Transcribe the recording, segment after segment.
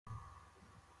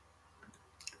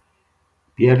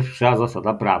Pierwsza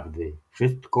zasada prawdy: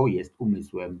 wszystko jest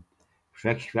umysłem,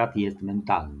 wszechświat jest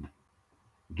mentalny.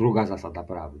 Druga zasada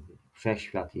prawdy: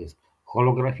 wszechświat jest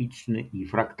holograficzny i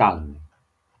fraktalny.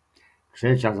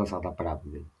 Trzecia zasada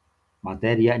prawdy: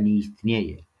 materia nie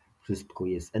istnieje, wszystko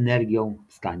jest energią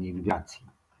w stanie wibracji.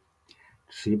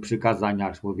 3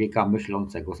 przykazania człowieka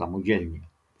myślącego samodzielnie.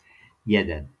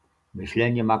 1.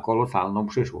 Myślenie ma kolosalną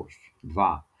przyszłość.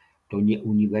 2. To nie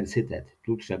uniwersytet,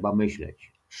 tu trzeba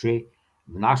myśleć. 3.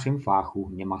 W naszym fachu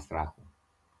nie ma strachu.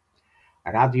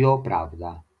 Radio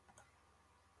Prawda.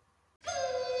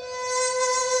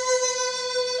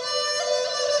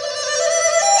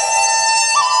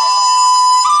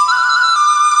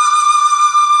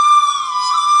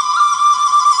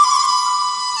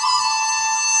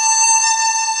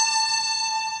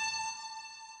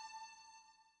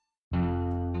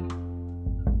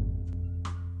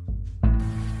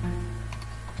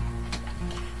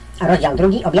 Rozdział 2.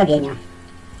 Objawienia.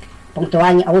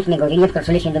 Punktualnie o 8 godzinie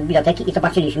wkroczyliśmy do biblioteki i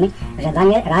zobaczyliśmy, że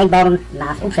Daniel Rayburn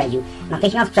nas uprzedził.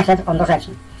 Natychmiast przeszedł on do rzeczy.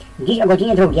 Dziś o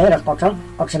godzinie 2 rozpoczął.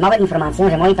 Otrzymałem informację,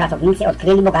 że moi pracownicy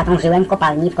odkryli bogatą żyłę w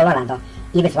kopalni w Colorado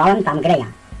i wysłałem tam Greya.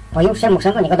 Pojutrze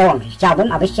muszę do niego dołączyć.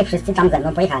 Chciałbym, abyście wszyscy tam ze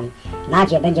mną pojechali.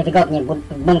 Nadzie będzie wygodnie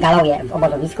w bungalowie w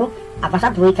obozowisku, a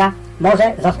wasza trójka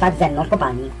może zostać ze mną w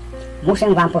kopalni.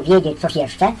 Muszę wam powiedzieć coś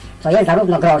jeszcze, co jest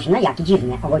zarówno groźne, jak i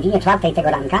dziwne. O godzinie 4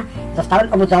 tego ranka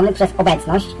zostałem obudzony przez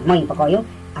obecność w moim pokoju,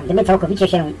 a gdy całkowicie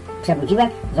się przebudziłem,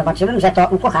 zobaczyłem, że to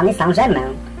ukochany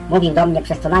Saint-Germain. Mówił do mnie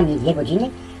przez co najmniej 2 godziny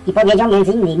i powiedział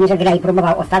m.in., że Grey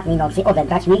próbował ostatniej nocy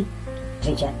odebrać mi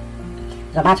życie.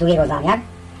 Zobaczył jego zamiar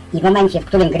i w momencie, w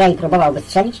którym Grey próbował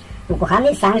wystrzelić,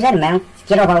 ukochany Saint-Germain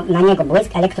skierował na niego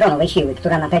błysk elektronowej siły,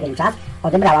 która na pewien czas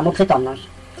odebrała mu przytomność.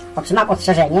 Otrzymał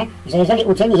ostrzeżenie, że jeżeli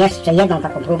uczyni jeszcze jedną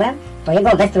taką próbę, to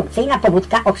jego destrukcyjna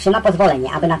pobudka otrzyma pozwolenie,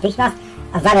 aby natychmiast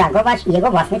zareagować i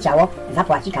jego własne ciało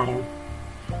zapłaci karę.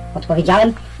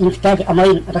 Odpowiedziałem im wtedy o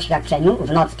moim doświadczeniu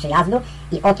w noc przyjazdu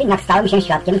i o tym, jak stałem się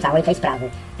świadkiem całej tej sprawy.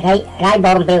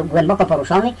 Rayburn był głęboko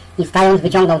poruszony i wstając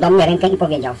wyciągnął do mnie rękę i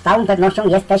powiedział: z całą pewnością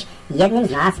jesteś jednym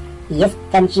z nas i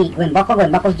jestem ci głęboko,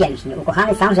 głęboko wdzięczny.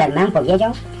 Ukochany Saint-Germain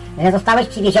powiedział, że zostałeś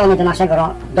przywieziony do naszego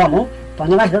domu,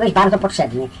 ponieważ byłeś bardzo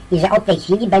potrzebny i że od tej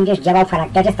chwili będziesz działał w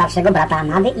charakterze starszego brata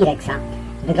Nady i Rexa.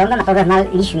 Wygląda na to, że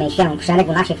znaliśmy się w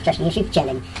szeregu naszych wcześniejszych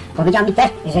wcieleń. Powiedział mi też,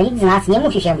 że nikt z nas nie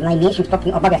musi się w najmniejszym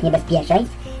stopniu obawiać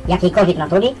niebezpieczeństw jakiejkolwiek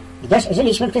natury, gdyż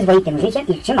żyliśmy przyzwoitym życiem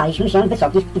i trzymaliśmy się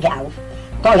wysokich ideałów.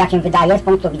 To, jak się wydaje z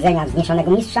punktu widzenia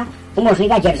wzniesionego mistrza,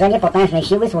 umożliwia dzierżenie potężnej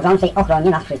siły służącej ochronie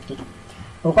nas wszystkich.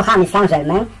 Ukochany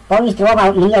Saint-Germain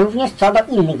poinstruował mnie również co do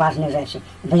innych ważnych rzeczy.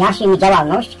 Wyjaśnił mi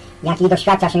działalność, jakiej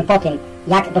doświadcza się po tym,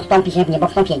 jak dostąpi się w niebo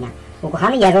wstąpienia.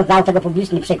 Ukochany Jezus dał tego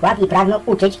publiczny przykład i pragnął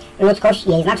uczyć ludzkość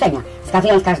jej znaczenia,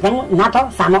 wskazując każdemu na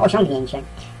to samo osiągnięcie.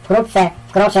 Wkrótce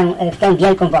wkroczę w tę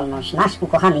wielką wolność. Nasz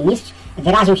ukochany mistrz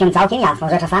wyraził się całkiem jasno,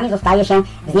 że czasami zostaje się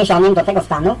wzniesionym do tego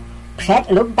stanu,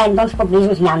 przed lub będąc w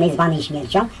pobliżu zmiany zwanej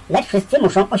śmiercią, lecz wszyscy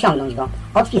muszą osiągnąć go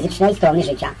od fizycznej strony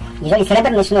życia. Jeżeli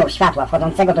srebrny sznur światła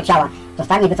wchodzącego do ciała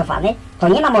zostanie wycofany, to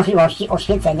nie ma możliwości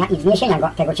oświecenia i wzniesienia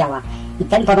tego ciała. I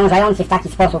ten podążający w taki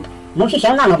sposób musi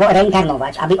się na nowo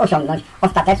reinkarnować, aby osiągnąć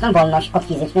ostateczną wolność od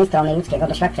fizycznej strony ludzkiego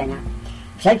doświadczenia.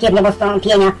 Wszelkie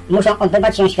niebostąpienia muszą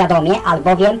odbywać się świadomie,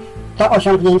 albowiem to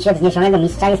osiągnięcie wzniesionego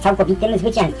mistrza jest całkowitym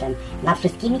zwycięstwem nad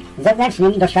wszystkimi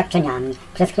zewnętrznymi doświadczeniami,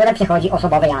 przez które przechodzi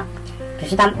osobowe ja.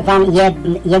 Przeczytam wam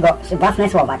jego własne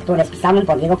słowa, które spisałem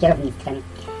pod jego kierownictwem.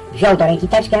 Wziął do ręki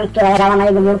teczkę, która leżała na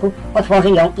jego biurku,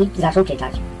 otworzył ją i zaczął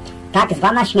czytać. Tak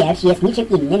zwana śmierć jest niczym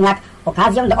innym jak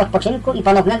okazją do odpoczynku i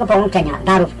ponownego połączenia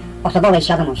darów osobowej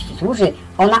świadomości. Służy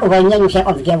ona uwolnieniu się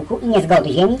od zgiełku i niezgody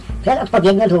Ziemi przez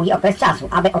odpowiednio długi okres czasu,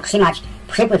 aby otrzymać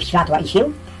przypływ światła i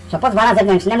sił, co pozwala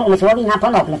zewnętrznemu umysłowi na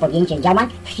ponowne podjęcie działań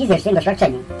w fizycznym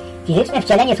doświadczeniu. Fizyczne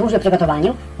wcielenie służy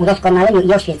przygotowaniu, udoskonaleniu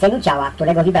i oświeceniu ciała,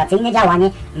 którego wibracyjne działanie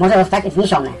może zostać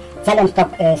zniesione. Celem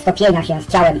stopienia się z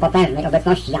ciałem potężnej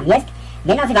obecności jam jest,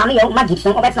 my nazywamy ją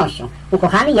magiczną obecnością.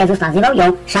 Ukochany Jezus nazywał ją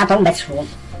szatą bez szwu.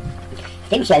 W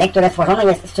tym ciele, które stworzone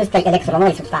jest z czystej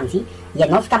elektronowej substancji,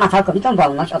 jednostka ma całkowitą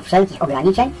wolność od wszelkich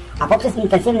ograniczeń, a poprzez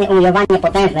intensywne umiłowanie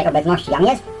potężnej obecności jam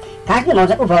jest, każdy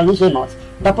może uwolnić jej moc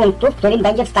do punktu, w którym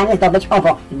będzie w stanie zdobyć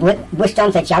owo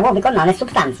błyszczące ciało wykonane z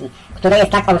substancji, które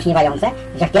jest tak olśniewające,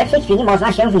 że w pierwszej chwili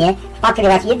można się w nie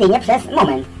wpatrywać jedynie przez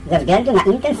moment, ze względu na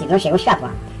intensywność jego światła.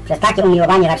 Przez takie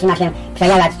umiłowanie zaczyna się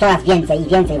przejawiać coraz więcej i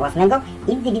więcej własnego,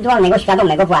 indywidualnego,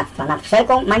 świadomego władztwa nad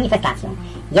wszelką manifestacją.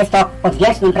 Jest to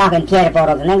odwiecznym prawem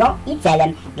pierworodnego i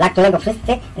celem, dla którego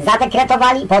wszyscy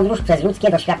zadekretowali podróż przez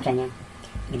ludzkie doświadczenie.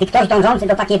 Gdy ktoś dążący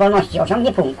do takiej wolności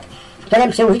osiągnie punkt, w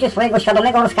którym przy użyciu swojego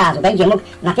świadomego rozkazu będzie mógł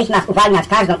natychmiast uwalniać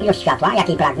każdą ilość światła,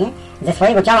 jakiej pragnie, ze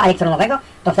swojego ciała elektronowego,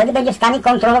 to wtedy będzie w stanie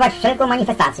kontrolować wszelką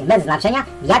manifestację, bez znaczenia,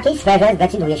 w jakiej sferze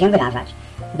zdecyduje się wyrażać.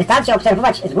 Wystarczy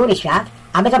obserwować z góry świat,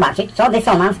 aby zobaczyć, co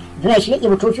dysonans w myśli i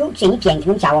uczuciu czyni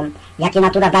pięknym ciałom, jakie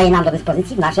natura daje nam do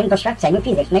dyspozycji w naszym doświadczeniu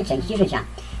fizycznej części życia.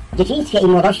 W dzieciństwie i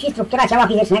młodości struktura ciała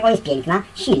fizycznego jest piękna,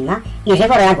 silna i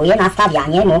żywo reaguje na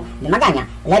stawianie mu wymagania.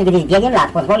 Lecz gdy z biegiem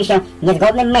lat pozwoli się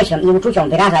niezgodnym myślom i uczuciom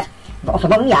wyrażać w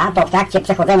osobowym ja, to w trakcie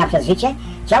przechodzenia przez życie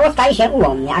ciało staje się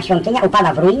ułomne, a świątynia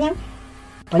upada w ruinę,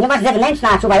 ponieważ zewnętrzna,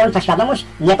 czuwająca świadomość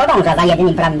nie podąża za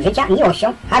jedynym prawem życia,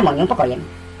 miłością, harmonią, pokojem.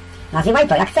 Nazywaj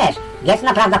to jak chcesz.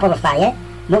 Wieczna prawda pozostaje,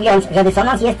 mówiąc, że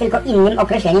dysonans jest tylko innym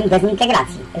określeniem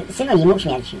dezintegracji, synonimu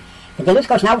śmierci. Gdy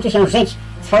ludzkość nauczy się żyć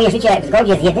swoje życie w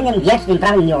zgodzie z jedynym wiecznym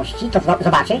prawem miłości, to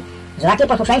zobaczy, że takie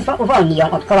posłuszeństwo uwolni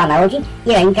ją od koła narodzin i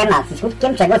reinkarnacji,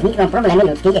 skutkiem czego znikną problemy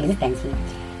ludzkiej egzystencji.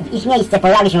 W ich miejsce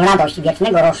pojawi się radość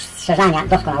wiecznego rozszerzania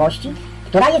doskonałości,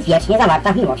 która jest wiecznie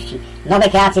zawarta w miłości. Nowe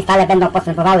kreacje stale będą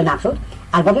postępowały naprzód,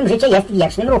 albowiem życie jest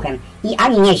wiecznym ruchem i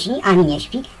ani nie śni, ani nie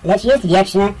śpi, lecz jest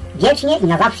wieczne, wiecznie i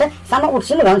na zawsze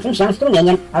samoutrzymującym się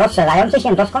strumieniem rozszerzającej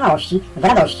się doskonałości, w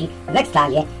radości, w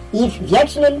ekstazie i w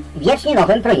wiecznie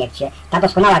nowym projekcie. Ta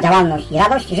doskonała działalność i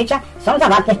radość życia są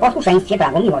zawarte w posłuszeństwie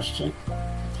prawu miłości.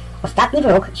 Ostatni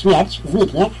wróg, śmierć,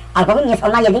 zniknie, albowiem jest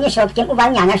ona jedynie środkiem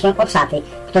uwalniania się od szaty,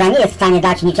 która nie jest w stanie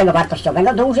dać niczego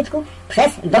wartościowego do użytku przez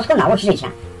doskonałość życia.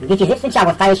 Gdy fizyczne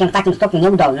ciało staje się w takim stopniu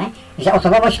nieudolne, że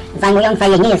osobowość zajmująca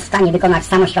je nie jest w stanie wykonać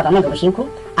samoświadomego wysiłku,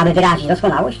 aby wyrazić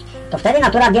doskonałość, to wtedy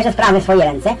natura bierze sprawy w swoje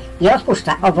ręce i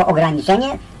rozpuszcza owo ograniczenie,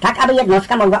 tak aby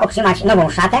jednostka mogła otrzymać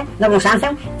nową szansę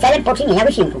celem poczynienia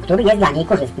wysiłku, który jest dla niej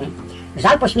korzystny.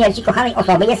 Żal po śmierci kochanej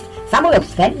osoby jest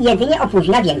samolubstwem i jedynie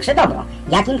opóźnia większe dobro,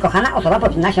 jakim kochana osoba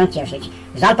powinna się cieszyć.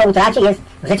 Żal po utracie jest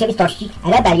w rzeczywistości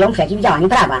rebelią przeciw działaniu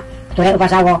prawa, które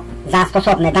uważało za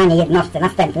stosowne danie jednostce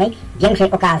następnej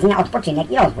większej okazji na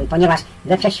odpoczynek i rozwój, ponieważ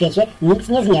we wszechświecie nic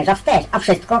nie zmierza wstecz, a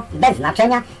wszystko, bez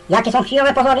znaczenia, jakie są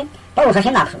chwilowe pozory, porusza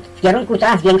się naprzód, w kierunku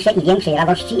coraz większej i większej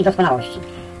radości i doskonałości.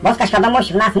 Boska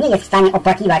świadomość w nas nie jest w stanie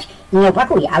opłakiwać i nie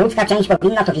opłakuje, a ludzka część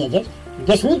powinna to wiedzieć,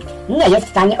 gdyż nikt nie jest w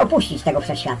stanie opuścić tego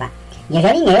wszechświata,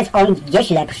 jeżeli nie jest on gdzieś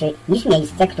lepszy niż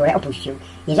miejsce, które opuścił.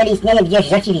 Jeżeli istnieje gdzieś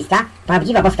rzeczywista,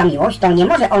 prawdziwa boska miłość, to nie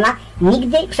może ona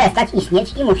nigdy przestać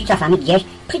istnieć i musi czasami gdzieś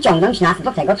przyciągnąć nas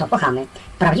do tego, co kochamy.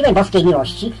 W prawdziwej boskiej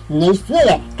miłości nie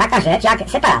istnieje taka rzecz jak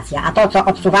separacja, a to, co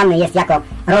odczuwane jest jako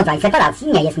rodzaj separacji,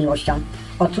 nie jest miłością.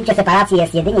 Odczucie separacji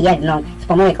jest jedynie jedną z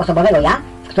pomyłek osobowego ja,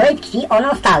 w której tkwi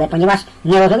ono stale, ponieważ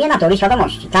nie rozumie natury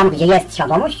świadomości. Tam, gdzie jest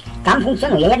świadomość, tam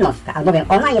funkcjonuje jednostka, albowiem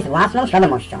ona jest własną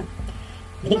świadomością.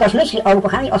 Gdy ktoś myśli o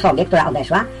ukochanej osobie, która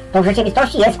odeszła, to w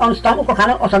rzeczywistości jest on z tą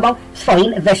ukochaną osobą w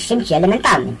swoim wyższym ciele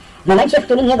mentalnym. W momencie, w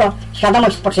którym jego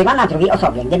świadomość spoczywa na drugiej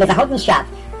osobie. Gdyby zachodni świat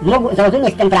mógł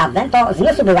zrozumieć tę prawdę, to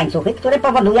zniósłby łańcuchy, które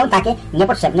powodują takie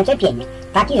niepotrzebne cierpienie.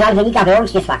 Taki żal wynika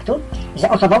wyłącznie z faktu, że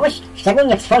osobowość,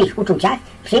 szczególnie w swoich uczuciach,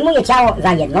 przyjmuje ciało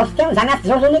za jednostkę, zamiast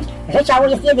zrozumieć, że ciało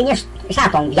jest jedynie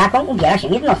szatą, w jaką ubiera się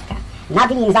jednostka.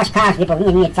 Nad nim zaś każdy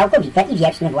powinien mieć całkowite i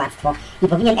wieczne władztwo i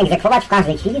powinien egzekwować w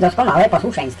każdej chwili doskonałe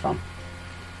posłuszeństwo.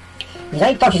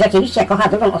 Jeżeli ktoś rzeczywiście kocha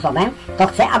drugą osobę, to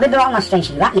chce, aby była ona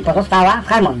szczęśliwa i pozostała w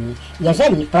harmonii.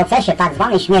 Jeżeli w procesie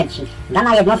tzw. śmierci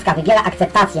dana jednostka wybiera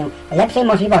akceptację lepszej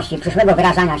możliwości przyszłego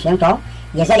wyrażania się, to,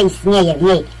 jeżeli istnieje w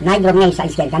niej najdrobniejsza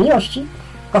iskierka miłości,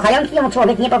 kochający ją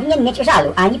człowiek nie powinien mieć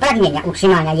żalu ani pragnienia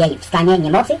utrzymania jej w stanie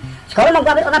niemocy, skoro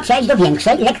mogłaby ona przejść do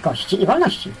większej lekkości i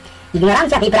wolności.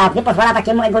 Ignorancja tej prawdy pozwala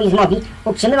takiemu egoizmowi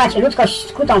utrzymywać ludzkość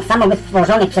skutą w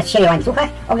samowytworzonych przez siebie łańcuchach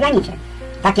ograniczeń.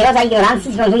 Taki rodzaj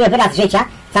ignorancji związuje wyraz życia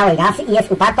całej rasy i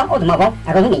jest upartą odmową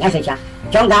rozumienia życia.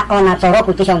 Ciąga ona co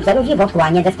roku tysiące ludzi w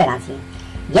otchłanie desperacji.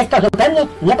 Jest to zupełnie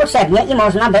niepotrzebne i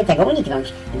można by tego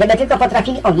uniknąć, gdyby tylko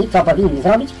potrafili oni, co powinni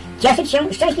zrobić, cieszyć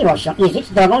się szczęśliwością i żyć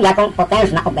drogą, jaką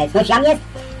potężna obecność jam jest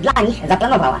dla nich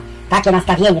zaplanowała. Takie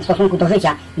nastawienie w stosunku do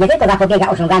życia nie tylko zapobiega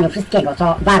osiąganiu wszystkiego,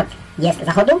 co wart jest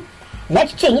zachodu,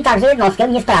 lecz czyni także jednostkę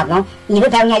niesprawną i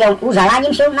wypełnia ją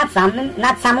użalaniem się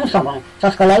nad samą sobą,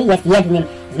 co z kolei jest jednym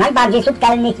z najbardziej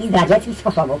subtelnych i zdradzieckich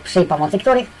sposobów, przy pomocy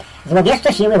których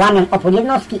złowieszcze siły łamią opór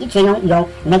jednostki i czynią ją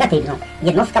negatywną.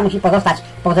 Jednostka musi pozostać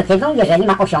pozytywną, jeżeli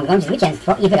ma osiągnąć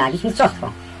zwycięstwo i wyrazić mistrzostwo.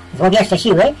 Złowieszcze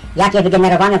siły, jakie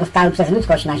wygenerowane zostały przez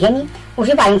ludzkość na Ziemi,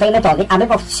 używają tej metody, aby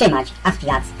powstrzymać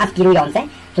aspirujące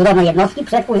cudowne jednostki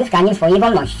przed uzyskaniem swojej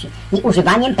wolności i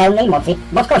używaniem pełnej mocy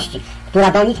boskości,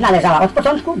 która do nich należała od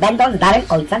początku, będąc darem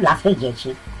Ojca dla swych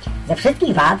dzieci. Ze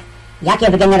wszystkich wad,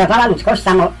 jakie wygenerowała ludzkość,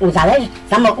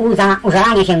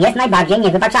 samoużalanie się jest najbardziej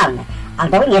niewybaczalne,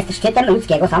 albowiem jest szczytem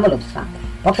ludzkiego samolubstwa.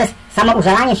 Poprzez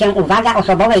samoużalanie się uwaga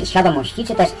osobowej świadomości,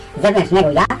 czy też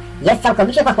zewnętrznego ja, jest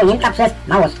całkowicie pochłonięta przez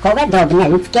małostkowe, drobne,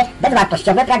 ludzkie,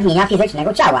 bezwartościowe pragnienia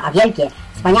fizycznego ciała, a wielkie,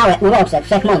 wspaniałe, urocze,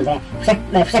 wszechmądre,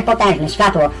 wszechpotężne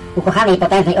światło ukochanej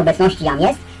potężnej obecności jam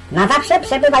jest, na zawsze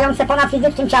przebywające ponad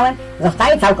fizycznym ciałem,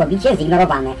 zostaje całkowicie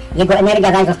zignorowane. Jego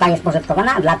energia zaś zostaje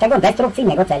spożytkowana dla tego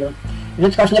destrukcyjnego celu.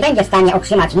 Ludzkość nie będzie w stanie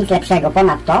otrzymać nic lepszego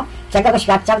ponad to, czego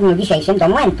doświadcza w dniu dzisiejszym do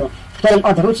momentu, w którym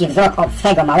odwróci wzrok od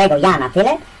swego małego ja na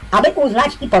tyle, aby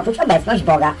uznać i poczuć obecność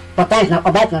Boga. Potężną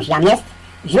obecność jam jest,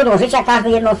 źródło życia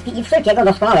każdej jednostki i wszelkiego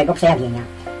doskonałego przejawienia.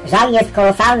 Żal jest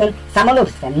kolosalnym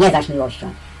samolubstwem, nie zaś miłością.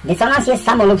 Dysonans jest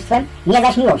samolubstwem, nie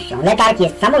zaś miłością. Letarg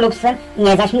jest samolubstwem,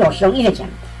 nie zaś miłością i życiem.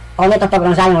 One to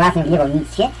pogrążają razem w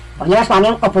niewolnictwie, ponieważ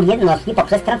łamią opór jednostki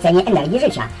poprzez tracenie energii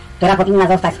życia, która powinna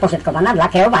zostać spożytkowana dla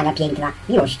kreowania piękna,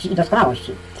 miłości i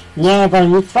doskonałości.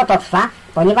 Niewolnictwo to trwa,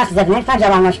 ponieważ zewnętrzna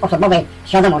działalność osobowej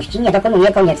świadomości nie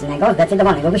dokonuje koniecznego,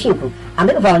 zdecydowanego wysiłku,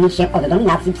 aby uwolnić się od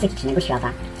dominacji psychicznego świata.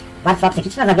 Warstwa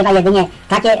psychiczna zawiera jedynie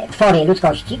takie twory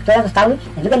ludzkości, które zostały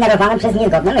wygenerowane przez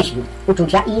niezgodne myśli,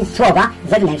 uczucia i słowa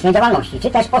zewnętrznej działalności,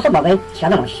 czy też osobowej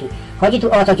świadomości. Chodzi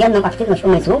tu o codzienną aktywność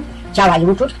umysłu, ciała i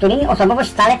uczuć, którymi osobowość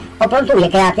stale oplątuje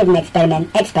kreatywne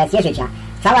ekspresje życia.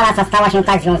 Cała rasa stała się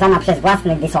tak związana przez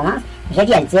własny dysonans, że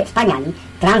wielcy, wspaniali,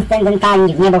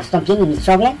 transcendentalni w niebo wstąpieni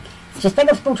mistrzowie z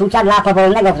czystego współczucia dla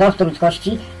powolnego wzrostu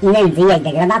ludzkości i nędzy jej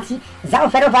degradacji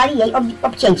zaoferowali jej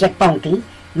obcięcie pąkli,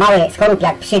 mały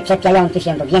skorupiak przyczepiający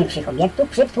się do większych obiektów,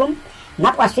 przytłum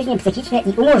na płaszczyźnie psychicznej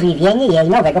i umożliwienie jej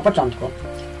nowego początku.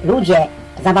 Ludzie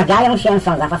zabawiają się,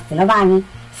 są zafascynowani,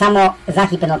 samo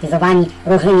zahipnotyzowani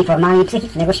różnymi formami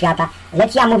psychicznego świata,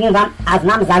 lecz ja mówię wam, a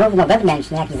znam zarówno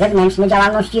wewnętrzne, jak i zewnętrzne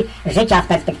działalności życia z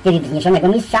perspektywy wzniesionego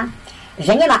mistrza,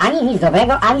 że nie ma ani nic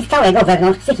dobrego, ani stałego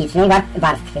wewnątrz psychicznej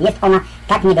warstwy. Jest ona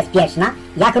tak niebezpieczna,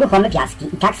 jak ruchome piaski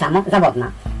i tak samo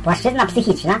zawodna. Płaszczyzna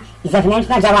psychiczna i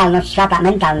zewnętrzna działalność świata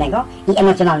mentalnego i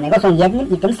emocjonalnego są jednym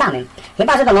i tym samym,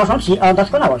 chyba że donoszą ci o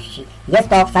doskonałości. Jest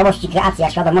to w całości kreacja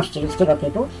świadomości ludzkiego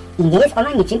typu i nie jest ona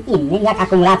niczym innym jak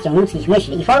akumulacją ludzkich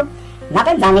myśli i form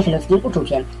napędzanych ludzkim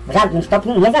uczuciem. W żadnym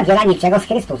stopniu nie zawiera niczego z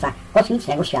Chrystusa,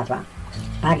 kosmicznego światła.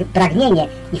 Pragnienie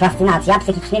i fascynacja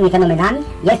psychicznymi fenomenami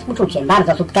jest uczuciem,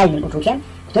 bardzo subtelnym uczuciem,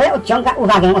 które odciąga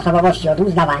uwagę osobowości od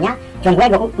uznawania,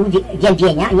 ciągłego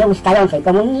uwielbienia, nieustającej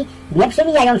komunii,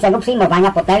 nieprzemijającego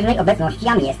przyjmowania potężnej obecności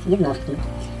jam jest jednostki.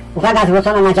 Uwaga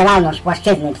zwrócona na działalność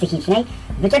płaszczyzny psychicznej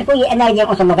wyczerpuje energię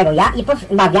osobowego ja i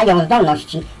pozbawia ją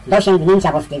zdolności do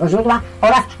sięgnięcia boskiego źródła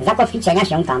oraz zakotwiczenia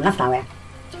się tam na stałe.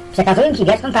 Przekazuję ci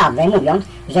wieczną prawdę, mówiąc,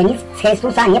 że nic z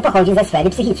Chrystusa nie pochodzi ze sfery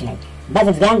psychicznej, bez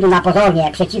względu na pozornie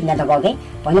przeciwne dowody,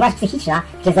 ponieważ psychiczna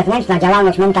czy zewnętrzna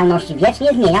działalność mentalności wiecznie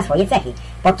zmienia swoje cechy,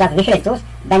 podczas gdy Chrystus,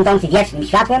 będący wiecznym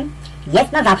światłem,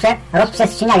 jest na zawsze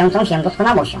rozprzestrzeniającą się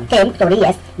doskonałością, tym, który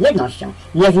jest jednością,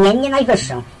 niezmiennie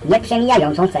najwyższą,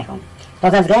 nieprzemijającą cechą.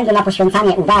 To ze względu na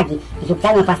poświęcanie uwagi i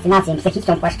subtelną fascynację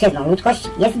psychiczną płaszczyzną ludzkość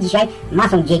jest dzisiaj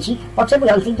masą dzieci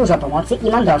potrzebujących dużo pomocy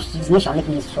i mądrości wzniesionych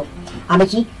mistrzów, aby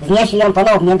ci wznieśli ją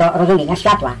ponownie do rozumienia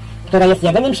światła, które jest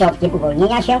jedynym środkiem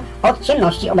uwolnienia się od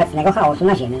ciemności obecnego chaosu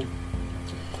na Ziemi.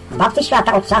 Zbawcy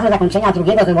świata od czasu zakończenia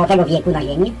drugiego złotego wieku na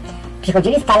Ziemi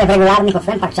przychodzili stale w regularnych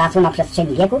odstępach czasu na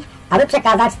przestrzeni wieków, aby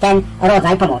przekazać ten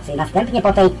rodzaj pomocy. Następnie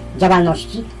po tej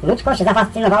działalności ludzkość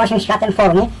zafascynowała się światem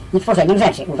formy i tworzeniem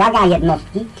rzeczy. Uwaga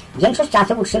jednostki większość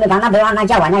czasu utrzymywana była na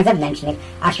działaniach zewnętrznych,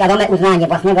 a świadome uznanie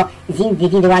własnego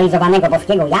zindywidualizowanego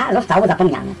boskiego ja zostało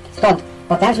zapomniane. Stąd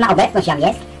potężna obecność jam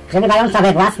jest, przebywająca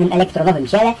we własnym elektronowym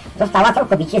ciele, została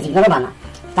całkowicie zignorowana.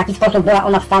 W taki sposób była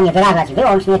ona w stanie wyrażać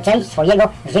wyłącznie część swojego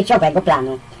życiowego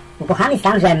planu. Ukochany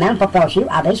Saint-Germain poprosił,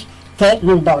 abyś ty,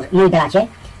 mój bracie,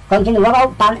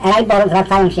 kontynuował pan Rayborn,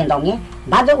 zwracając się do mnie,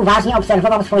 bardzo uważnie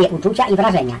obserwował swoje uczucia i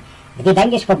wrażenia, gdy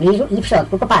będziesz w pobliżu i w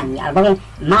środku kopalni, albowiem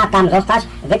ma tam zostać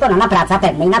wykonana praca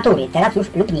pewnej natury, teraz już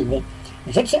lub nigdy.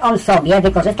 Życzy on sobie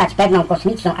wykorzystać pewną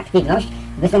kosmiczną aktywność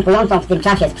występującą w tym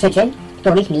czasie z przyczyn,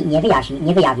 których mi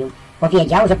nie wyjawił.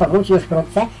 Powiedział, że powróci już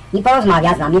wkrótce i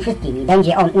porozmawia z nami wszystkimi.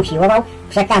 Będzie on usiłował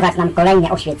przekazać nam kolejne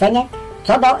oświecenie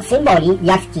co do symboli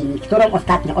jaskini, którą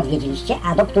ostatnio odwiedziliście,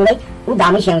 a do której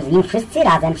udamy się z nim wszyscy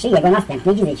razem przy jego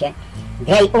następnej wizycie.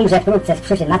 Grey umrze wkrótce z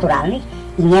przyczyn naturalnych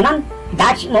i nie mam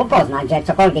dać mu poznać, że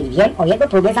cokolwiek wiem o jego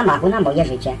próbie zamachu na moje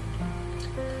życie.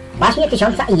 Właśnie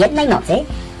 1001 nocy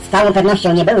z całą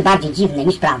pewnością nie były bardziej dziwne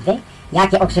niż prawdy,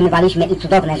 jakie otrzymywaliśmy i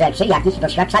cudowne rzeczy, jakich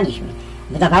doświadczaliśmy.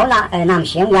 Wydawało nam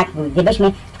się, jak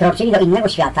gdybyśmy wkroczyli do innego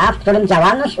świata, w którym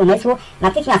działalność umysłu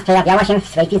natychmiast przejawiała się w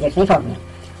swej fizycznej formie.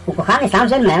 Ukochany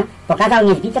Saint-Germain pokazał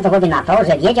niezbite dowody na to,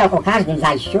 że wiedział o każdym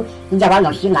zajściu i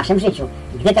działalności w naszym życiu,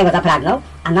 gdy tego zapragnął,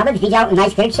 a nawet widział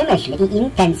najskrytsze myśli i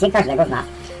intencje każdego z nas.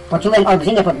 Poczułem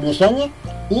olbrzymie podniesienie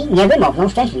i niewymowną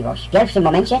szczęśliwość. W pierwszym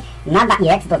momencie Nada i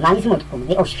Rex doznali smutku,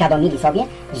 gdy uświadomili sobie,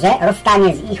 że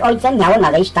rozstanie z ich ojcem miało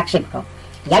nadejść tak szybko.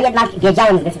 Ja jednak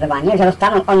wiedziałem zdecydowanie, że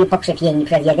zostaną oni pokrzepieni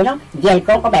przez jedyną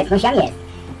wielką obecność, jaką jest,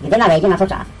 gdy nadejdzie na to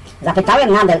czas.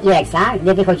 Zapytałem Nadę i Rexa,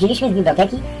 gdy wychodziliśmy z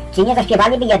biblioteki, czy nie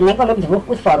zaśpiewaliby jednego lub dwóch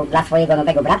utworów dla swojego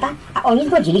nowego brata, a oni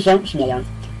zgodzili się, śmiejąc.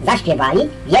 Zaśpiewali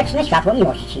Wieczne Światło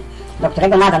Miłości, do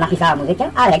którego Nada napisała muzykę,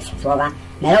 a Rex słowa.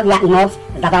 Melodia i moc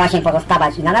zdawała się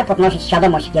pozostawać i nadal podnosić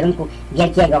świadomość w kierunku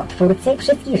wielkiego Twórcy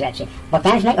wszystkich rzeczy,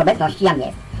 potężnej obecności, jam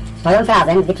jest. Stojąc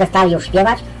razem, gdy przestali już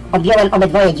śpiewać, objąłem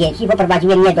obydwoje dzieci,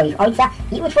 poprowadziłem je do ich ojca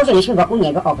i utworzyliśmy wokół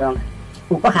niego okrąg.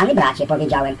 Ukochany bracie,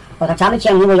 powiedziałem, otaczamy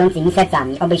Cię miłującymi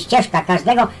sercami, oby ścieżka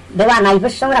każdego była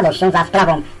najwyższą radością za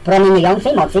sprawą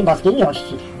promieniującej mocy boskiej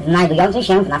miłości, znajdującej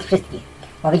się w nas wszystkich.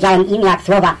 Powiedziałem im, jak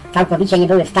słowa całkowicie nie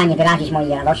były w stanie wyrazić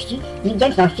mojej radości i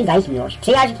wdzięczności za ich miłość,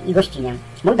 przyjaźń i gościnę.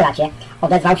 Mój bracie,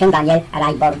 odezwał się Daniel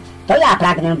Rayborn, to ja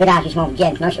pragnę wyrazić mą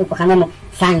wdzięczność ukochanemu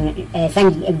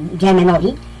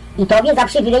Saint-Germainowi i Tobie za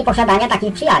przywilej posiadania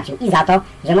takich przyjaciół i za to,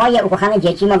 że moje ukochane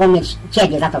dzieci mogą mieć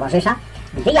Ciebie za towarzysza,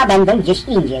 gdy ja będę gdzieś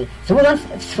indziej, służąc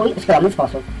w swój skromny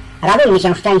sposób. Radujmy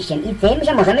się szczęściem i tym,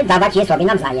 że możemy dawać je sobie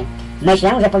nawzajem.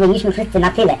 Myślę, że powinniśmy wszyscy na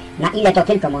tyle, na ile to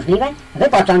tylko możliwe,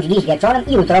 wypocząć dziś wieczorem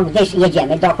i jutro, gdyż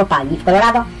jedziemy do kopalni w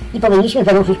Colorado i powinniśmy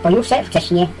wyruszyć pojutrze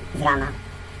wcześnie z rana.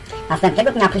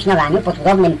 Następnego dnia przy śniadaniu, po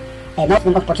cudownym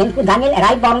nocnym odpoczynku, Daniel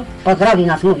Rayborn pozdrowił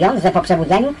nas, mówiąc, że po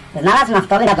przebudzeniu znalazł na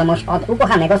stole wiadomość od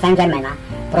ukochanego Saint-Germaina,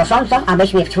 proszącą,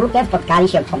 abyśmy w czwórkę spotkali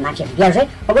się w komnacie w wieży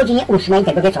o godzinie 8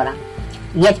 tego wieczora.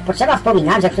 Nie potrzeba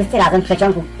wspominać, że wszyscy razem w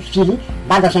przeciągu chwili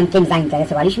bardzo się tym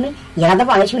zainteresowaliśmy i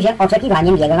radowaliśmy się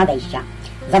oczekiwaniem jego nadejścia.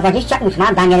 Za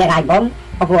 28 Daniel Rayborn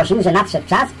ogłosił, że nadszedł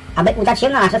czas, aby udać się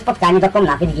na nasze spotkanie do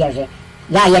komnaty w wieży.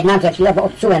 Ja jednak chwilowo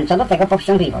odczułem co do tego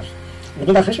powściągliwość.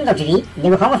 Gdy doszliśmy do drzwi,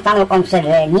 nieruchomo stanął on przed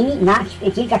nimi na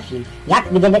kilka chwil, jak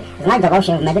gdyby znajdował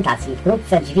się w medytacji.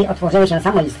 Wkrótce drzwi otworzyły się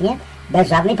samoistnie, bez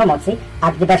żadnej pomocy,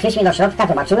 a gdy weszliśmy do środka,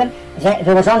 zobaczyłem, że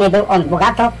wyłożony był on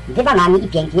bogato dywanami i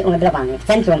pięknie umeblowany. W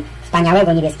centrum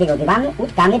wspaniałego niebieskiego dywanu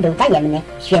utkany był tajemny,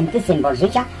 święty symbol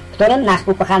życia, którym nasz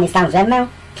ukochany Saint-Germain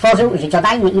tworzył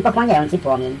życiodajny i pochłaniający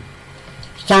płomień.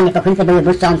 Ściany pokryte były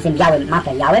błyszczącym białym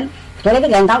materiałem, który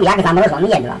wyglądał jak zamrożony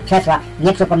jedwab. Krzesła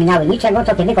nie przypominały niczego,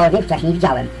 co kiedykolwiek wcześniej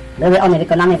widziałem. Były one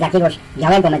wykonane z jakiegoś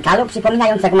białego metalu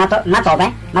przypominającego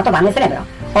matowane srebro.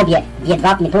 Obite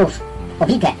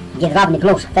w jedwabny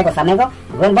plusz tego samego,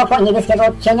 głęboko niebieskiego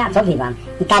odcienia co dywan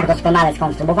i tak doskonale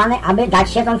skonstruowane, aby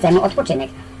dać siedzącemu odpoczynek,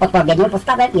 odpowiednią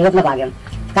postawę i równowagę.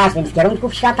 W każdym z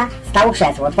kierunków świata stało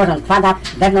krzesło, tworząc kwadrat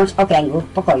wewnątrz okręgu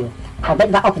pokoju.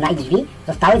 Obydwa okna i drzwi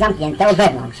zostały zamknięte od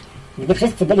wewnątrz. Gdy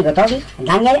wszyscy byli gotowi,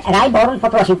 Daniel Rayborn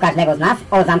poprosił każdego z nas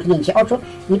o zamknięcie oczu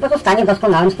i pozostanie w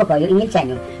doskonałym spokoju i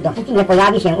milczeniu, dopóki nie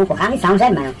pojawi się ukochany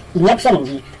Saint-Germain i nie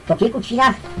przemówi. Po kilku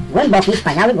chwilach głęboki,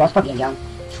 wspaniały głos powiedział: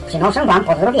 przynoszę Wam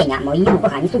pozdrowienia, moi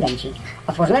ukochani studenci.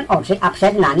 Otworzyłem oczy, a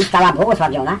przed nami stała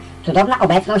błogosławiona, cudowna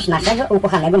obecność naszego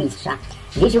ukochanego mistrza.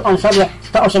 Liczył on sobie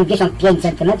 185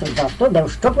 cm wzrostu, był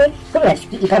szczupły,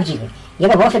 królewski i prawdziwy.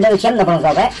 Jego włosy były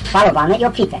ciemnobrązowe, falowane i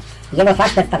obfite. Jego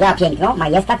twarz przedstawiała piękno,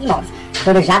 majestat i moc,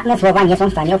 których żadne słowa nie są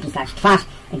w stanie opisać. Twarz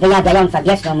wyjawiająca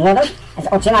wieczną młodość, z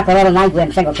oczyma koloru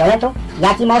najgłębszego fioletu,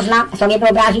 jaki można sobie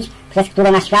wyobrazić, przez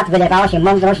które na świat wylewała się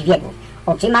mądrość wieków.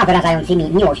 Oczyma wyrażającymi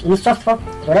miłość i mistrzostwo,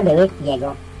 które były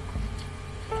jego.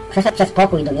 Przeszedł przez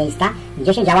pokój do miejsca,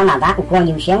 gdzie siedziała Nada,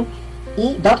 ukłonił się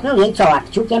i dotknął jej czoła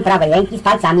kciukiem prawej ręki z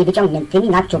palcami wyciągniętymi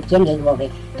nad czubkiem jej głowy.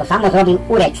 To samo zrobił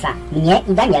u Rexa, mnie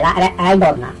i Daniela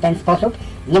Rayborna. W ten sposób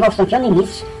niebowstąpiony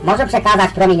mistrz może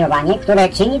przekazać promieniowanie, które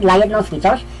czyni dla jednostki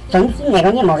coś, co nic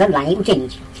innego nie może dla niej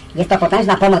uczynić. Jest to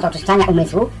potężna pomoc oczyszczania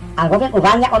umysłu, albowiem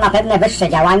uwalnia ona pewne wyższe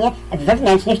działanie w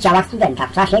wewnętrznych ciałach studenta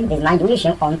w czasie, gdy znajduje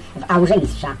się on w aurze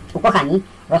mistrza. Ukochani,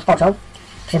 rozpoczął,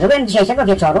 przybyłem dzisiejszego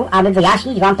wieczoru, aby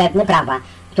wyjaśnić Wam pewne prawa,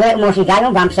 które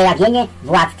umożliwiają Wam przejawienie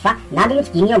władztwa nad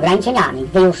ludzkimi ograniczeniami.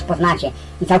 Gdy już poznacie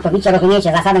i całkowicie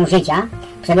rozumiecie zasadę życia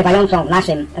przebywającą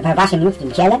w Waszym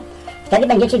ludzkim ciele, wtedy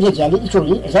będziecie wiedzieli i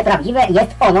czuli, że prawdziwe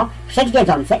jest ono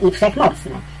wszechwiedzące i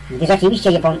wszechmocne. Gdy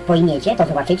rzeczywiście je pojmiecie, to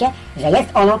zobaczycie, że jest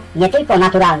ono nie tylko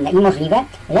naturalne i możliwe,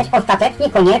 lecz ostatecznie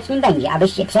koniecznym będzie,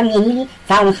 abyście przemienili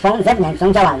całą swą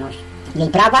zewnętrzną działalność, jej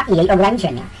prawa i jej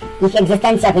ograniczenia. Ich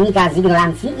egzystencja wynika z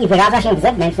ignorancji i wyraża się w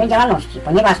zewnętrznej działalności,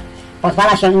 ponieważ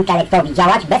pozwala się intelektowi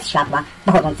działać bez światła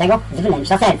pochodzącego z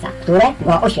wnętrza serca, które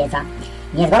go oświeca.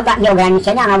 Niezgoda i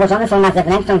ograniczenia nałożone są na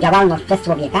zewnętrzną działalność przez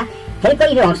człowieka, tylko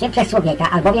i wyłącznie przez człowieka,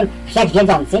 albowiem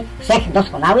wszechwiedzący,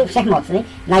 wszechdoskonały, wszechmocny,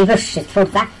 najwyższy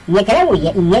Stwórca nie kreuje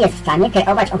i nie jest w stanie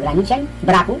kreować ograniczeń,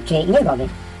 braku czy niezgody.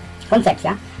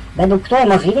 Koncepcja według której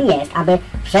możliwym jest, aby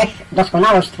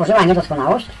wszechdoskonałość stworzyła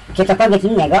niedoskonałość, czy cokolwiek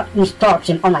innego niż to,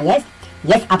 czym ona jest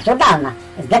absurdalna,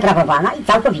 zdeprawowana i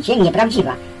całkowicie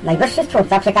nieprawdziwa. Najwyższy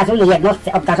Stwórca przekazuje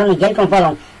jednostce obdarzonej wielką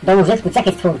wolą do użytku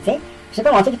cechy Stwórcy, przy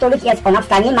pomocy których jest ona w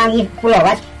stanie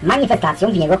manipulować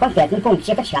manifestacją w jego konkretnym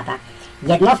punkcie wszechświata.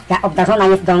 Jednostka obdarzona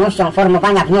jest zdolnością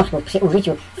formowania wniosków przy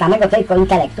użyciu samego tylko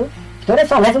intelektu, które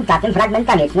są rezultatem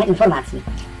fragmentarycznej informacji.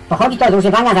 Pochodzi to z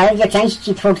używania zaledwie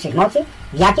części twórczych mocy,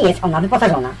 w jakie jest ona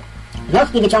wyposażona.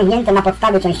 Wnioski wyciągnięte na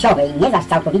podstawie częściowej, nie zaś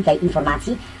całkowitej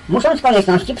informacji, muszą z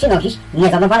konieczności przynosić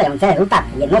niezadowalające rezultaty.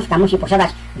 Jednostka musi posiadać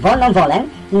wolną wolę,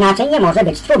 inaczej nie może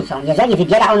być twórcą. Jeżeli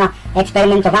wybiera ona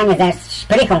eksperymentowanie ze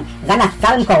szprychą zamiast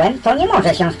całym kołem, to nie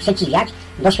może się sprzeciwiać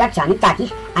doświadczaniu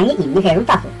takich, a nie innych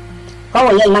rezultatów.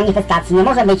 Koło jej manifestacji nie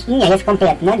może być i nie jest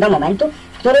kompletne do momentu,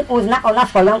 w którym uzna ona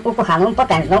swoją ukochaną,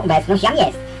 potężną obecność jam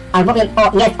jest, albowiem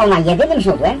jest ona jedynym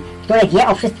źródłem, które wie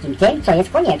o wszystkim tym, co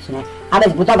jest konieczne, aby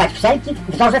zbudować wszelki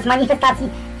wzorzec manifestacji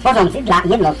tworzący dla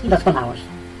jednostki doskonałość.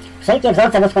 Wszelkie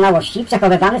wzorce doskonałości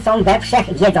przechowywane są we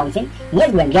wszechwiedzącym,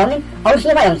 niezgłębionym,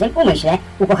 olśniewającym umyśle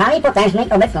ukochanej, potężnej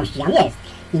obecności jam jest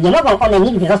i nie mogą one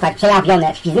nigdy zostać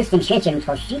przejawione w fizycznym świecie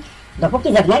ludzkości,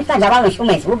 dopóki zewnętrzna działalność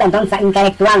umysłu, będąca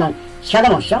intelektualną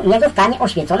świadomością, nie zostanie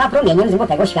oświecona promieniem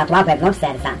złotego światła wewnątrz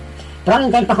serca.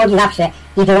 Promień ten pochodzi zawsze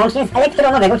i wyłącznie z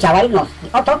elektronowego ciała jednostki.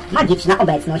 Oto magiczna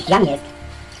obecność jam jest.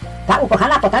 Ta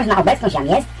ukochana, potężna obecność jam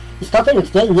jest istoty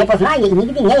ludzkiej nie poznaje i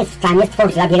nigdy nie jest w stanie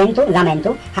stworzyć labiryntu,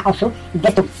 zamętu, chaosu i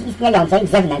destrukcji istniejącej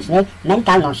w zewnętrznej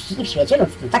mentalności i w świecie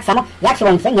ludzkim. Tak samo jak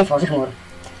słońce nie tworzy chmur.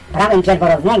 Prawem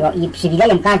pierworodnego i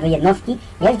przywilejem każdej jednostki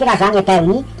jest wyrażanie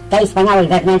pełni tej wspaniałej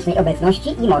wewnętrznej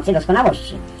obecności i mocy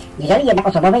doskonałości. Jeżeli jednak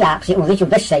osobowe ja przy użyciu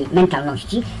wyższej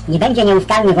mentalności nie będzie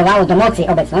nieustannie wołało do mocy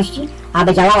obecności,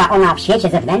 aby działała ona w świecie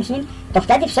zewnętrznym, to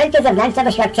wtedy wszelkie zewnętrzne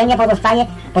doświadczenie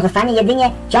pozostanie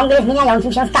jedynie ciągle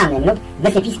zmieniającym się stanem lub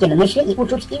wysypiskiem myśli i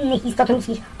uczuć innych istot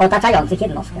ludzkich otaczających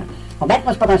jednostkę.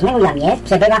 Obecność potężnego jam jest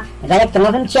przebywa w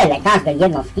elektronowym ciele każdej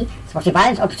jednostki,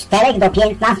 spoczywając od 4 do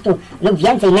 15 lub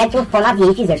więcej metrów ponad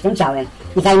jej fizycznym ciałem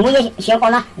i zajmuje się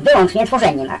ona wyłącznie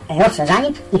tworzeniem,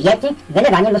 rozszerzaniem i wiecznym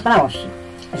wylewaniem doskonałości.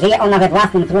 Żyje ona we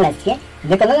własnym królestwie,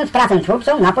 wykonując pracę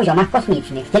twórczą na poziomach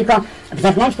kosmicznych. Tylko w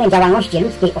zewnętrznej działalności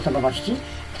ludzkiej osobowości,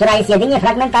 która jest jedynie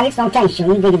fragmentaryczną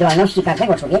częścią indywidualności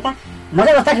każdego człowieka,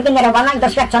 może zostać wygenerowana i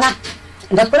doświadczona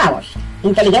doskonałość.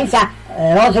 Inteligencja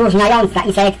rozróżniająca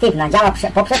i selektywna działa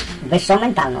poprzez wyższą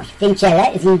mentalność. W tym ciele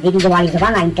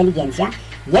zindywidualizowana inteligencja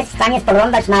jest w stanie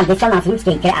spoglądać na dysonans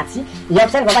ludzkiej kreacji i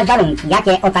obserwować warunki,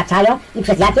 jakie otaczają i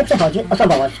przez jakie przechodzi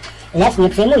osobowość. Lecz nie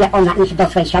przyjmuje ona ich do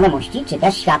swej świadomości, czy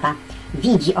też świata.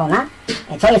 Widzi ona,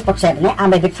 co jest potrzebne,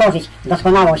 aby wytworzyć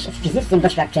doskonałość w fizycznym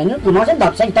doświadczeniu i może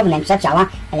dotrzeć do wnętrza ciała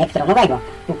elektronowego,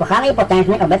 ukochanej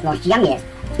potężnej obecności jam jest,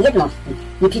 jednostki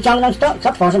i przyciągnąć to,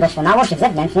 co tworzy doskonałość w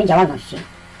zewnętrznej działalności.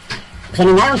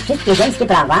 Przemieniając wszystkie ziemskie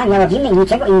prawa, nie robimy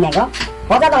niczego innego,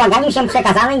 poza domaganiem się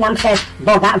przekazanej nam przez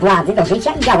Boga władzy do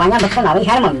życia i działania w doskonałej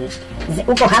harmonii, z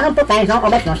ukochaną potężną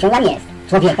obecnością jam jest,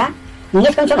 człowieka i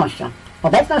nieskończonością.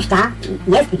 Obecność ta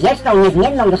jest wieczną,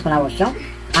 niezmienną doskonałością,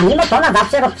 a mimo to na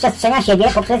zawsze rozprzestrzenia siebie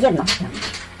poprzez jednostkę.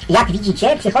 Jak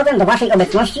widzicie, przychodzę do waszej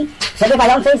obecności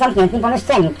przebywającej w zamkniętym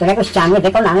pomieszczeniu, którego ściany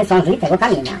wykonane są z litego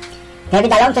kamienia. Te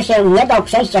wydające się nie do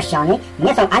przejścia ściany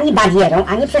nie są ani barierą,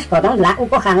 ani przeszkodą dla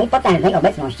ukochanej, potężnej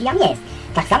obecności jam jest.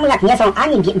 Tak samo jak nie są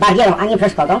ani barierą, ani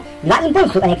przeszkodą dla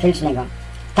impulsu elektrycznego.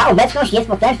 Ta obecność jest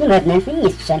potężnym wewnętrznym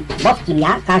mistrzem, boskim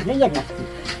ja każdej jednostki.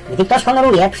 Gdy ktoś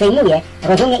honoruje, przyjmuje,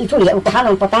 rozumie i czuje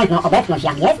ukochaną, potężną obecność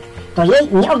jam jest, to jej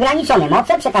nieograniczone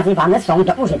moce przekazywane są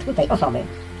do użytku tej osoby.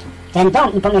 Ten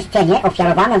dom i pomieszczenie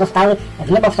ofiarowane zostały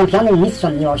w niebo wstąpionym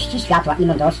mistrzom miłości, światła i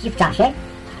mądrości w czasie,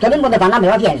 w którym budowana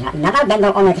była wieża i nadal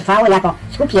będą one trwały jako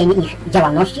skupienie ich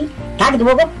działalności tak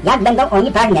długo, jak będą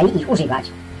oni pragnęli ich używać.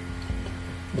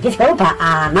 Gdy skorupa,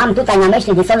 a mam tutaj na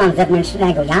myśli dysonans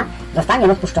zewnętrznego ja, zostanie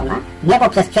rozpuszczona, nie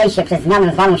poprzez przejście przez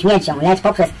zmianę zwaną śmiercią, lecz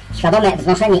poprzez świadome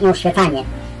wznoszenie i oświecanie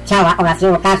ciała oraz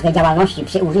jego każdej działalności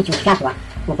przy użyciu światła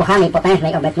ukochanej,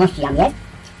 potężnej obecności jam jest,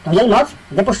 to jej moc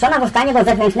wypuszczona zostanie do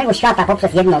zewnętrznego świata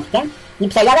poprzez jednostkę i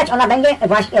przejawiać ona będzie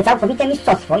właśnie całkowite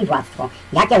mistrzostwo i władztwo,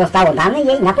 jakie zostało dane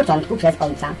jej na początku przez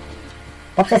Ojca.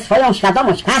 Poprzez swoją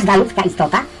świadomość każda ludzka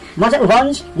istota może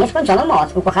uwolnić nieskończoną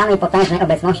moc ukochanej, potężnej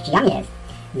obecności jam jest.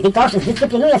 Gdy ktoś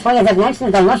zdyscyplinuje swoje zewnętrzne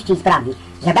zdolności i sprawi,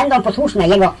 że będą posłuszne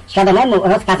jego świadomemu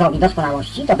rozkazowi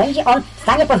doskonałości, to będzie on w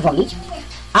stanie pozwolić,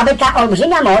 aby ta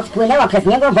olbrzymia moc płynęła przez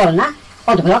niego wolna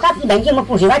od blokad i będzie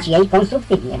mógł używać jej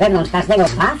konstruktywnie. Wewnątrz każdego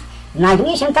z was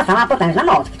znajduje się ta sama potężna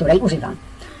moc, której używam.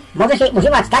 Możesz jej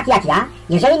używać tak jak ja,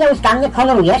 jeżeli nieustannie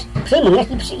honorujesz, przyjmujesz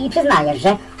i przyznajesz,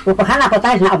 że Ukochana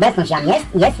potężna obecność Jam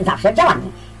jest zawsze w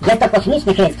działaniu. Jest to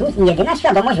kosmiczny Chrystus i jedyna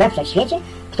świadomość we wszechświecie,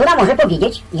 która może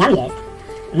powiedzieć Jam jest.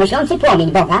 Myślący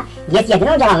płomień Boga jest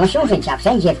jedyną działalnością życia,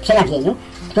 wszędzie w przejawieniu,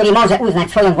 który może uznać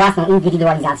swoją własną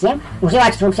indywidualizację,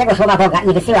 używać twórczego słowa Boga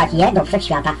i wysyłać je do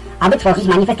wszechświata, aby tworzyć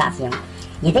manifestację.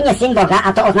 Jedynie Syn Boga,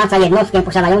 a to oznacza jednostkę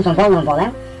posiadającą wolną wolę,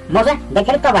 może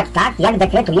dekretować tak, jak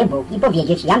dekretuje Bóg i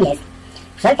powiedzieć Jam jest.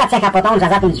 Wszelka cecha podąża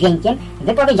za tym dźwiękiem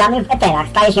wypowiedzianym w eterach,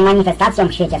 staje się manifestacją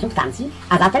w świecie substancji,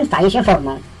 a zatem staje się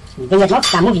formą. Gdy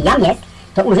jednostka mówi Jam jest,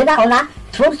 to używa ona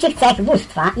twórczych cech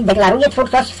bóstwa i deklaruje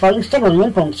twórczość w swoim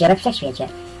szczególnym punkcie we wszechświecie.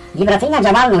 Wibracyjna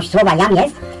działalność słowa Jam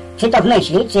jest, czy to w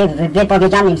myśli, czy w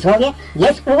wypowiedzianym słowie,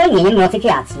 jest uwolnieniem mocy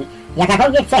kreacji.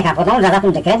 Jakakolwiek cecha podąża za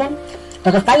tym dekretem,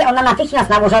 to zostaje ona natychmiast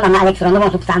nałożona na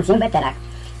elektronową substancję w eterach.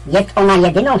 Jest ona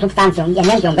jedyną substancją i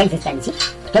energią w egzystencji,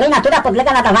 której natura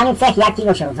podlega nadawaniu cech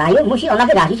jakiegoś rodzaju, musi ona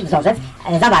wyrazić wzorzec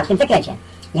zawarty w dekrecie.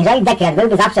 Jeżeli dekret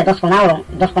byłby zawsze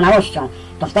doskonałością,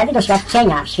 to wtedy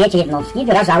doświadczenia w świecie jednostki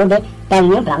wyrażałyby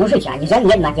pełnię planu życia. Jeżeli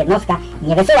jednak jednostka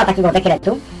nie wysyła takiego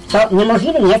dekretu, to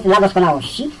niemożliwym jest dla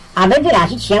doskonałości, aby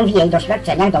wyrazić się w jej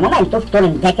doświadczeniach do momentu, w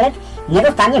którym dekret nie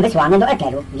zostanie wysłany do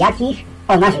eteru, w jakich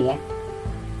ona żyje.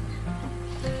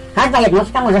 Każda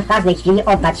jednostka może w każdej chwili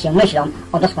oddać się myślom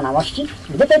o doskonałości,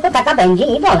 gdy tylko taka będzie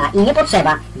jej wola i nie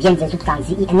potrzeba więcej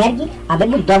substancji i energii, aby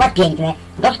budować piękne,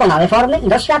 doskonałe formy i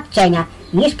doświadczenia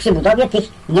niż przy budowie tych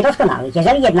niedoskonałych.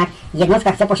 Jeżeli jednak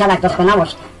jednostka chce posiadać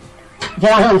doskonałość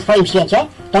wyrażoną w swoim świecie,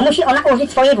 to musi ona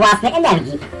użyć swojej własnej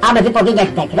energii, aby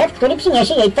wypowiedzieć dekret, który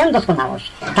przyniesie jej tę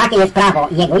doskonałość. Takie jest prawo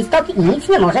jego istoty i nic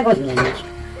nie może go zmienić.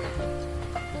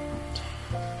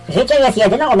 Życie jest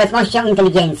jedyną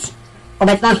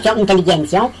obecnością,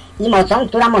 inteligencją i mocą,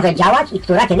 która może działać i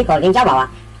która kiedykolwiek działała.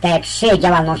 Te trzy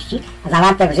działalności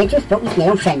zawarte w życiu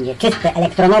współistnieją wszędzie. Czyste,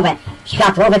 elektronowe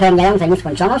światło wypełniające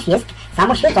nieskończoność jest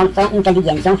samoświecącą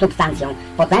inteligencją, substancją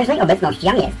potężnej obecności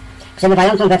Jam jest,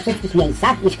 przebywającą we wszystkich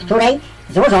miejscach i w której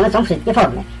złożone są wszystkie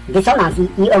formy. Dysonans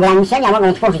i ograniczenia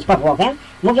mogą tworzyć powłokę,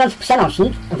 mówiąc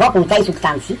przenośnik wokół tej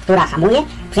substancji, która hamuje,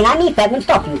 przynajmniej w pewnym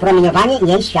stopniu, promieniowanie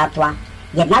jej światła.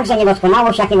 Jednakże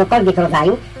niedoskonałość jakiegokolwiek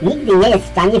rodzaju nigdy nie jest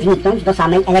w stanie wniknąć do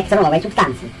samej elektronowej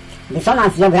substancji.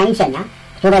 Dysonans i ograniczenia,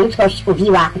 które ludzkość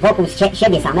uwiła wokół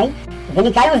siebie samej,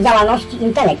 wynikają z działalności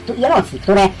intelektu i emocji,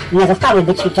 które nie zostały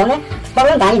wyćwiczone w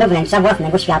spoglądaniu do wnętrza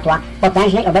własnego światła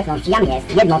potężnej obecności Jam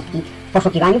jest, jednostki w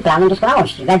poszukiwaniu planu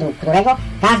doskonałości, według którego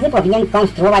każdy powinien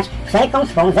konstruować wszelką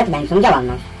swą zewnętrzną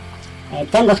działalność.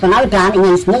 Ten doskonały plan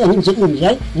nie istnieje nigdzie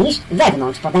indziej niż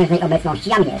wewnątrz potężnej obecności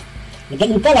Jam jest. Gdy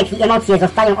intelekt i emocje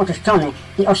zostają oczyszczone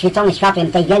i oświecone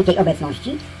światłem tej wielkiej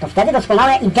obecności, to wtedy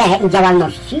doskonałe idee i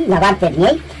działalności zawarte w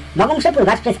niej mogą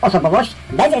przepływać przez osobowość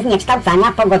bez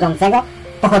zniekształcania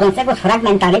pochodzącego z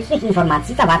fragmentarycznych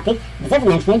informacji zawartych w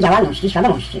zewnętrznej działalności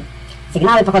świadomości.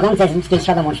 Sygnały pochodzące z ludzkiej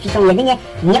świadomości są jedynie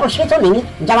nieoświeconymi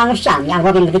działalnościami,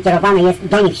 albowiem gdy kierowane jest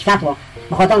do nich światło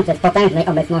pochodzące z potężnej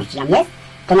obecności Jam jest,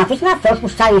 to natychmiast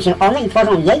rozpuszczają się one i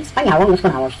tworzą jej wspaniałą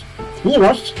doskonałość.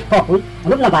 Miłość, pokój,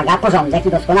 równowaga, porządek i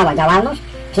doskonała działalność,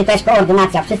 czy też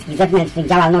koordynacja wszystkich zewnętrznych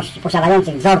działalności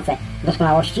posiadających wzorce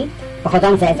doskonałości,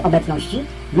 pochodzące z obecności,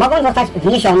 mogą zostać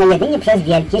wniesione jedynie przez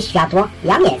wielkie światło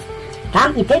Jam jest.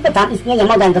 Tam i tylko tam istnieje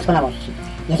model doskonałości.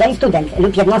 Jeżeli student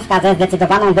lub jednostka ze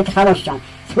zdecydowaną wytrwałością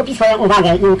skupi swoją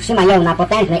uwagę i utrzyma ją na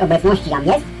potężnej obecności Jam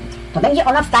jest, to będzie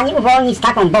ona w stanie uwolnić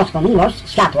taką boską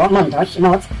miłość, światło, mądrość,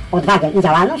 moc, odwagę i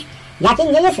działalność, jakiej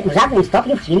nie jest w żadnym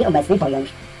stopniu w chwili obecnej pojąć.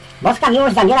 Boska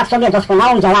miłość zawiera w sobie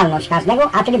doskonałą działalność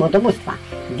każdego atrybutu bóstwa.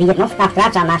 Gdy jednostka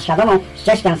wkracza na świadomą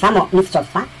ścieżkę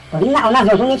samomistrzostwa, powinna ona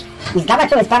zrozumieć i zdawać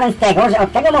sobie sprawę z tego, że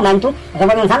od tego momentu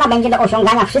zobowiązana będzie do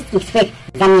osiągania wszystkich swych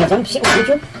zamierzeń przy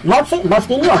użyciu mocy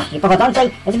boskiej miłości,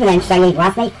 pochodzącej z wnętrza jej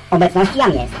własnej obecności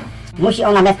Jam jest. Musi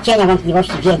ona bez cienia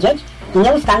wątpliwości wiedzieć i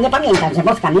nieustannie pamiętać, że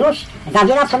boska miłość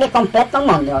zawiera w sobie kompletną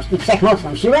mądrość i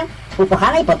wszechmocną siłę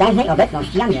ukochanej potężnej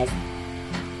obecności Jam jest.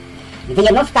 Gdy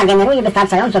jednostka generuje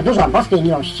wystarczająco dużo boskiej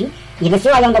miłości i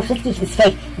wysyła ją do wszystkich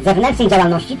swych zewnętrznych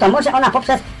działalności, to może ona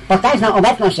poprzez potężną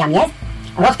obecność Jam jest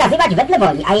rozkazywać wedle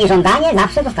woli, a jej żądanie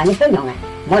zawsze zostanie spełnione.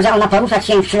 Może ona poruszać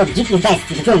się wśród dzikich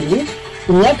bestii w dżungli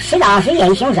i nie przydarzy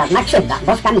jej się żadna krzywda.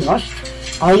 Boska miłość,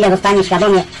 o ile zostanie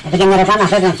świadomie wygenerowana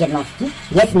wewnątrz jednostki,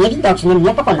 jest niewidocznym,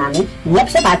 niepokonanym,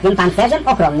 nieprzebartym pancerzem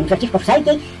ochronnym przeciwko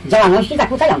wszelkiej działalności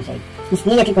zakłócającej.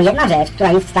 Istnieje tylko jedna rzecz,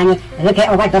 która jest w stanie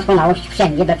wykreować doskonałość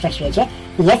wszędzie we wszechświecie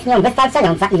i jest nią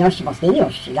wystarczająca ilość boskiej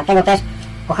miłości. Dlatego też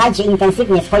kochajcie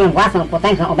intensywnie swoją własną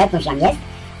potężną obecność Jam jest,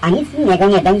 a nic innego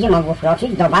nie będzie mogło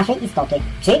wkroczyć do waszej istoty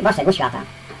czy waszego świata.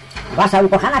 Wasza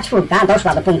ukochana czwórka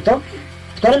doszła do punktu,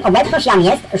 w którym obecność Jam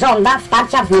jest żąda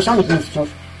wsparcia wzniesionych mistrzów,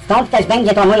 Stąd też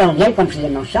będzie to moją wielką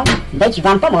przyjemnością być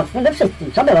wam pomocnym we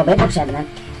wszystkim, co byłoby potrzebne.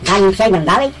 Zanim przejdę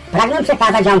dalej, pragnę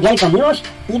przekazać wam wielką miłość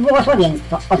i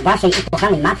błogosławieństwo od waszej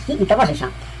ukochanej matki i towarzysza.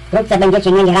 Wkrótce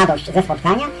będziecie mieli radość ze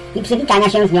spotkania i przywitania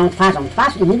się z nią twarzą w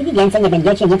twarz i nigdy więcej nie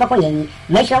będziecie niepokojeni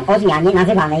myślą o zmianie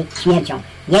nazywanej śmiercią.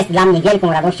 Jest dla mnie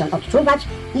wielką radością odczuwać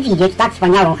i widzieć tak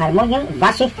wspaniałą harmonię w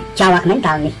waszych ciałach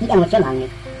mentalnych i emocjonalnych.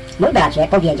 Mój bracie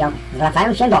powiedział,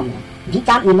 zwracając się do mnie: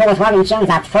 witam i błogosławię cię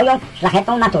za twoją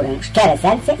szlachetną naturę, szczere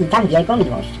serce i tak wielką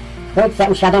miłość. Wkrótce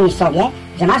uświadomisz sobie,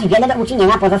 że masz wiele do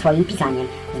uczynienia poza swoim pisaniem.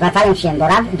 Zwracając się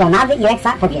do Nady i Rexa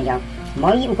powiedział: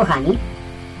 moi ukochani,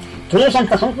 czuję się w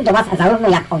stosunku do was zarówno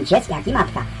jak ojciec, jak i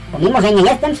matka, pomimo że nie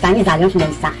jestem w stanie zająć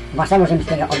miejsca waszego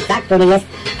rzymskiego ojca, który jest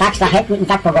tak szlachetny i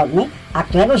tak pogodny, a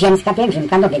którego ziemska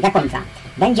pielgrzymka dobiega końca.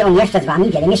 Będzie on jeszcze z wami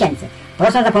wiele miesięcy.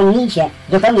 Proszę zapomnijcie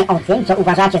zupełnie o tym, co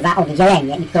uważacie za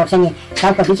oddzielenie i wkroczenie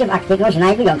całkowicie w aktywność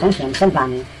znajdującą się przed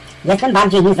wami. Jestem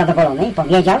bardziej niż zadowolony,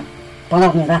 powiedział,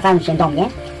 ponownie zwracając się do mnie,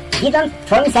 widząc w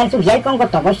twoim sercu wielką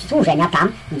gotowość służenia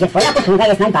tam, gdzie twoja posługa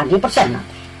jest najbardziej potrzebna.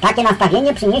 Takie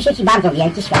nastawienie przyniesie ci bardzo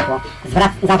wielkie światło.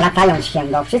 Zawracając się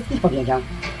do wszystkich powiedział: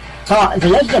 po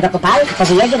wyjeździe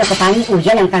do kopalni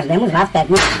udzielę każdemu z was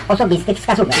pewnych osobistych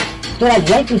wskazówek, które w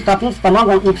wielkim stopniu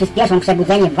wspomogą i przyspieszą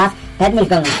przebudzenie w was pewnych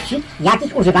zdolności,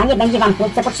 jakich używanie będzie wam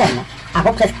wkrótce potrzebne, a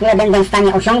poprzez które będą w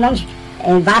stanie osiągnąć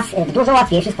was w dużo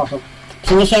łatwiejszy sposób.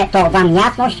 Przyniesie to wam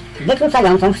jasność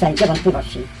wykluczającą wszelkie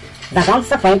wątpliwości.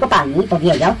 Zarządca twojej kopalni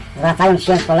powiedział, zwracając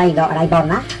się z kolei do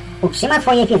Rayborna, utrzyma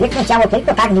swoje fizyczne ciało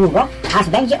tylko tak długo, aż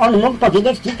będzie on mógł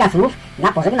powiedzieć kilka słów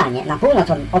na pożegnanie. Na północ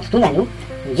od tunelu,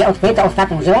 gdzie odkryto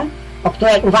ostatnią żyłę, o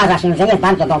której uważa się, że jest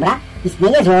bardzo dobra,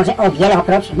 istnieje złoże o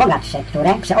wielokroć bogatsze,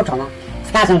 które przeoczono.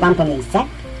 Wskażę wam to miejsce,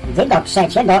 gdy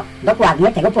dotrzecie do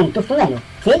dokładnie tego punktu w tunelu.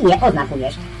 Ty je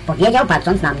oznakujesz, powiedział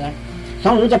patrząc na mnie.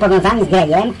 Są ludzie powiązani z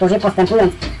Grejem, którzy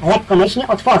postępując lekkomyślnie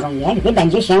otworzą je, gdy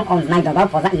będzie się on znajdował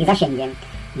poza ich zasięgiem.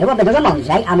 Byłoby dużo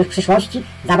mądrzej, aby w przyszłości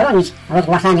zabronić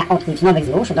rozgłaszania odkryć nowych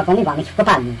złóż dokonywanych w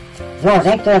kopalni.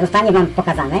 Złoże, które zostanie wam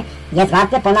pokazane, jest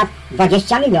warte ponad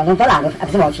 20 milionów dolarów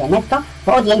w złocie netto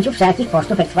po odjęciu wszelkich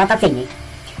kosztów eksploatacyjnych.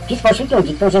 Ci spośród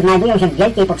ludzi, którzy znajdują się w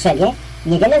wielkiej potrzebie,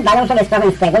 niewiele zdają sobie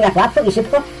sprawę z tego, jak łatwo i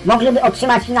szybko mogliby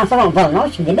otrzymać finansową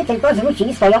wolność, gdyby tylko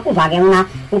zwrócili swoją uwagę na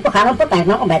ukochaną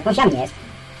potężną obecność, jaką jest,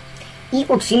 i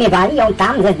utrzymywali ją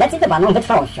tam ze zdecydowaną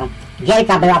wytrwałością.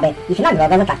 Wielka byłaby ich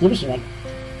nagroda za taki wysiłek.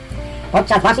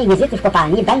 Podczas waszej wizyty w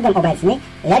kopalni będę obecny,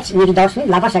 lecz niewidoczny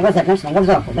dla waszego zewnętrznego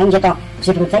wzroku. Będzie to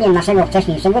przywróceniem naszego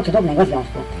wcześniejszego cudownego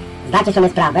związku. Zdacie sobie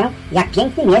sprawę, jak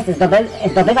pięknym jest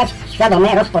zdobywać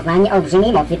świadome rozpoznanie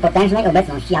olbrzymiej mocy potężnej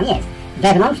obecności, jam jest,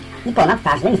 wewnątrz i ponad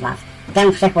każdym z was.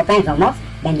 Tę wszechpotężną moc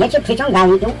będziecie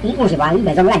przyciągali i używali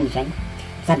bez ograniczeń.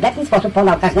 W serdeczny sposób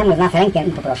podał każdemu z nas rękę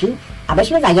i poprosił,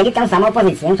 abyśmy zajęli tę samą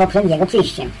pozycję, co przed jego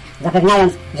przyjściem,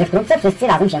 zapewniając, że wkrótce wszyscy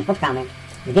razem się spotkamy.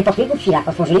 Gdy po kilku chwilach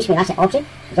otworzyliśmy nasze oczy,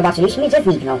 zobaczyliśmy, że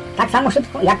zniknął, tak samo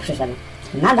szybko jak przyszedł.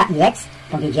 Nada i Rex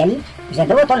powiedzieli, że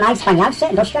było to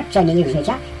najwspanialsze doświadczenie ich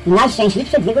życia i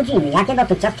najszczęśliwsze 2 godziny, jakie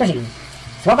dotychczas przeżyli.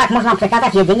 W słowach można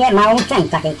przekazać jedynie małą część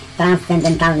takiej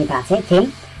transcendentalnej pracy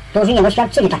tym, którzy nie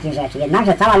doświadczyli takich rzeczy.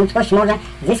 Jednakże cała ludzkość może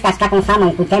zyskać taką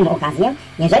samą ku temu okazję,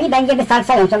 jeżeli będzie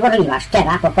wystarczająco gorliwa,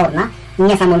 szczera, pokorna i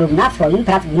niesamolubna w swoim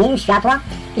pragnieniu światła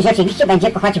i rzeczywiście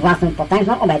będzie kochać własną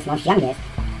potężną obecność, jam jest.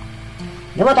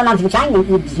 Było to nadzwyczajnym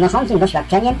i wznoszącym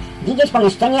doświadczeniem widzieć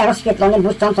pomieszczenie rozświetlone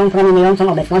błyszczącą,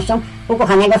 promieniującą obecnością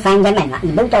ukochanego Saint-Germaina i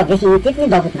był to definitywny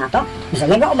dowód na to, że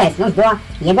jego obecność była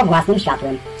jego własnym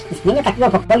światłem. Istnienie takiego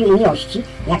pokoju i miłości,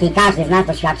 jakiej każdy z nas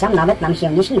doświadczał, nawet nam się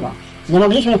nie śniło. Nie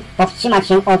mogliśmy powstrzymać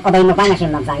się od obejmowania się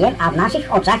nawzajem, a w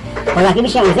naszych oczach pojawiły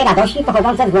się łzy radości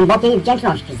pochodzące z głębokiej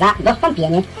wdzięczności za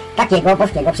dostąpienie takiego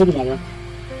boskiego przywileju.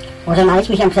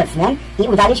 Pożegnaliśmy się przed snem i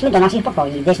udaliśmy do naszych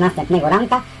pokoi, gdyż następnego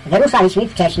ranka wyruszaliśmy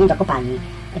wcześniej do kopalni.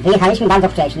 Wyjechaliśmy bardzo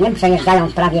wcześnie,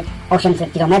 przejeżdżając prawie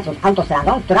 800 km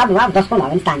autostradą, która była w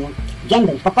doskonałym stanie. Dzień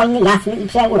był spokojny, jasny i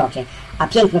przeuroczy, a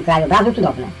piękno krajobrazu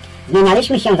cudowne.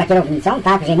 Zmienialiśmy się za kierownicą,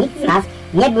 tak że nikt z nas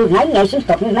nie był w najmniejszym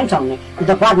stopniu zmęczony i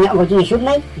dokładnie o godzinie 7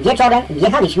 wieczorem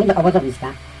wjechaliśmy do obozowiska.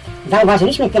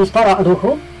 Zauważyliśmy tam sporo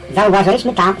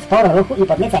ruchu i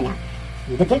podniecenia.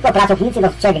 Gdy tylko pracownicy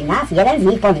dostrzegli nas, jeden z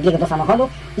nich podbiegł do samochodu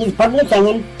i z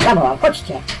podnieceniem zawołał: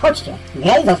 chodźcie, chodźcie.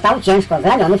 Gray został ciężko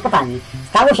zraniony w kopalni.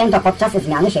 Stało się to podczas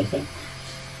zmiany szychty.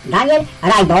 Daniel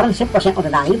Rayborn szybko się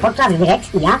oddalił, podczas gdy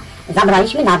Rex i ja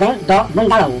zabraliśmy Nadę do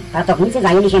bungalowu. Pracownicy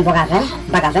zajęli się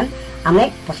bagażem, a my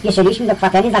pospieszyliśmy do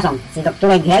kwatery zarządcy, do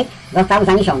której Gray został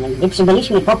zaniesiony. Gdy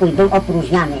przybyliśmy, pokój był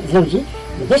opróżniany z ludzi,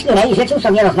 gdyż Gray życzył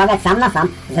sobie rozmawiać sam na sam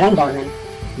z Raybornem.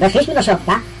 Weszliśmy do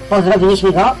środka,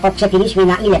 pozdrowiliśmy go, podczepiliśmy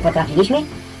na ile potrafiliśmy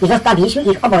i zostawiliśmy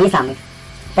ich oboje samych.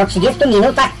 Po 30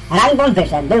 minutach Rajborn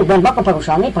wyszedł. Był głęboko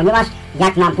poruszony, ponieważ,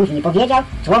 jak nam później powiedział,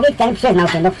 człowiek ten przyznał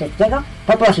się do wszystkiego,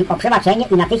 poprosił o przebaczenie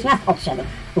i natychmiast odszedł.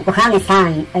 Ukochany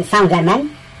Saint-Germain,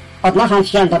 odnosząc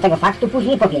się do tego faktu,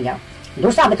 później powiedział: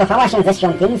 dusza wycofała się ze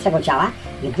świątyni swego ciała,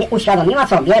 gdy uświadomiła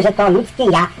sobie, że to ludzkie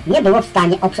ja nie było w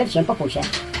stanie oprzeć się pokusie.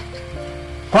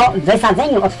 Po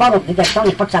wysadzeniu otworów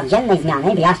wypieszczonych podczas dziennej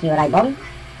zmiany, wyjaśnił Rajborn,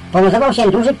 poluzował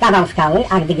się duży kawał skały,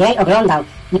 a gdy Gray oglądał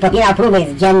i pobierał próby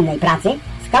z dziennej pracy,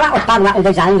 skała odpadła,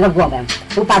 uderzając go w głowę.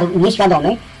 Upadł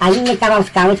nieświadomy, a inny kawał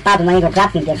skały spadł na jego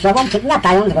klatkę piersiową,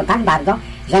 przygniatając go tak bardzo,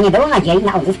 że nie było nadziei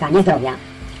na odzyskanie zdrowia.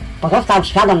 Pozostał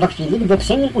świadom do chwili, gdy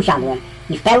przy nim usiadłem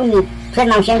i w pełni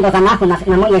przyznał się do zamachu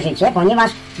na moje życie,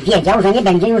 ponieważ wiedział, że nie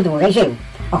będzie już dłużej żył.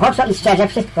 Ochoczo i szczerze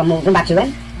wszystko mu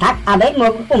wybaczyłem, tak aby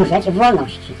mógł umrzeć w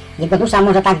wolności. Jego dusza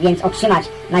może tak więc otrzymać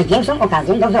największą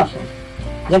okazję do wzrostu.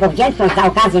 Jego wdzięczność za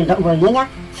okazję do uwolnienia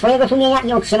swojego sumienia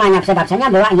i otrzymania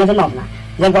przebaczenia była niewymowna.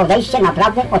 Jego odejście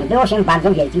naprawdę odbyło się w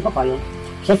bardzo wielkim pokoju.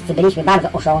 Wszyscy byliśmy bardzo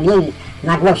oszołomieni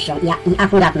nagłością i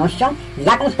akuratnością, z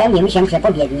jaką spełniły się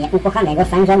przepowiednie ukochanego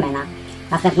Saint-Germaina.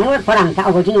 Następnego poranka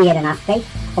o godzinie 11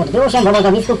 odbyło się w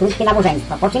obozowisku krótkie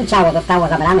nabożeństwo, po czym ciało zostało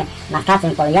zabrane na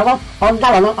stację kolejową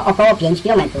oddaloną o około 5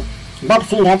 km. Bob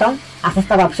Singleton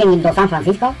asystował przy nim do San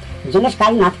Francisco, gdzie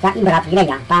mieszkali matka i brat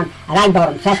Greya. Pan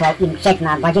Rayborn przesłał im czek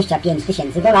na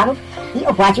 $25,000 i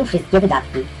opłacił wszystkie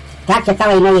wydatki. W trakcie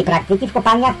całej mojej praktyki w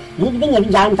kopalniach nigdy nie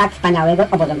widziałem tak wspaniałego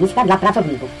obozowiska dla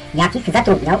pracowników, jakich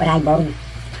zatrudniał Rayborn.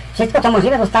 Wszystko co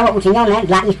możliwe zostało uczynione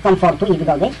dla ich komfortu i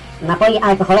wygody. Napoje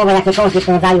alkoholowe jakiegokolwiek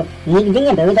rodzaju nigdy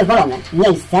nie były dozwolone.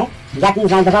 Miejsce, w jakim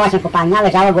znajdowała się kopalnia,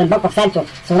 leżało głęboko w sercu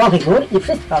surowych gór i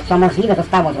wszystko co możliwe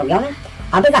zostało zrobione,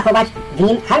 aby zachować w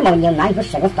nim harmonię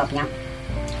najwyższego stopnia.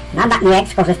 Nada i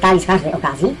Rex skorzystali z każdej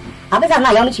okazji, aby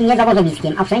zaznajomić mnie z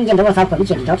obozowiskiem, a wszędzie było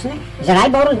całkowicie widoczne, że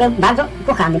Rayborn był bardzo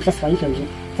kochany przez swoich ludzi.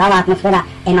 Cała atmosfera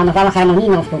emanowała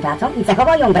harmonijną współpracą i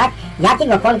cechował ją brak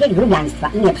jakiegokolwiek grubiaństwa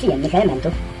i nieprzyjemnych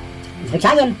elementów.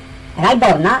 Zwyczajem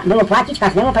Rayborna było płacić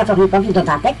każdemu pracownikowi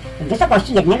dodatek w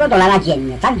wysokości $1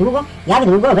 dziennie, tak długo, jak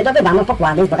długo wydobywano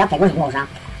pokłady z bogatego złoża.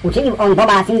 Uczynił on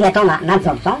Boba Singletona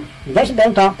nadzorcą, gdyż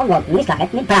był to pogodny,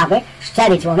 szlachetny, prawy,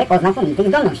 szczery człowiek o znakomitych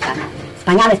zdolnościach.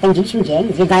 Wspaniale spędziliśmy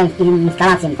dzień, zwiedzając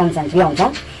instalację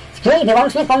koncentrującą, z której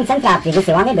wyłącznie koncentraty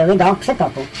wysyłane były do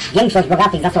przetopu. Większość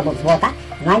bogatych zasobów złota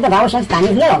znajdowało się w stanie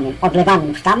zmielonym,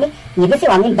 odlewanym w sztaby i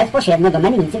wysyłanym bezpośrednio do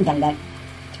mennicy w Denver.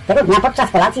 Tego dnia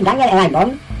podczas kolacji Daniel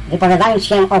Rayborn, wypowiadając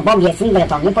się o Bobie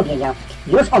Singletonie, powiedział: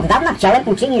 już od dawna chciałem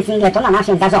uczynić Singletona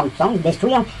naszym zarządcą, gdyż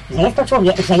czuję, że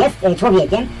jest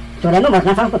człowiekiem, któremu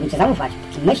można całkowicie zaufać.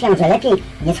 Myślę, że lepiej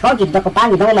nie schodzić do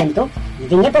kopalni do momentu,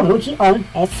 gdy nie powróci on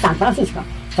z San Francisco,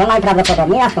 co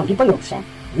najprawdopodobniej nastąpi pojutrze.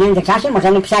 W międzyczasie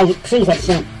możemy przyjrzeć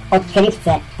się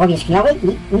odkrywce powierzchniowej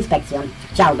i inspekcjom.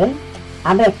 Chciałbym,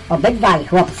 aby obydwaj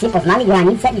chłopcy poznali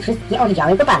granice i wszystkie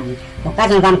oddziały kopalni.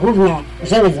 Pokażę wam główne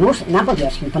żyły złóż na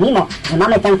powierzchni. Pomimo, że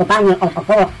mamy tę kopalnię od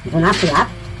około 12 lat,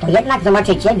 to jednak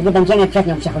zobaczycie, gdy będziemy przez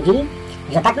nią przechodzili,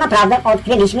 że tak naprawdę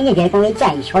odkryliśmy niewielką jej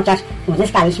część, chociaż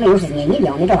uzyskaliśmy już z niej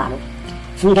 $miliony.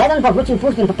 Singleton powrócił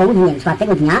późnym popołudniem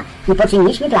 4 dnia i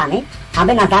poczyniliśmy plany,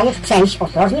 aby nazajutrz przejść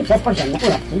ostrożnie przez podziemne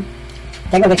urobki.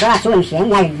 Tego wieczora czułem się,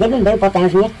 jak gdybym był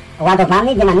potężnie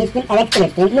ładowany dynamicznym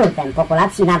elektrycznym nurtem. Po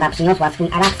kolacji Nada przyniosła swój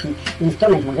arabski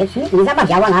instrument muzyczny i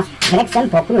zabawiała nas z Rexem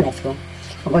po królewsku.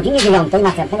 O godzinie 9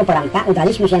 następnego poranka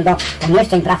udaliśmy się do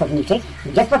pomieszczeń pracowniczych,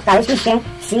 gdzie spotkaliśmy się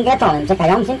z Singletonem,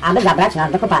 czekającym, aby zabrać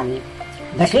nas do kopalni.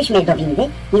 Weszliśmy do windy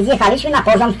i zjechaliśmy na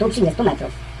poziom 130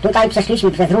 metrów. Tutaj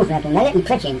przeszliśmy przez różne tunele i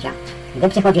przecięcia. Gdy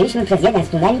przechodziliśmy przez jeden z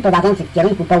tuneli prowadzących w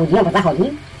kierunku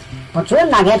południowo-zachodnim, poczułem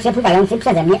nagle przepływający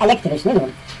przeze mnie elektryczny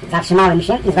nurt. Zatrzymałem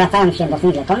się i zwracając się do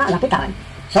Singletona zapytałem: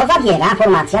 co zawiera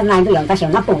formacja znajdująca się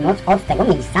na północ od tego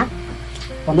miejsca?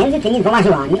 Pomiędzy tymi dwoma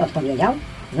żyłami, odpowiedział,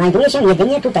 znajduje się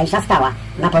jedynie tutejsza skała.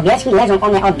 Na powierzchni leżą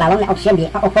one oddalone od siebie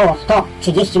o około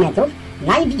 130 metrów,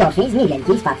 najwidoczniej z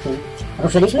niewielkim spadkiem.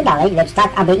 Ruszyliśmy dalej, lecz tak,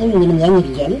 aby inni mnie nie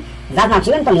widzieli,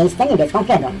 zaznaczyłem to miejsce niebieską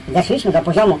kredą. Zeszliśmy do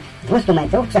poziomu 200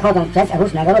 metrów, przechodząc przez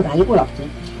różnego rodzaju urobki.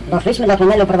 Doszliśmy do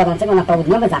tunelu prowadzącego na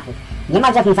południowy zachód.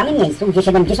 Niemalże w tym samym miejscu, gdzie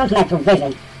 70 metrów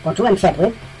wyżej poczułem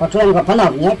przepływ, poczułem go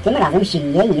ponownie, tym razem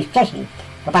silniej niż wcześniej.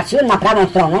 Popatrzyłem na prawą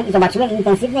stronę i zobaczyłem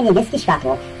intensywne niebieskie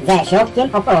światło ze środkiem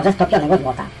o kolorze stopionego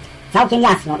złota. Całkiem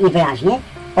jasno i wyraźnie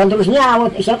odróżniało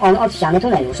się on od ściany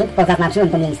tunelu. Szybko zaznaczyłem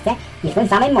to miejsce i w tym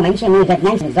samym momencie mój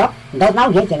wewnętrzny wzrok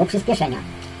doznał wielkiego przyspieszenia.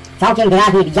 Całkiem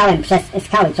wyraźnie widziałem przez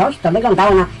skały coś, co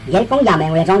wyglądało na wielką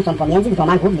jamę leżącą pomiędzy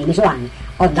dwoma głównymi żyłami,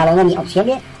 oddalonymi od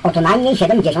siebie o co najmniej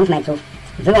 70 metrów.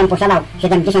 Wyłom posiadał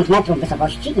 70 metrów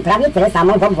wysokości i prawie tyle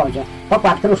samo w obwodzie.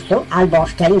 Pokład kruszcu albo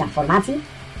szczelina w formacji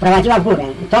prowadziła w górę,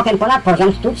 trochę ponad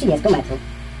poziom 130 metrów.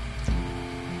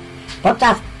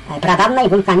 Podczas pradawnej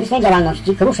wulkanicznej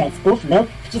działalności kruszec ów był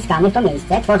wciskany w to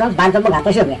miejsce, tworząc bardzo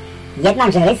bogate żyły.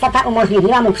 Jednakże rysa ta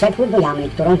umożliwiła mu przepływ do jamy,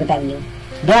 którą wypełnił.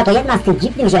 Była to jedna z tych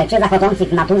dziwnych rzeczy zachodzących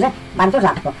w naturze bardzo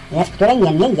rzadko, lecz które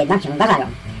niemniej jednak się zdarzają.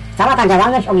 Cała ta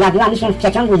działalność objawiła mi się w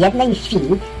przeciągu jednej chwili,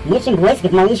 niczym błysk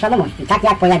w mojej świadomości, tak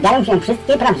jak pojawiają się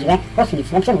wszystkie prawdziwe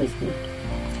kosmiczne przebłyski.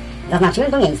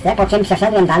 Zaznaczyłem to miejsce, po czym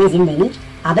przeszedłem dalej z innymi,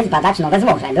 aby zbadać nowe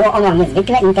złoże. Było ono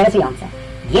niezwykle interesujące.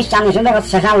 Dwie ściany żyły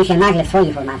rozszerzały się nagle w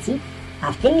swojej formacji,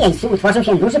 a w tym miejscu utworzył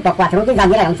się duży pokład rudy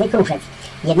zawierającej kruszec.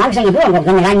 Jednakże nie było go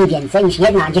generalnie więcej niż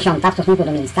 1/10 w stosunku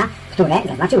do miejsca, które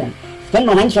zaznaczyłem. W tym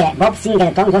momencie Bob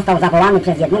Singleton został zawołany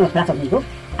przez jednego z pracowników,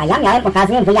 a ja miałem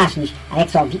okazję wyjaśnić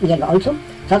Rexowi i jego ojcu,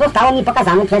 co zostało mi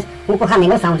pokazane przez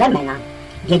ukochanego Saint-Germaina.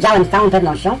 Wiedziałem z całą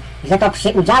pewnością, że to przy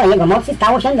udziale jego mocy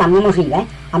stało się dla mnie możliwe,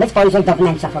 aby spojrzeć do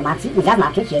wnętrza formacji i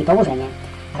zaznaczyć jej położenie.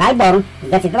 Rayborn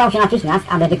zdecydował się natychmiast,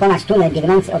 aby wykonać tunel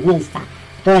biegnący od miejsca,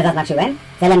 które zaznaczyłem,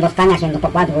 celem dostania się do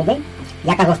pokładu rudy,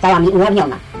 jaka została mi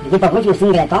ujawniona. Gdy powrócił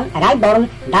Singleton, Rayborn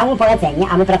dał mu polecenie,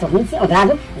 aby pracownicy od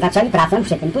razu zaczęli pracę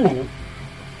przy tym tunelu.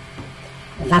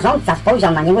 Zarządca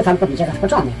spojrzał na niego całkowicie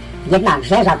zaskoczony.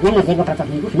 Jednakże żadnemu z jego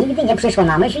pracowników nigdy nie przyszło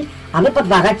na myśl, aby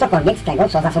podważać cokolwiek z tego,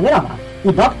 co zasugerował.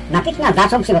 I Bob natychmiast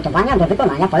zaczął przygotowania do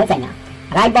wykonania polecenia.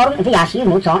 Rayborn wyjaśnił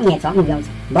mu co nieco, mówiąc: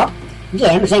 Bob,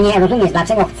 wiem, że nie rozumiesz,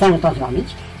 dlaczego chcę to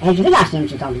zrobić, lecz wyjaśnię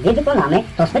ci to, gdy wykonamy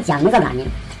to specjalne zadanie.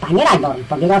 Panie Rayborn,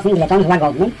 powiedział Singleton z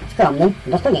łagodnym, skromnym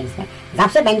dostojeństwem,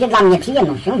 zawsze będzie dla mnie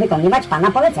przyjemnością wykonywać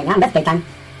pana polecenia bez pytań.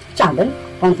 Chciałbym,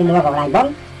 kontynuował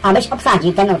Rayborn, abyś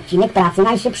obsadził ten odcinek pracy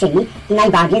najszybszymi i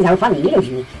najbardziej zaufanymi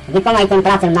ludźmi. Wykonaj tę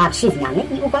pracę na 3 zmiany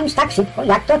i ukończ tak szybko,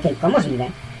 jak to tylko możliwe.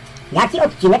 Jaki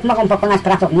odcinek mogą pokonać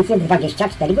pracownicy w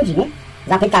 24 godziny?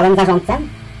 Zapytałem zarządcę.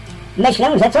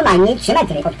 Myślę, że co najmniej 3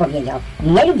 metry, odpowiedział.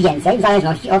 Mniej lub więcej, w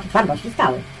zależności od twardości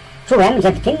skały. Czułem,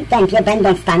 że w tym tempie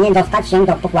będą w stanie dostać się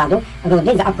do pokładu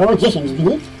rudy za około 10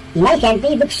 dni i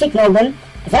najchętniej wykrzyknąłbym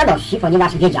z radości,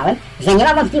 ponieważ wiedziałem, że nie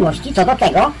ma wątpliwości co do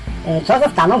tego, co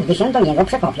zostaną, gdy się do niego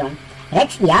przekopią.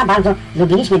 Rex i ja bardzo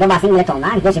lubiliśmy Boba Singletona,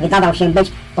 gdyż wydawał się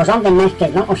być porządnym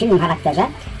mężczyzną o silnym charakterze,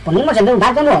 pomimo że był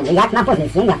bardzo młody, jak na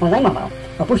pozycję, jaką zajmował.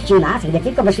 Opuścił nas, gdy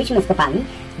tylko wyszliśmy z kopalni,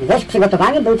 gdyż w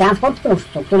przygotowaniu był transport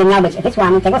tłuszczu, który miał być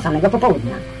wysłany tego samego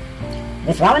popołudnia.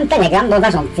 Wysłałem telegram do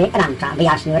zarządcy rancha,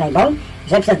 wyjaśnił Rayborn,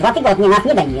 że przez 2 tygodnie nas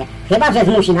nie będzie, chyba że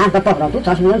zmusi nas do powrotu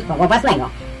coś wyjątkowo ważnego,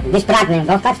 gdyż pragnę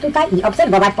zostać tutaj i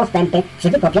obserwować postępy przy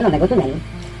wykopie nowego tunelu.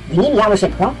 Dni mijały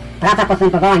szybko, praca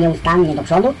postępowała nieustannie do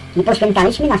przodu i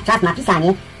poświęcaliśmy nasz czas na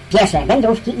pisanie, piesze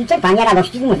wędrówki i czerpanie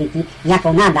radości z muzyki,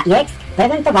 jaką Nada i Rex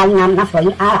prezentowali nam na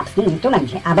swoim arabskim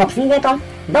instrumencie, a Bob Singleton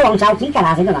dołączał kilka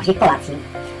razy do naszych kolacji.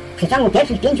 W przeciągu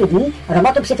pierwszych 5 dni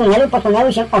roboty przy tunelu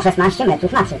posunęły się o 16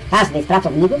 metrów naprzód. Każdy z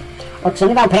pracowników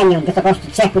otrzymywał premię w wysokości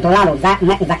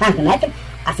 $3 za każdy metr,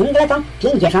 a Singleton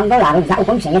 $50 za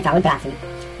ukończenie całej pracy.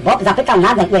 Bob zapytał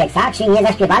Nadę i Rexa, czy nie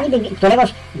zaśpiewaliby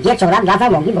któregoś wieczora dla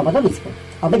załogi w obozowisku.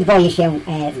 Obydwoje się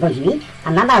zgodzili,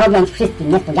 a Nada, robiąc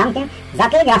wszystkim niespodziankę,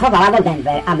 zatelegrafowała do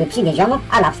Denver, aby przywieziono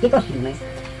arabskie kostiumy.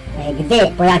 Gdy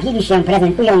pojawili się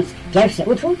prezentując pierwszy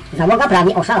utwór, załoga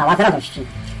prawie oszalała z radości.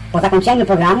 Po zakończeniu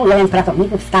programu jeden z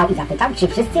pracowników wstał i zapytał, czy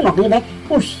wszyscy mogliby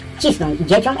uścisnąć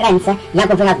dzieciom ręce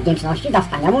jako wyraz wdzięczności za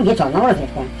wspaniałą wieczorną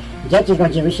rozrywkę. Dzieci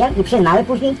zgodziły się i przyznały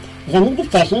później, że nigdy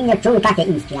wcześniej nie czuły takiej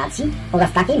inspiracji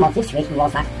oraz takiej mocy w swych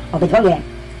głosach. Obydwoje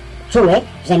czuły,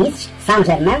 że mistrz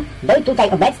Saint-Germain był tutaj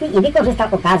obecny i wykorzystał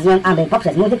okazję, aby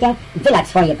poprzez muzykę wylać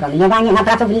swoje promieniowanie na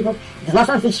pracowników,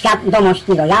 wznosząc ich świadomość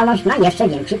i lojalność na jeszcze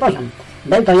większy poziom.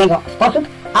 Był to jego sposób,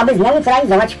 aby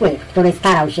zneutralizować wpływ, który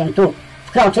starał się tu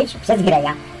wkroczyć przez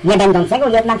Greya, nie będącego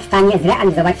jednak w stanie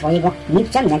zrealizować swojego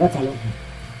nikczemnego celu.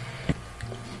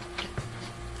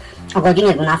 O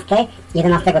godzinie 12,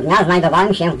 11 dnia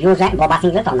znajdowałem się w biurze Boba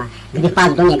Singletona, gdy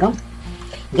wpadł do niego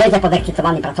wielce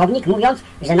podekscytowany pracownik, mówiąc,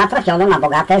 że natrafiono na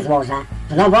bogate złoże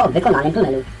w nowo wykonanym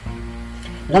tunelu.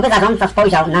 Nowy zarządca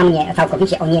spojrzał na mnie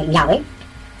całkowicie oniemiały,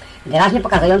 wyraźnie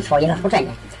pokazując swoje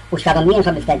zaskoczenie. Uświadomiłem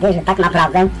sobie wtedy, że tak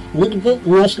naprawdę nigdy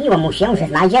nie śniło mu się, że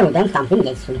znajdzie rudę w tamtym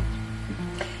miejscu.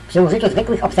 Przy użyciu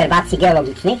zwykłych obserwacji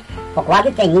geologicznych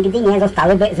pokłady te nigdy nie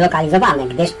zostałyby zlokalizowane,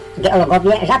 gdyż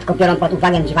geologowie rzadko biorą pod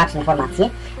uwagę dziwaczne formacje,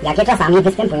 jakie czasami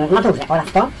występują w naturze, oraz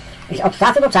to, że od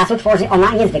czasu do czasu tworzy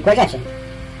ona niezwykłe rzeczy.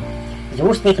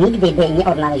 Złóż tych nigdy by nie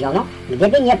odnaleziono,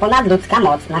 gdyby nie ponadludzka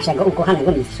moc naszego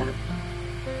ukochanego mistrza.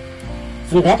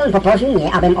 Singleton poprosił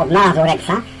mnie, abym odnalazł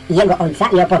Rexa i jego ojca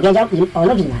i opowiedział im o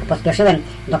nowinach. Pospieszyłem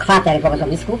do kwater w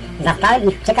obozowisku, zastałem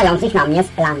ich czekających na mnie z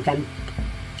lunchem.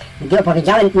 Gdy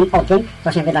opowiedziałem im o tym,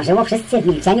 co się wydarzyło, wszyscy w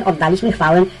milczeniu oddaliśmy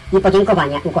chwałę i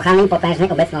podziękowania ukochanej potężnej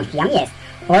obecności jam jest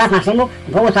oraz naszemu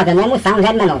błogosławionemu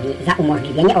Saint-Germainowi za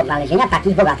umożliwienie odnalezienia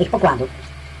takich bogatych pokładów.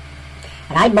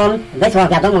 Rayborn wysłał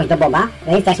wiadomość do Boba,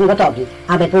 że jesteśmy gotowi,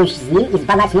 aby pójść z nim i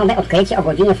zbadać nowe odkrycie o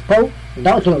godzinie 1:30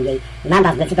 do 2.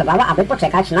 Nada zdecydowała, aby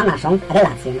poczekać na naszą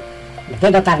relację.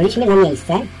 Gdy dotarliśmy na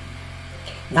miejsce,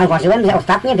 zauważyłem, że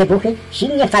ostatnie wybuchy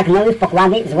silnie wtargnęły w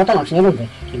pokłady złotonocznej rudy,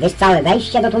 gdyż całe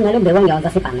wejście do tunelu było nią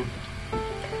zasypane.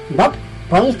 Bob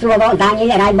poinstruował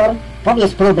Daniel Rayborn: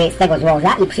 pobierz próby z tego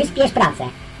złoża i przyspiesz pracę,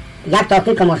 jak to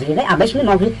tylko możliwe, abyśmy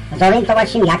mogli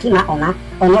zorientować się, jaki ma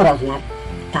ono rozmiar.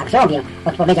 Tak zrobię,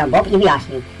 odpowiedział Bob i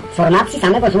wyjaśnił. W formacji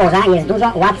samego złoża jest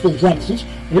dużo łatwiej wiercić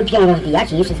lub ją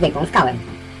rozbijać niż zwykłą skałę.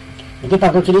 Gdy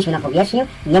powróciliśmy na powierzchnię,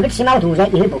 nie wytrzymał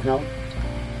dłużej i wybuchnął.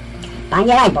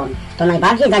 Panie Rayborn, to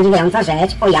najbardziej zadziwiająca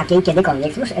rzecz, o jakiej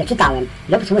kiedykolwiek czytałem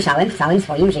lub słyszałem w całym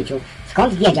swoim życiu.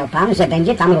 Skąd wiedział pan, że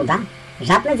będzie tam ruda?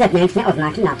 Żadne zewnętrzne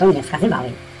oznaki na to nie wskazywały.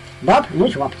 Bob,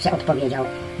 mój chłopcze, odpowiedział.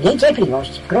 Miej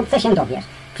cierpliwość, wkrótce się dowiesz.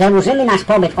 Przedłużymy nasz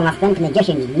pobyt o następne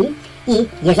 10 dni i,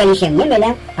 jeżeli się nie mylę,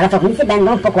 pracownicy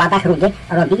będą w pokładach rudy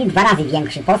robili 2 razy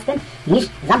większy postęp, niż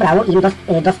zabrało im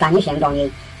dostanie się do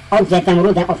niej. Oddziel tę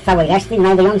rudę od całej reszty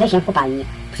znajdującej się w kopalni.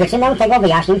 Przyczynę tego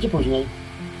wyjaśnię Ci później.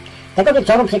 Tego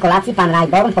wieczoru przy kolacji pan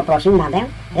Rayborn poprosił Nadę,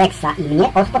 Rexa i mnie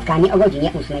o spotkanie o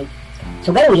godzinie 8.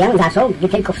 Sugeruję, zaczął, gdy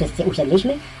tylko wszyscy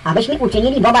usiedliśmy, abyśmy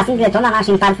uczynili Boba Singletona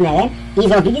naszym partnerem i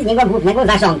zrobili z niego głównego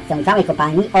zarządcę całej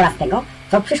kopalni oraz tego,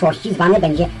 co w przyszłości zwane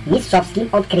będzie mistrzowskim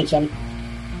odkryciem.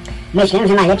 Myślę,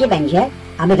 że najlepiej będzie,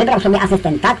 aby wybrał sobie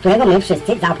asystenta, którego my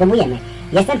wszyscy zaaprobujemy.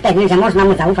 Jestem pewien, że można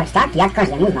mu zaufać tak, jak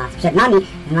każdemu z nas. Przed nami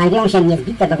znajdują się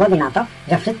niezbite dowody na to,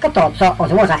 że wszystko to, co o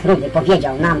złożach rudy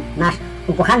powiedział nam nasz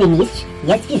ukochany mistrz,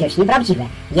 jest fizycznie prawdziwe.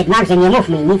 Jednakże nie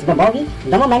mówmy nic Bobowi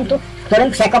do momentu, w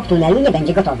którym przekop tunelu nie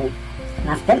będzie gotowy.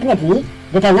 Następne dni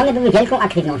wypełnione były wielką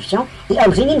aktywnością i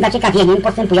olbrzymim zaciekawieniem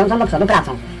postępującą do przodu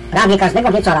pracą. Prawie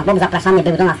każdego wieczora Bob zapraszany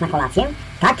był do nas na kolację,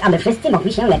 tak aby wszyscy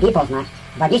mogli się lepiej poznać.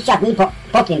 20 dni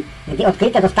po tym, gdy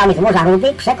odkryte zostały złoża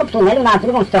rudy, przekop tunelu na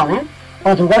drugą stronę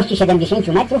o długości 70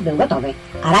 metrów był gotowy,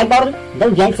 a Rayborn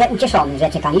był wielce ucieszony, że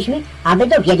czekaliśmy, aby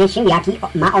dowiedzieć się, jaki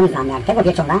ma on zamiar. Tego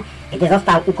wieczora, gdy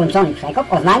został ukończony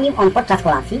przekop, oznajmił on podczas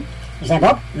kolacji, że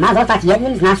Bob ma zostać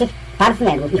jednym z naszych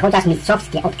partnerów i chociaż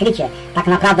mistrzowskie odkrycie tak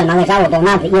naprawdę należało do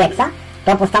Nady i Rexa,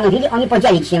 to postanowili oni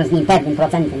podzielić się z nim pewnym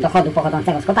procentem dochodu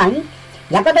pochodzącego z kopalni,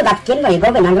 jako dodatkiem do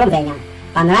jego wynagrodzenia.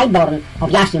 Pan Rayborn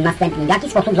objaśnił następnie, w jaki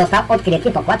sposób został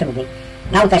odkryty pokład rudy.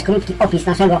 Dał też krótki opis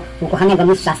naszego ukochanego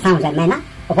mistrza Saint-Germaina,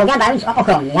 opowiadając o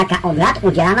ochronie, jaka od lat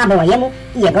udzielana była jemu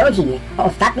i jego rodzinie, o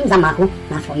ostatnim zamachu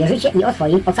na swoje życie i o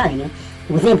swoim ocaleniu.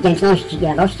 Łzy wdzięczności i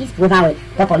radości spływały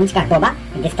po policzkach Boba,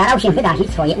 gdy starał się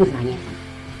wyrazić swoje uznanie.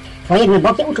 Twoje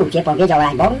głębokie uczucie, powiedział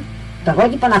Rayborn,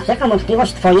 dowodzi ponad wszelką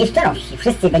wątpliwość Twojej szczerości.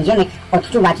 Wszyscy będziemy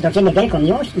odczuwać do Ciebie wielką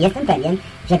miłość i jestem pewien,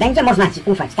 że będzie można Ci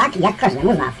ufać tak, jak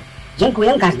każdemu z nas.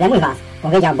 Dziękuję każdemu z Was,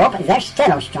 powiedział Bob ze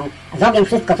szczerością. Zrobię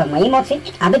wszystko, co w mojej mocy,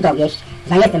 aby dowieść,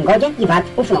 że jestem godzien i wart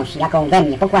ufności, jaką we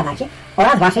mnie pokładacie,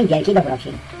 oraz Waszej wielkiej dobroci.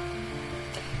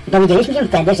 Dowiedzieliśmy się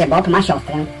wtedy, że Bob ma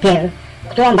siostrę, Pearl,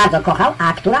 którą bardzo kochał,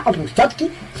 a która oprócz ciotki,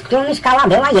 z którą mieszkała,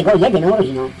 była jego jedyną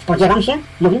rodziną. Spodziewam się,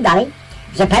 mówił dalej,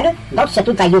 że Pearl dotrze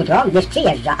tutaj jutro, gdyż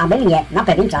przyjeżdża, aby mnie na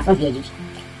pewien czas odwiedzić.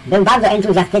 Był bardzo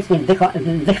entuzjastyczny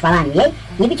w wychwalaniu jej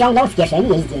i wyciągnął z kieszeni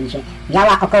jej zdjęcie.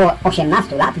 Miała około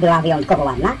 18 lat, była wyjątkowo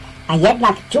ładna, a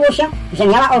jednak czuło się, że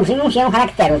miała olbrzymią siłę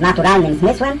charakteru z naturalnym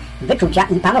zmysłem, wyczucia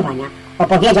i panowania.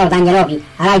 Opowiedział Danielowi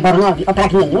Raybornowi o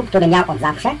pragnieniu, które miał od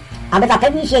zawsze, aby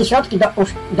zapewnić jej środki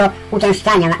do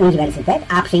uczęszczania na uniwersytet,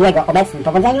 a przy jego obecnym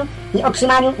powodzeniu i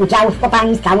otrzymaniu udziału w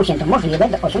kopalni stało się to możliwe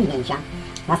do osiągnięcia.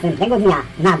 Następnego dnia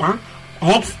Nada,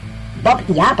 Rex, Bob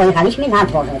i ja pojechaliśmy na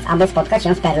dworzec, aby spotkać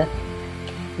się z Pearl.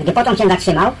 Gdy pociąg się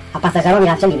zatrzymał, a pasażerowie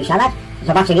zaczęli wysiadać,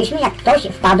 zobaczyliśmy, jak ktoś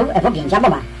wpadł w objęcia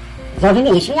Boba.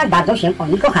 Zrozumieliśmy, jak bardzo się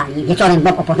oni kochali. Wieczorem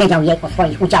Bob opowiedział jej o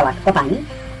swoich udziałach w kopalni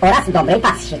oraz dobrej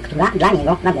passie, która dla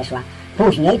niego nadeszła.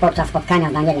 Później, podczas spotkania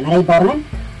z Danielem Raybornem,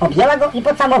 objęła go i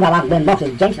pocałowała w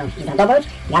głębokiej wdzięczności za dobroć,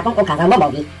 jaką okazał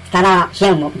Bobowi. Starała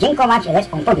się mu dziękować, lecz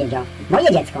on powiedział: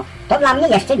 moje dziecko, to dla mnie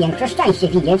jeszcze większe szczęście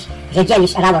widzieć, że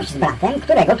dzielisz radość z bratem,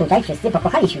 którego tutaj wszyscy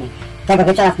pokochaliśmy. Tego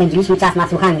wieczora spędziliśmy czas na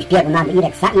słuchaniu śpiewu Nady i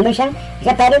Rexa i myślę,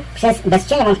 że Pearl bez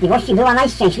cienia wątpliwości była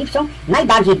najszczęśliwszą,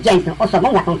 najbardziej wdzięczną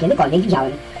osobą, jaką kiedykolwiek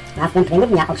widziałem. Następnego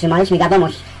dnia otrzymaliśmy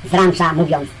wiadomość z rancza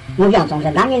mówiącą,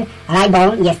 że Daniel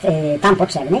Rayborn jest tam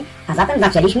potrzebny, a zatem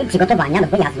zaczęliśmy przygotowania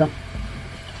do wyjazdu.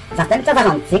 Zastępca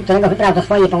zarządcy, którego wybrał do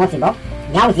swojej pomocy Bob,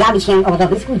 miał zjawić się o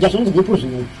obozowisku 10 dni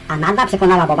później, a Nada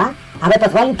przekonała Boba, aby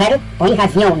pozwolił Pearl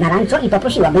pojechać z nią na rancho i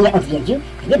poprosiła, by je odwiedził,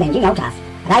 gdy będzie miał czas.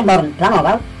 Rayborn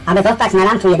planował, aby zostać na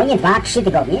ranchu jedynie 2-3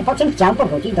 tygodnie, po czym chciał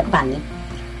powrócić do kopalni.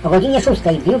 O godzinie 6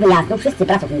 w dniu wyjazdu wszyscy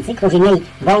pracownicy, którzy mieli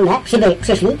wolne,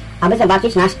 przyszli, aby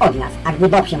zobaczyć nasz odjazd, a gdy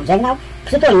Bob się żegnał,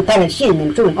 przytulił Pearl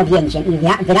silnym, czułym objęciem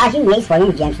i wyraził jej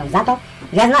swoją wdzięczność za to,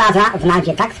 że znalazła w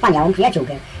Nadzie tak wspaniałą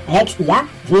przyjaciółkę. Rex i ja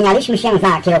zmienialiśmy się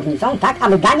za kierownicą, tak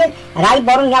aby Daniel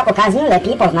Rayborn miał okazję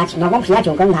lepiej poznać nową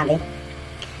przyjaciółkę Nady.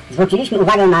 Zwróciliśmy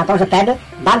uwagę na to, że Pearl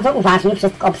bardzo uważnie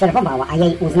wszystko obserwowała, a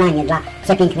jej uznanie dla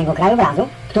przepięknego krajobrazu,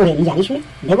 który widzieliśmy,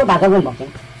 było bardzo głębokie.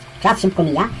 Czas szybko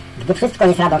mija, gdy wszystko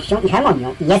jest radością i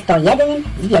harmonią i jest to jednym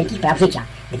z wielkich praw życia.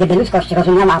 Gdyby ludzkość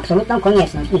rozumiała absolutną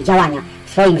konieczność ich działania w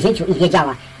swoim życiu i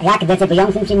wiedziała, jak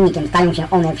decydującym czynnikiem stają się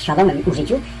one w świadomym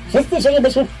użyciu, wszyscy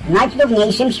żylibyśmy w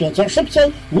najcudowniejszym świecie szybciej,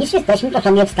 niż jesteśmy to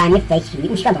sobie w stanie w tej chwili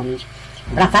uświadomić.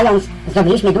 Wracając,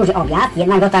 zrobiliśmy duży obiad,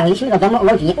 jednak dotarliśmy do domu o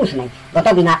godzinie 8,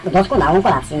 gotowi na doskonałą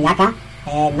kolację, jaka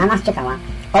na nas czekała.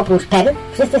 Oprócz Pearl,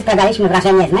 wszyscy sprawialiśmy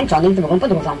wrażenie zmęczonych długą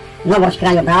podróżą. Nowość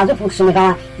krajobrazów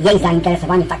utrzymywała jej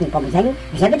zainteresowanie w takim pobudzeniu,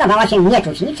 że wydawała się nie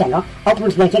czuć niczego,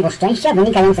 oprócz wielkiego szczęścia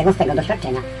wynikającego z tego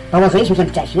doświadczenia. Położyliśmy się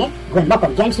wcześnie, głęboko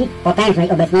wdzięczni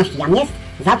potężnej obecności jam jest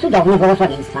za cudowne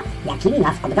błogosławieństwa, jakimi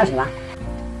nas obdarzyła.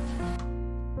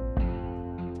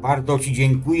 Bardzo Ci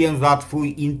dziękuję za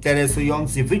Twój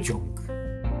interesujący wyciąg.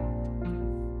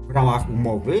 W ramach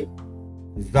umowy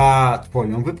za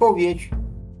Twoją wypowiedź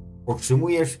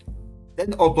otrzymujesz ten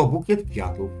oto bukiet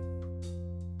kwiatów.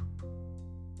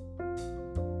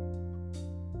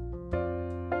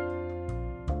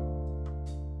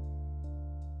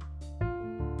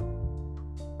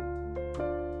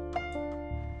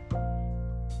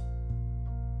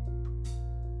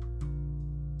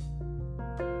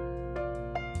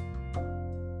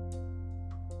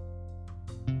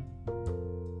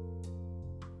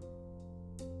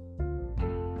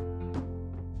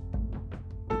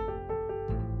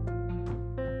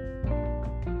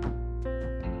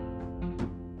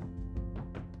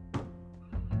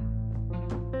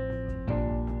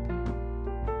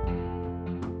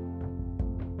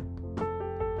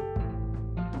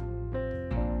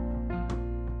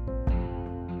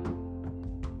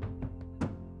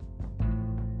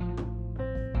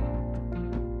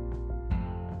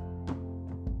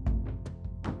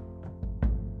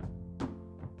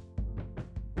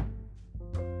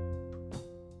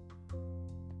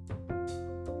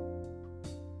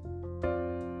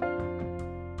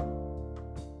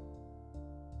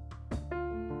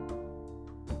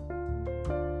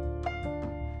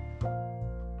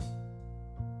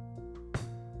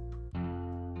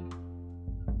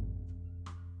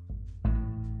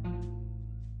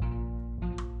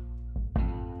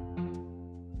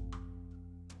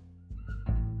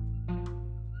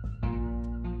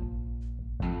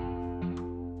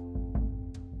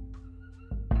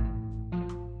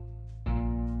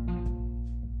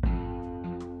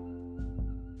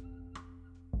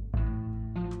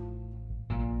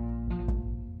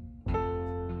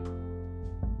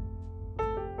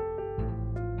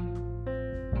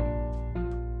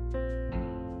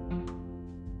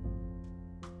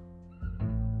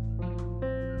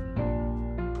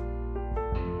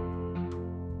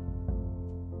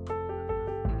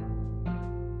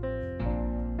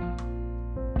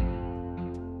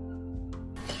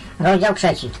 Rozdział 3.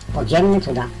 Podziemne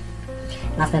cuda.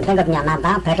 Następnego dnia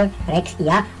Nada, Pearl, Rex i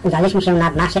ja udaliśmy się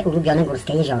nad nasze ulubione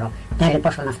górskie jezioro. Pearl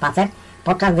poszła na spacer,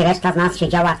 podczas gdy reszta z nas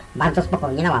siedziała bardzo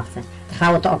spokojnie na ławce.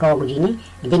 Trwało to około godziny,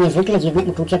 gdy niezwykle dziwne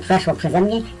uczucie przeszło przeze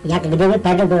mnie, jak gdyby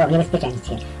Pearl była w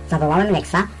niebezpieczeństwie. Zawołałem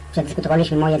Rexa,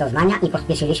 przedyskutowaliśmy moje doznania i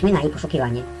pospieszyliśmy na jej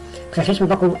poszukiwanie. Przeszliśmy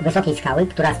wokół wysokiej skały,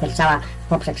 która sterczała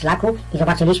poprzek szlaku i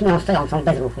zobaczyliśmy ją stojącą w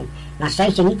bezruchu. Na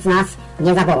szczęście nikt z nas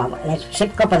nie zawołał, lecz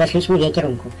szybko podeszliśmy w jej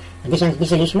kierunku. Gdy się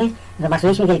zbliżyliśmy,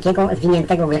 zobaczyliśmy wielkiego,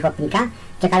 zwiniętego grzechotnika,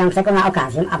 czekającego na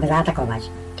okazję, aby zaatakować.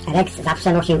 Rex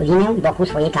zawsze nosił linę wokół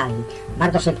swojej talii.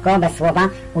 Bardzo szybko, bez słowa,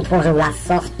 utworzył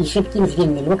lasso i szybkim,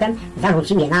 zwinnym łukiem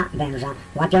zarzucił je na węża,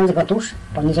 łapiąc go tuż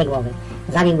poniżej głowy.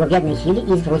 Zabił go w jednej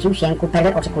chwili i zwrócił się ku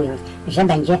Pearl, oczekując, że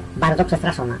będzie bardzo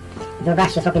przestraszona.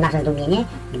 Wyobraźcie sobie nasze zdumienie,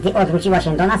 gdy odwróciła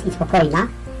się do nas i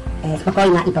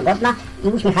spokojna i pogodna i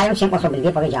uśmiechając się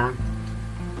osobliwie powiedziała: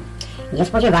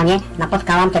 niespodziewanie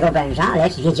napotkałam tego węża,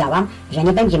 lecz wiedziałam, że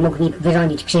nie będzie mógł mi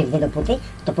wyrządzić krzywdy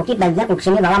dopóki będę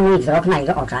utrzymywała mój wzrok na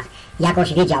jego oczach.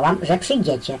 Jakoś wiedziałam, że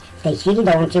przyjdziecie. W tej chwili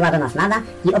dołączyła do nas Nada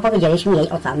i opowiedzieliśmy jej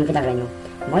o całym wydarzeniu.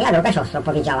 Moja droga siostro,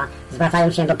 powiedziała,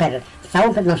 zwracając się do Pearl, z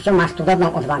całą pewnością masz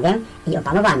cudowną odwagę i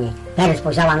opanowanie. Pearl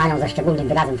spojrzała na nią ze szczególnym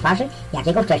wyrazem twarzy,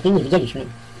 jakiego wcześniej nie widzieliśmy.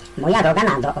 Moja droga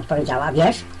Nado, odpowiedziała,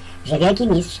 wiesz, że wielki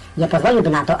mistrz nie pozwoliłby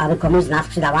na to, aby komuś z nas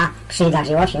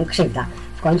przydarzyło się krzywda.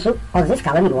 W końcu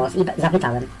odzyskałem głos i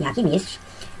zapytałem, jaki mistrz?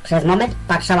 Przez moment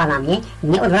patrzała na mnie,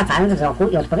 nie odwracając wzroku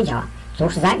i odpowiedziała,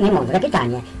 Cóż za niemądre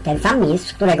pytanie. Ten sam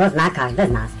mistrz, którego zna każdy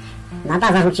z nas.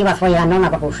 Nada zarzuciła swoje ramiona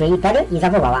wokół szyi Pery i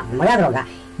zawołała: moja droga,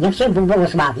 niech się Bóg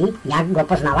błogosławi, jak go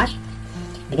poznałaś?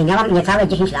 Gdy miałam niecałe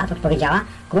 10 lat, odpowiedziała,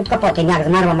 krótko po tym, jak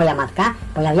zmarła moja matka,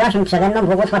 pojawiła się przede mną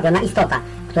błogosławiona istota,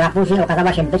 która później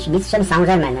okazała się być mistrzem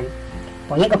Saint-Germainem.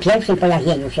 Po jego pierwszym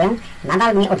pojawieniu się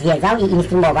nadal mnie odwiedzał i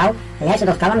instruował, lecz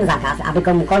dostałam zakaz, aby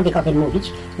komukolwiek o tym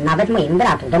mówić, nawet mojemu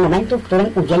bratu, do momentu, w którym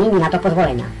udzielił mi na to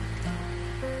pozwolenia.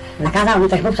 Nakazał mi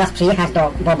też wówczas przyjechać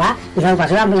do Boba i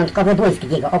zauważyłam wyjątkowy błysk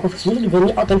w jego oku w chwili, gdy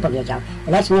mi o tym powiedział.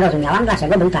 Lecz nie rozumiałam,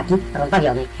 dlaczego był taki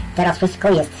rozbawiony. Teraz wszystko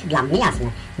jest dla mnie jasne.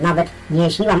 Nawet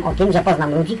nie śniłam o tym, że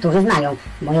poznam ludzi, którzy znają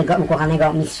mojego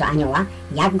ukochanego mistrza anioła,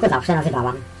 jak go zawsze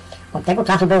nazywałam. Od tego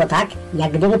czasu było tak,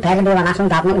 jak gdyby Per była naszą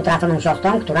dawno utraconą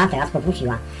siostrą, która teraz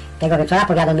powróciła. Tego wieczora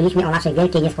powiadomiliśmy o naszej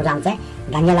wielkiej niespodziance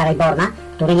Daniela Rayborna,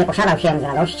 który nie posiadał się z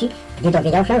radości, gdy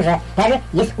dowiedział się, że Per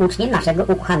jest uczniem naszego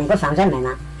ukochanego Saint-Germaina.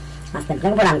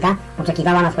 Następnego poranka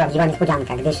oczekiwała nas prawdziwa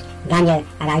niespodzianka, gdyż Daniel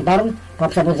Rayborn po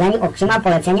przebudzeniu otrzymał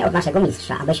polecenie od naszego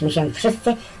mistrza, abyśmy się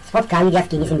wszyscy spotkali w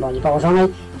jaskini symboli, położonej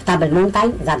w Table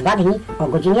Mountain za 2 dni o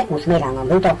godzinie 8 rano.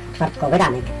 Był to czwartkowy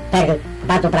ranek. Per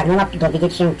bardzo pragnęła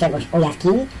dowiedzieć się czegoś o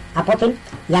jaskini, a po tym,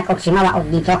 jak otrzymała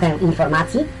od niej trochę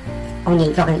informacji,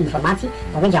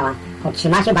 powiedziała: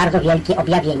 otrzymacie bardzo wielkie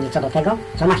objawienie co do tego,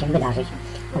 co ma się wydarzyć.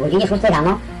 O godzinie 6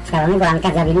 rano wskazanego ranka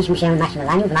zjawiliśmy się na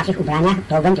śniadaniu w naszych ubraniach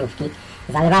do wędrówki.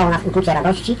 Zalewało nas uczucie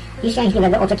radości i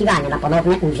szczęśliwego oczekiwania na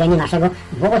ponowne ujrzenie naszego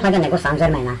błogosławionego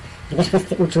Saint-Germaina, gdyż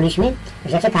wszyscy uczuliśmy,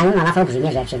 że czekają na nas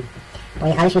olbrzymie rzeczy.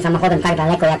 Pojechaliśmy samochodem tak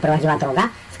daleko, jak prowadziła droga,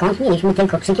 skąd mieliśmy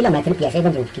tylko 3 km pieszej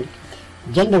wędrówki.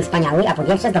 Dzień był wspaniały, a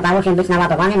powietrze zdawało się być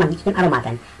naładowane magicznym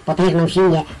aromatem, potężną,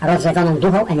 silnie rozrzedzoną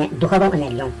duchową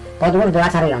energią. Podróż była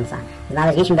czarująca.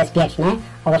 Znaleźliśmy bezpieczne,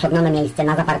 odosobnione miejsce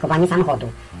na zaparkowanie samochodu.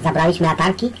 Zabraliśmy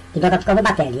latarki i dodatkowe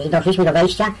baterie i doszliśmy do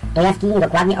wejścia do jaskini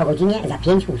dokładnie o godzinie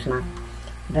za 5:08.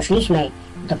 Weszliśmy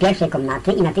do pierwszej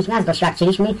komnaty i natychmiast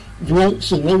doświadczyliśmy w niej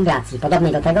silnej wibracji,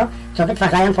 podobnej do tego, co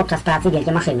wytwarzają podczas pracy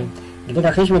wielkie maszyny. Gdy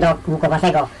doszliśmy do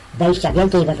łukowatego wejścia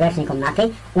wielkiej wewnętrznej komnaty,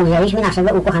 ujrzeliśmy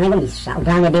naszego ukochanego mistrza.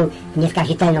 Ubrany był w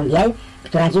nieskazitelną biel,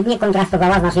 która dziwnie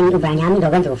kontrastowała z naszymi ubraniami do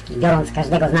wędrówki. Biorąc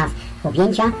każdego z nas w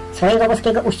objęcia swojego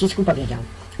boskiego uścisku, powiedział: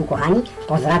 ukochani,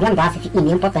 pozdrawiam was w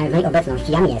imię potężnej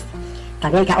obecności Jam Jest. Ta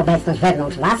wielka obecność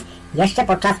wewnątrz was jeszcze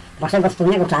podczas waszego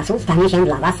wspólnego czasu stanie się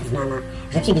dla was znana,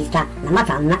 rzeczywista,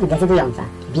 namacalna i decydująca.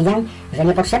 Widzę, że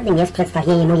niepotrzebnym jest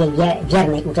przedstawienie mojej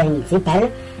wiernej uczennicy Per,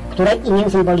 której imię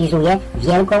symbolizuje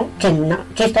wielką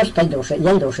czystość tej duszy,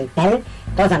 jej duszy. Per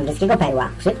to z angielskiego perła,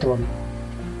 przytłum.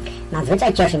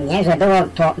 Nadzwyczaj cieszy mnie, że było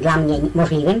to dla mnie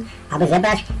możliwym, aby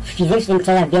zebrać w fizycznym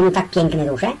przejawieniu tak piękne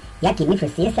dusze, jakimi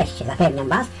wszyscy jesteście. Zapewniam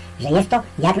was, że jest to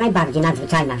jak najbardziej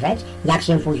nadzwyczajna rzecz, jak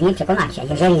się później przekonacie.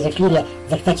 Jeżeli życzliwie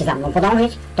zechcecie za mną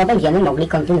podążyć, to będziemy mogli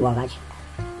kontynuować.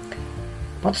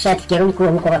 Podszedł w kierunku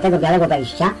łukowatego białego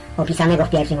wejścia, opisanego w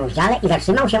pierwszym rozdziale, i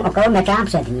zatrzymał się około metra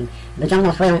przed nim.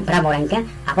 Wyciągnął swoją prawą rękę,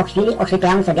 a po chwili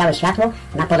oślepiające białe światło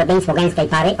na podobieństwo gęstej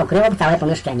pary okryło całe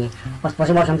pomieszczenie.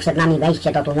 Otworzyło się przed nami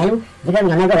wejście do tunelu,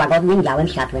 wypełnionego łagodnym białym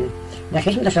światłem.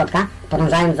 Weszliśmy do środka,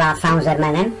 podążając za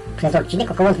Saint-Germainem przez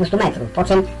odcinek około 200 metrów, po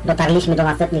czym dotarliśmy do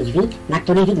następnych drzwi, na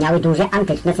których widniały duże,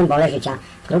 antyczne symbole życia.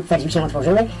 Wkrótce drzwi się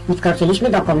otworzyły i wkroczyliśmy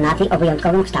do komnaty o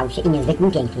wyjątkowym kształcie i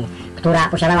niezwykłym pięknie, która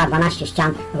posiadała 12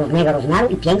 ścian równego rozmiaru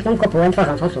i piękną kopułę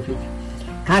tworzącą sufit.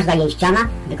 Każda jej ściana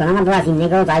wykonana była z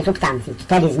innego rodzaju substancji.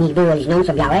 4 z nich były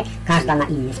lśniąco białe, każda na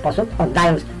inny sposób,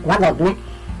 oddając łagodne,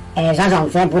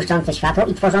 żarzące, błyszczące światło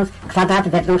i tworząc kwadrat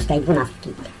wewnątrz tej 12.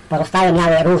 Pozostałe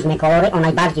miały różne kolory o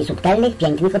najbardziej subtelnych,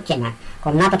 pięknych odcieniach.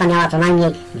 Komnata ta miała co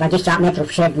najmniej 20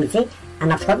 metrów średnicy, a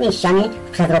na wschodniej ścianie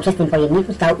w przezroczystym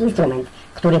pojemniku stał instrument,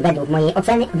 który według mojej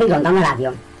oceny wyglądał na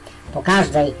radio. Po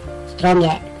każdej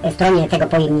stronie tego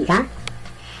pojemnika,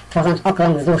 tworząc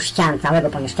okrąg wzdłuż ścian całego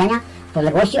pomieszczenia, w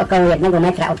odległości około 1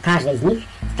 metra od każdej z nich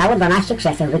stało 12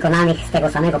 krzeseł wykonanych z tego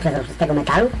samego przezroczystego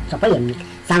metalu, co pojemnik.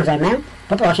 Saint-Germain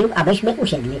poprosił, abyśmy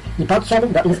usiedli i podszedł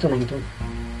do instrumentu.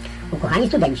 Ukochani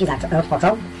studenci,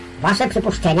 rozpoczął, wasze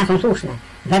przypuszczenia są słuszne.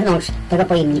 Wewnątrz tego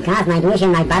pojemnika znajduje się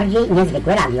najbardziej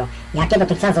niezwykłe radio, jakie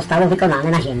dotychczas zostało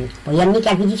wykonane na Ziemi. Pojemnik,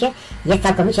 jak widzicie, jest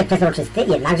całkowicie przezroczysty,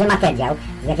 jednakże materiał,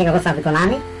 z jakiego został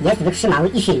wykonany, jest wytrzymały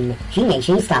i silny,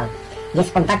 silniejszy niż stal.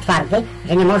 Jest on tak twardy,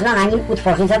 że nie można na nim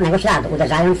utworzyć żadnego śladu,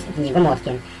 uderzając w niego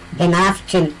młotkiem.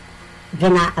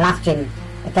 Wynalazczym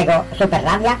tego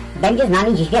superradia będzie z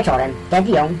nami dziś wieczorem.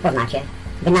 Wtedy ją poznacie.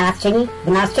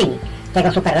 Wynalazczyni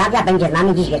tego superradia będzie z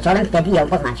nami dziś wieczorem. Wtedy ją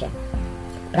poznacie.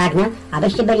 Pragnę,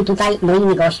 abyście byli tutaj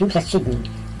moimi gośćmi przez 3 dni.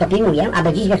 Dopilnuję,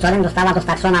 aby dziś wieczorem została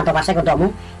dostarczona do waszego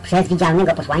domu przez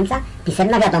widzialnego posłańca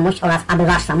pisemna wiadomość oraz aby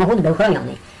wasz samochód był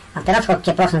chroniony. A teraz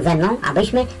chodźcie proszę ze mną,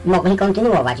 abyśmy mogli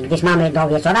kontynuować, gdyż mamy do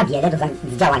wieczora wiele do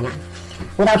zdziałania.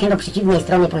 Udał się do przeciwnej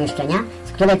strony pomieszczenia,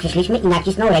 z której przyszliśmy i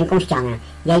nacisnął ręką ścianę.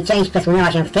 Jej część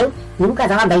przesunęła się w tył i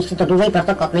ukazała wejście do dużej,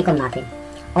 prostokątnej komnaty.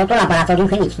 Oto laboratorium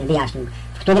chemiczne, wyjaśnił,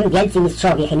 w którym wielcy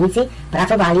mistrzowie chemicy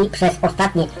pracowali przez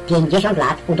ostatnie 50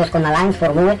 lat, udoskonalając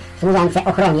formuły służące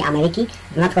ochronie Ameryki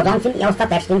w nadchodzącym i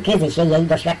ostatecznym kryzysie jej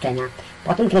doświadczenia.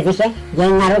 Po tym kryzysie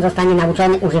jej naród zostanie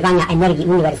nauczony używania energii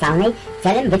uniwersalnej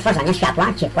celem wytwarzania światła,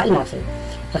 ciepła i mocy.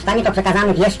 Zostanie to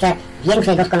przekazane w jeszcze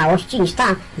większej doskonałości niż ta,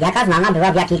 jaka znana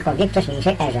była w jakiejkolwiek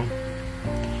wcześniejszej erze.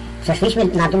 Przeszliśmy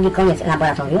na drugi koniec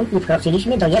laboratorium i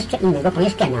wkroczyliśmy do jeszcze innego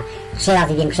pomieszczenia, 3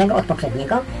 razy większego od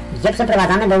poprzedniego, gdzie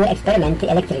przeprowadzane były eksperymenty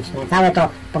elektryczne. Całe to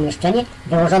pomieszczenie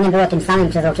wyłożone było tym samym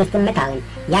przezroczystym metalem,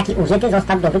 jaki użyty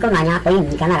został do wykonania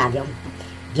pojemnika na radio.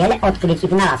 Wiele odkryć i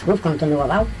wynalazków,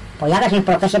 kontynuował, pojawia się w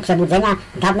procesie przebudzenia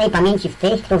dawnej pamięci w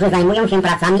tych, którzy zajmują się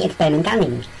pracami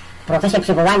eksperymentalnymi. W procesie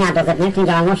przywołania do zewnętrznej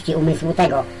działalności umysłu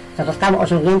tego, co zostało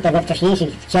osiągnięte we wcześniejszych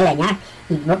wcieleniach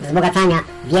i wzbogacania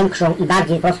większą i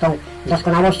bardziej prostą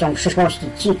doskonałością w przyszłości,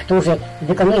 ci, którzy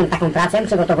wykonują taką pracę,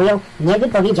 przygotowują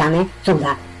niewypowiedziane cuda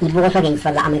i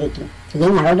błogosławieństwa dla Ameryki,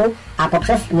 jej narodu, a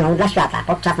poprzez nią dla świata.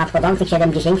 Podczas nadchodzących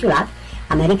 70 lat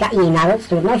Ameryka i jej naród z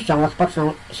trudnością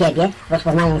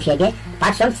rozpoznają siebie,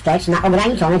 patrząc wstecz na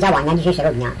ograniczone działania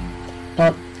dzisiejszego dnia. To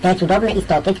te cudowne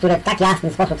istoty, które w tak jasny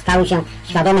sposób stały się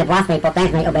świadome własnej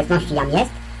potężnej obecności jam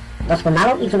jest,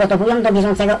 doskonalą i przygotowują do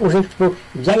bieżącego użytku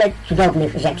wiele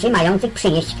cudownych rzeczy, mających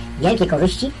przynieść wielkie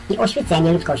korzyści i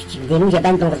oświecenie ludzkości, gdy ludzie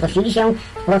będą wznosili się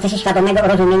w procesie świadomego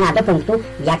rozumienia do punktu,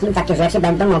 w jakim takie rzeczy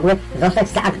będą mogły zostać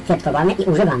zaakceptowane i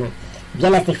używane.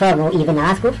 Wiele z tych formuł i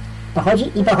wynalazków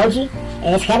pochodzi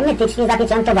z hermetycznie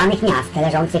zapieczętowanych miast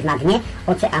leżących na dnie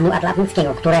Oceanu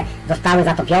Atlantyckiego, które zostały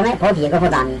zatopione pod jego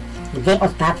wodami, gdy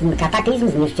ostatni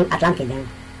kataklizm zniszczył Atlantydę.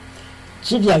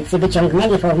 Ci wielcy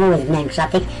wyciągnęli formuły z wnętrza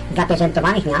tych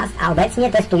zapieczętowanych miast, a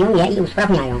obecnie testują je i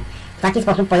usprawniają. W taki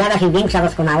sposób pojawia się większa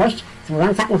doskonałość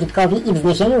służąca użytkowi i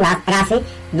wzniesieniu rasy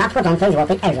w nadchodzącej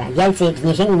złotej erze. Wielcy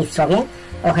wzniesieni mistrzowie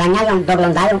ochraniają,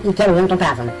 doglądają i kierują tą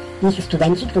pracą. Ich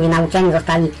studenci, którzy nauczeni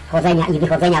zostali chodzenia i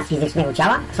wychodzenia z fizycznego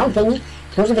ciała, są tymi,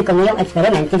 którzy wykonują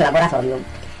eksperymenty w laboratorium.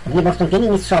 W niebostąpieni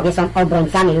mistrzowie są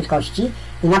obrońcami ludzkości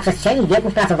i na przestrzeni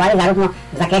wieków pracowali zarówno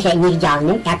w zakresie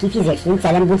niewidzialnym, jak i fizycznym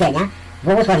celem budzenia,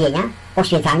 błogosławienia,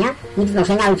 oświecania i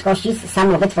wznoszenia ludzkości z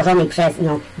samowytworzonej przez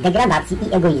nią degradacji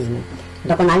i egoizmu.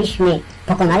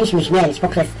 Pokonaliśmy śmierć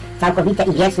poprzez całkowite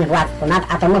i wieczne władztwo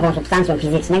nad atomową substancją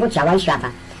fizycznego ciała i świata.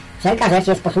 Wszelka rzecz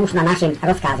jest posłuszna naszym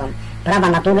rozkazom. Prawa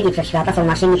natury i wszechświata są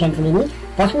naszymi chętnymi,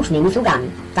 posłusznymi sługami.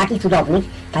 W takich cudownych,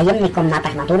 tajemnych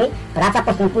komnatach natury praca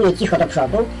postępuje cicho do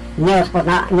przodu,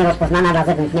 nierozpoznana dla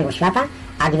zewnętrznego świata,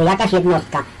 a gdy jakaś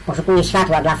jednostka poszukuje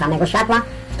światła dla samego światła,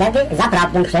 wtedy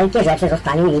zaprawdę wszelkie rzeczy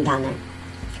zostają jej dane.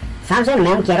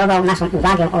 Saint-Germain kierował naszą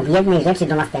uwagę od jednej rzeczy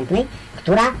do następnej,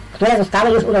 które zostały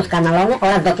już udoskonalone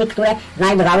oraz do tych, które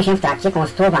znajdowały się w trakcie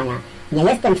konstruowania. Nie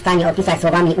jestem w stanie opisać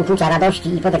słowami uczucia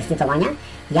radości i podekscytowania,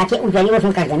 jakie udzieliło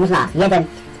się każdemu z nas. Jeden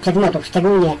z przedmiotów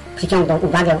szczególnie przyciągnął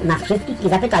uwagę nas wszystkich i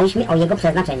zapytaliśmy o jego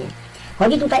przeznaczenie.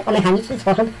 Chodzi tutaj o mechaniczny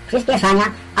sposób przyspieszania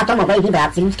atomowej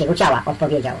wibracji ludzkiego ciała,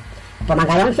 odpowiedział,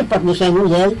 pomagający w podniesieniu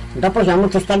jej do poziomu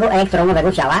czystego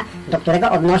elektronowego ciała, do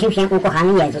którego odnosił się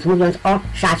ukochany Jezus, mówiąc o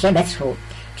szacie bez szwu,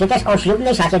 czy też o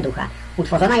ślubnej szacie ducha.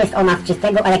 Utworzona jest ona z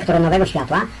czystego elektronowego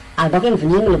światła, albowiem w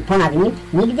nim lub ponad nim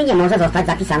nigdy nie może zostać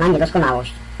zapisana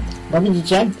niedoskonałość. Bo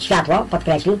widzicie, światło,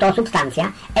 podkreślił, to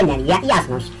substancja, energia i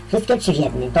jasność. Wszystkie 3 w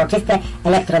jednym. To czyste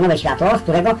elektronowe światło, z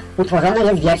którego utworzone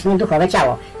jest wieczne duchowe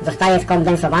ciało. Zostaje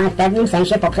skondensowane w pewnym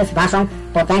sensie poprzez waszą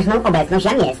potężną obecność,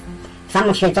 jam jest.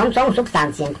 Samoświecącą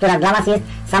substancję, która dla was jest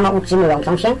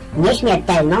samoutrzymującą się,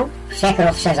 nieśmiertelną,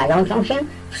 wszechrozszerzającą się,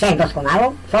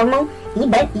 wszechdoskonałą formą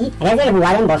i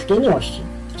rezerwuarem boskiej miłości,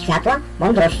 światła,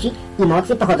 mądrości i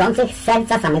mocy pochodzących z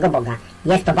serca samego Boga.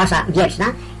 Jest to wasza wieczna,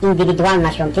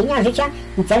 indywidualna świątynia życia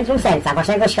i centrum serca,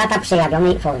 waszego świata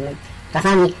przejawionej formy.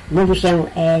 Czasami mówi się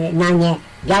na nie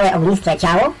białe ogniste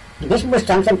ciało, gdyż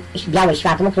błyszczące białe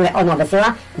światło, które ono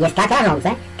wysyła, jest tak rażące,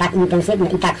 tak intensywne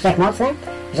i tak wszechmocne,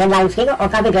 że dla ludzkiego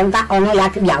oka wygląda ono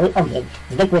jak biały ogień.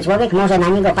 Zwykły człowiek może na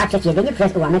niego patrzeć jedynie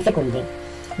przez ułamek sekundy.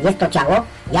 Jest to ciało,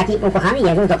 w jakim ukochany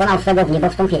Jezus dokonał swego w niebo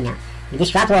wstąpienia. Gdy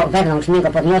światło wewnątrz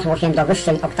niego podniosło się do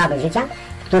wyższej oktawy życia,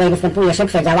 w której występuje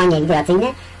szybsze działanie wibracyjne,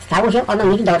 stało się ono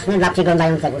niewidoczne dla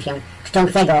przyglądającego się,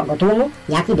 czczącego go tłumu,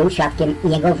 jaki był świadkiem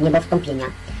jego w niebo wstąpienia.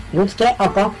 Ludzkie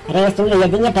oko rejestruje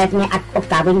jedynie pewne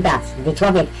oktawy wibracji. Gdy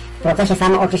człowiek w procesie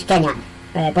samooczyszczenia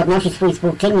podnosi swój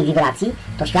współczynnik wibracji,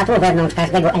 to światło wewnątrz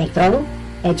każdego elektronu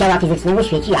ciała fizycznego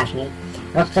świeci jaśniej.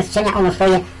 rozprzestrzenia ono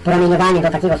swoje promieniowanie do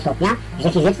takiego stopnia,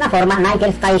 że fizyczna forma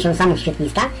najpierw staje się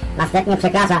samoświetliska, następnie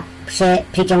przekracza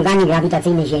przyciąganie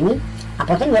grawitacyjne Ziemi, a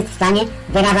potem jest w stanie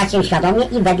wyrażać się świadomie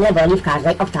i wedle woli w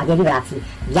każdej oktawie wibracji,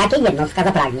 w jakiej jednostka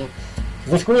zapragnie.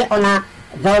 Zyskuje ona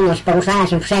wolność poruszania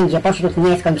się wszędzie pośród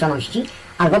nieskończoności,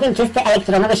 albowiem czyste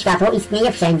elektronowe światło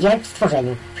istnieje wszędzie w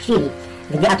stworzeniu. W chwili,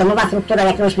 gdy atomowa struktura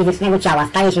jakiegoś fizycznego ciała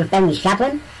staje się w pełni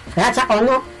światłem, wkracza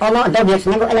ono do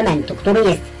wiecznego elementu, który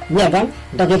jest jeden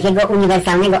do wielkiego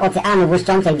uniwersalnego oceanu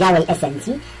błyszczącej białej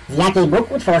esencji, z jakiej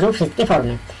Bóg utworzył wszystkie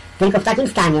formy. Tylko w takim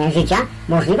stanie życia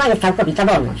możliwa jest całkowita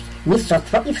wolność,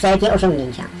 mistrzostwo i wszelkie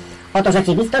osiągnięcia. Oto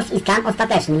rzeczywistość i stan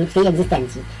ostateczny ludzkiej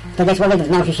egzystencji. Wtedy człowiek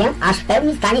wznosi się, aż w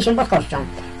pełni stanie się boskością,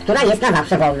 która jest na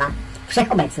zawsze wolna,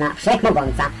 wszechobecna,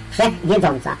 wszechmogąca,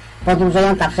 wszechwiedząca,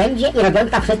 podróżująca wszędzie i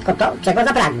robiąca wszystko to, czego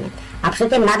zapragnie, a przy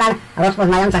tym nadal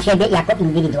rozpoznająca siebie jako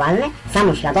indywidualne,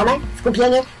 samoświadome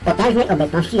skupienie potężnej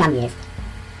obecności jam jest.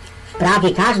 W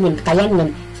prawie każdym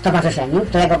tajemnym stowarzyszeniu,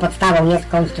 którego podstawą jest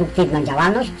konstruktywna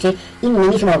działalność, czy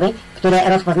innymi słowy, które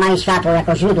rozpoznaje światło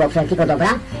jako źródło wszelkiego dobra,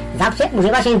 zawsze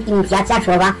używa się w inicjacjach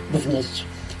słowa wznieść.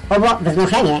 Owo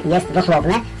wznoszenie jest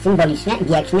dosłowne, symboliczne,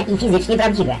 wieczne i fizycznie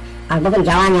prawdziwe, albowiem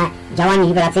działanie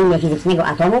wibracyjne fizycznego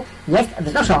atomu jest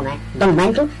wznoszone do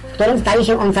momentu, w którym staje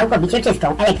się on całkowicie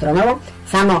czystą, elektronową,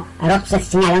 samo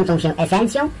rozprzestrzeniającą się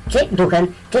esencją, czy duchem,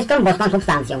 czystą boską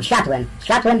substancją, światłem.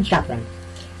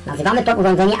 Nazywamy to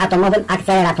urządzenie atomowym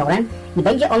akceleratorem i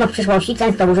będzie ono w przyszłości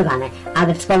często używane,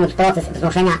 aby wspomóc proces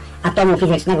wznoszenia atomu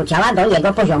fizycznego ciała do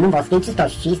jego poziomu boskiej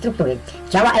czystości i struktury,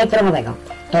 ciała elektronowego.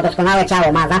 To doskonałe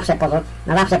ciało na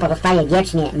zawsze pozostaje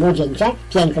wiecznie młodzieńcze,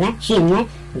 piękne, silne,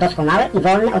 doskonałe i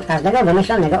wolne od każdego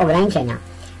wymyślonego ograniczenia.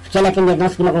 W ciele tym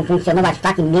jednostki mogą funkcjonować w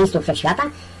takim miejscu wszechświata,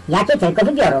 jakie tylko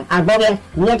wybiorą, albowiem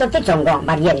nie dotyczą go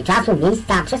bariery czasu,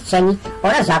 miejsca, przestrzeni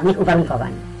oraz żadnych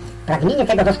uwarunkowań. Pragnienie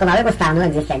tego doskonałego stanu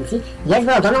egzystencji jest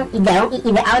wrodzoną ideą i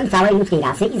ideałem całej ludzkiej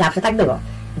rasy i zawsze tak było.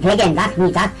 W legendach,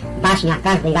 mitach, baśniach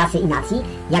każdej rasy i nacji,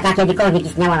 jaka kiedykolwiek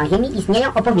istniała na ziemi,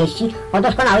 istnieją opowieści o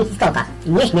doskonałych istotach,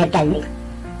 nieśmiertelnych,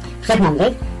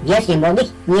 wszechmądrych, wiecznie młodych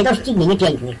i niedoścignienie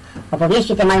pięknych.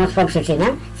 Opowieści te mają swą przyczynę,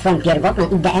 swą pierwotną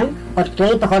ideę, od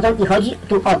której pochodzą i chodzi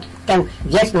tu o tę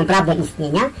wieczną prawdę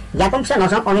istnienia, jaką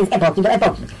przenoszą one z epoki do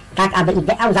epoki, tak aby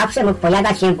ideał zawsze mógł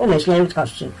pojawiać się w umyśle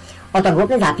ludzkości. Oto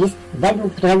główny zapis,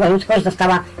 według którego ludzkość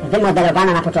została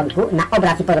wymodelowana na początku na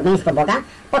obraz i podobieństwo Boga,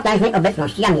 potężnej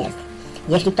obecności jam jest.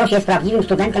 Jeśli ktoś jest prawdziwym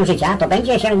studentem życia, to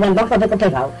będzie się głęboko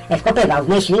wkopywał w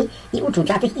myśli i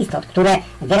uczucia tych istot, które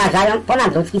wyrażają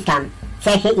ponadludzki stan,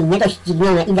 cechy i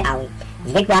niedoścignione ideały.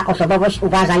 Zwykła osobowość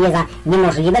uważa je za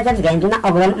niemożliwe ze względu na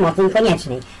ogrom mocy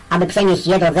koniecznej, aby przenieść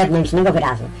je do zewnętrznego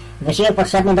wyrazu. Wysiłek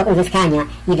potrzebny do uzyskania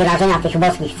i wyrażenia tych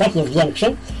boskich cech jest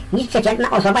większy, niż przeciętna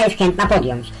osoba jest chętna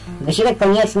podjąć. Wysiłek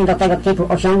konieczny do tego typu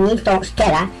osiągnięć to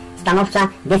szczera, stanowcza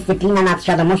dyscyplina nad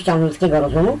świadomością ludzkiego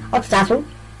rozumu od czasu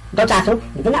do czasu,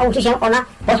 gdy nauczy się ona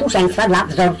posłuszeństwa dla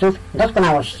wzorców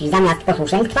doskonałości, zamiast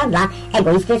posłuszeństwa dla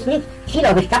egoistycznych,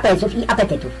 chwilowych kaprysów i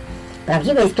apetytów.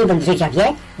 Prawdziwy student życia wie,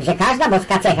 że każda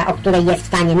boska cecha, o której jest w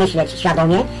stanie myśleć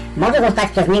świadomie, może zostać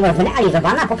przez niego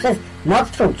zrealizowana poprzez moc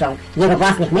twórczą, jego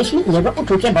własnych myśli i jego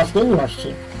uczucie boskiej miłości.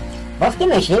 Boskie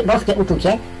myśli, boskie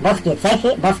uczucie, boskie cechy,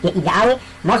 boskie ideały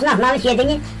można znaleźć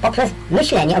jedynie poprzez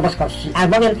myślenie o boskości,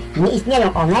 albowiem nie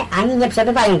istnieją one ani nie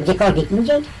przebywają gdziekolwiek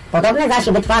indziej, podobne zaś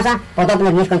wytwarza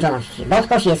podobne w nieskończoności.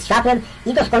 Boskość jest światłem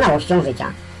i doskonałością życia.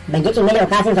 Będziecie mieli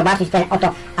okazję zobaczyć ten oto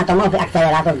atomowy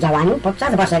akcelerator w działaniu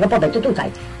podczas waszego pobytu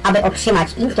tutaj, aby otrzymać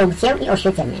instrukcję i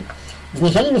oświecenie.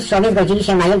 Wzniesieni mistrzowie zgodzili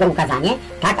się na jego ukazanie,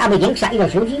 tak aby większa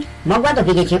ilość ludzi mogła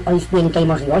dowiedzieć się o istnieniu tej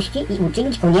możliwości i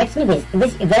uczynić konieczny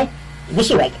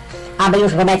wysiłek, aby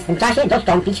już w obecnym czasie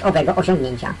dostąpić owego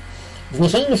osiągnięcia.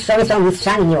 Wzniesieni mistrzowie są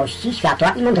mistrzami miłości, światła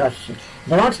i mądrości.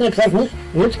 Wyłącznie przez nich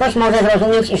ludzkość może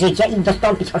zrozumieć życie i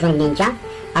dostąpić osiągnięcia,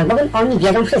 albowiem oni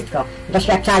wiedzą wszystko,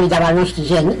 doświadczali działalności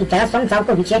ziemi i teraz są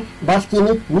całkowicie boskimi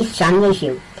mistrzami jej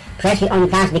sił. Przeszli oni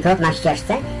każdy krok na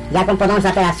ścieżce, jaką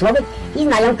podąża teraz człowiek i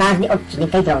znają każdy odcinek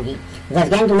tej drogi. Ze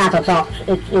względu na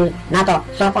to,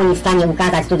 co oni w stanie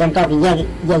ukazać studentowi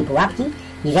jej pułapki,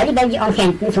 jeżeli będzie on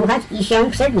chętny słuchać i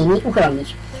się przed nimi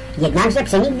uchronić. Jednakże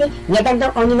przenigdy nie będą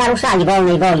oni naruszali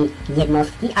wolnej woli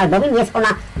jednostki, albowiem jest ona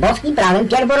boskim prawem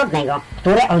pierworodnego,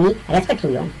 które oni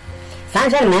respektują.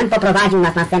 Saint-Germain poprowadził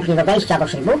nas następnie do wejścia do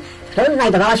szybu, w którym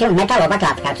znajdowała się metalowa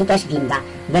klatka, czy też winda.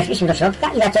 Weszliśmy do środka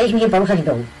i zaczęliśmy się poruszać w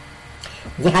dół.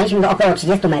 Zjechaliśmy do około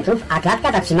 30 metrów, a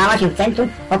klatka zatrzymała się w centrum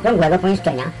okrągłego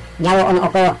pomieszczenia. Miało ono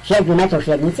około 7 metrów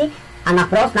średnicy, a na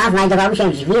wprost nas znajdowały się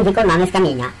drzwi wykonane z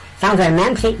kamienia.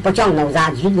 Saint-Germain pociągnął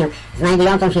za dźwignię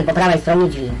znajdującą się po prawej stronie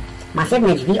drzwi.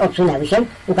 Masywne drzwi odsunęły się,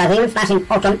 ukazując naszym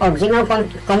oczom olbrzymią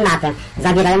komnatę,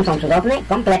 zawierającą cudowne,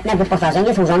 kompletne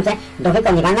wyposażenie służące do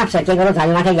wykonywania wszelkiego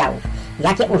rodzaju materiałów,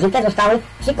 jakie użyte zostały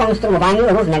przy konstruowaniu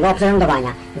różnego oprzyrządowania,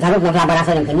 zarówno w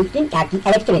laboratorium chemicznym, jak i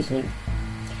elektrycznym.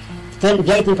 W tym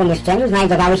wielkim pomieszczeniu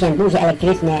znajdowały się duże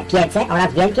elektryczne piece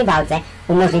oraz wielkie walce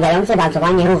umożliwiające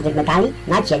walcowanie różnych metali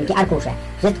na cienkie arkusze.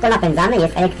 Wszystko napędzane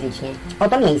jest elektrycznie.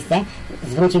 Oto miejsce,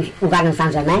 zwrócił uwagę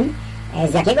Saint-Germain,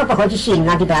 z jakiego pochodzi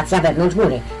silna wibracja wewnątrz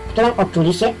góry, którą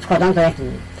odczuliście wchodząc do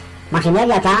jaskini.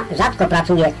 Maszyneria ta rzadko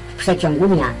pracuje w przeciągu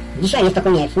dnia. Dzisiaj jest to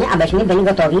konieczne, abyśmy byli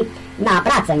gotowi na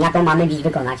pracę, jaką mamy dziś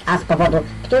wykonać, a z powodu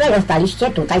której zostaliście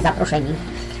tutaj zaproszeni.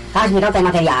 Każdy rodzaj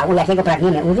materiału, jakiego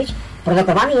pragniemy użyć,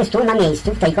 produkowany jest tu na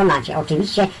miejscu, w tej komnacie.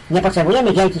 Oczywiście nie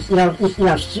potrzebujemy wielkich ich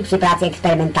ilości przy pracy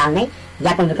eksperymentalnej,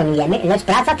 jaką wykonujemy, lecz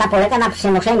praca ta polega na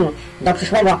przenoszeniu do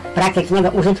przyszłego praktycznego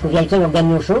użytku wielkiego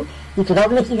geniuszu i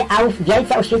cudownych ideałów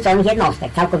wielce oświeconych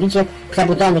jednostek, całkowicie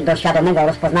przebudzonych do świadomego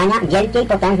rozpoznania wielkiej,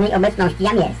 potężnej obecności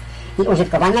jam jest i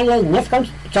użytkowania jej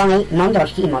nieskończonej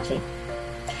mądrości i mocy.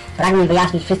 Pragnę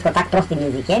wyjaśnić wszystko tak prostym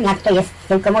językiem, jak to jest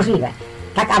tylko możliwe,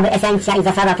 tak aby esencja i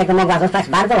zasada tego mogła zostać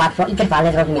bardzo łatwo i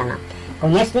trwale zrozumiana.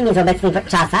 Koniecznym jest w obecnych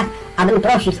czasach, aby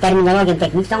uprościć terminologię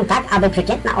techniczną tak, aby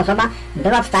przeciętna osoba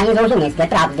była w stanie zrozumieć te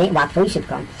prawdy łatwo i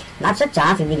szybko. Nadszedł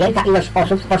czas, gdy wielka ilość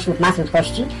osób spośród mas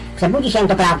ludzkości przebudzi się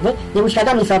do prawdy i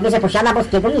uświadomi sobie, że posiada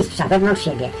boskiego mistrza wewnątrz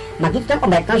siebie, magiczną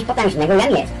obecność potężnego jam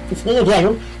jest. Istnieje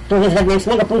wielu, którzy z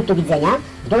wewnętrznego punktu widzenia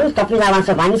w dużym stopniu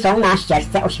zaawansowani są na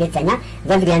ścieżce oświecenia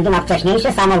ze względu na wcześniejsze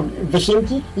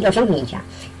wysiłki i osiągnięcia.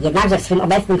 Jednakże w swym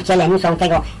obecnym wcieleniu są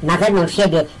tego na zewnątrz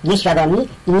siebie nieświadomi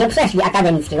i nie przeszli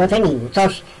akademickiego treningu.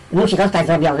 Coś musi zostać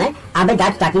zrobione, aby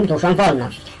dać takim duszom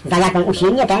wolność, za jaką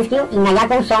usilnie tęsknią i na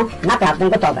jaką są naprawdę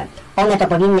gotowe. One to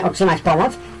powinny otrzymać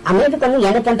pomoc, a my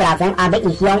wykonujemy tę pracę, aby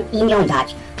im ją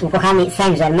dać. Ukochany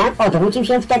Saint-Germain odwrócił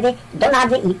się wtedy do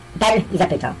Nady i Pearl i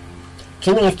zapytał: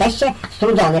 czy nie jesteście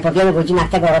strudzone po wielu godzinach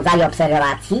tego rodzaju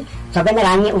obserwacji, co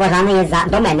generalnie uważane jest za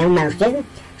domenę mężczyzn?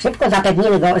 Szybko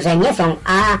zapewnili go, że nie są,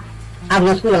 a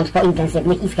wnioskując po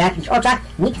intensywnych iskrach w ich oczach,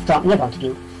 nikt w to nie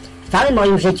wątpił. W całym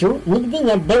moim życiu nigdy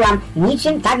nie byłam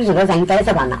niczym tak żywo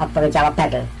zainteresowana, odpowiedziała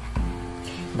Pearl.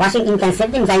 Waszym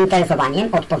intensywnym zainteresowaniem,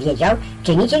 odpowiedział,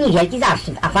 czynicie mi wielki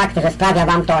zaszczyt, a fakt, że sprawia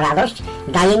wam to radość,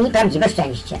 daje mi prawdziwe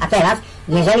szczęście. A teraz,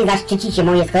 jeżeli zaszczycicie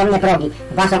moje skromne progi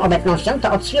waszą obecnością,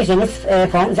 to odświeżymy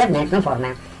swą zewnętrzną formę.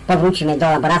 Powróćmy do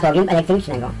laboratorium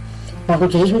elektrycznego.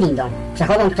 Powróciliśmy windą.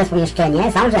 Przechodząc przez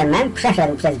pomieszczenie, Saint-Germain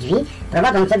przeszedł przez drzwi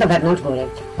prowadzące do wewnątrz góry.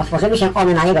 Otworzyły się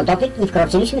one na jego dotyk i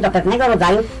wkroczyliśmy do pewnego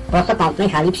rodzaju prostokątnej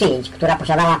hali przyjęć, która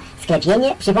posiadała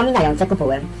sklepienie przypominające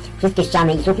kupułę. Wszystkie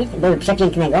ściany i sufit były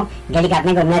przepięknego,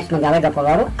 delikatnego mleczno-białego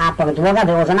koloru, a podłoga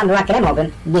wyłożona była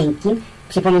kremowym, miękkim,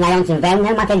 przypominającym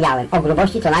wełnę materiałem o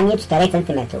grubości co najmniej 4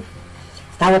 cm.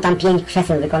 Stało tam 5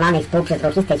 krzeseł wykonanych z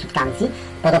półprzezroczystej substancji,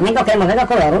 podobnego kremowego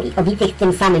koloru i obitych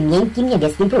tym samym miękkim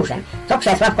niebieskim pluszem, co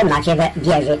krzesła w komnacie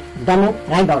wieży w domu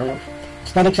Raybornów.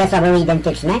 4 krzesła były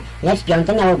identyczne, lecz 5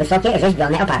 miało wysokie,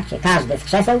 rzeźbione oparcie. Każde z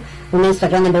krzeseł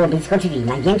umiejscowione było blisko drzwi,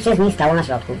 największe z nich stało na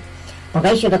środku. Po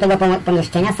wejściu do tego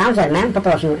pomieszczenia Saint-Germain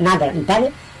poprosił Nadę i Pearl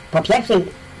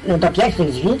do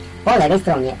pierwszych drzwi po lewej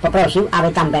stronie. Poprosił,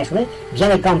 aby tam weszły,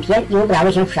 wzięły kąpiel i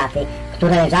ubrały się w szaty,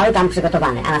 które leżały tam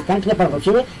przygotowane, a następnie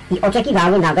powróciły i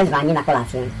oczekiwały na wezwanie na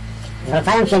kolację.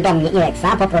 Zwracając się do mnie i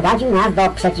Rexa, poprowadził nas do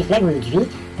przeciwległych drzwi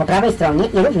po prawej stronie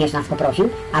i również nas poprosił,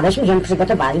 abyśmy się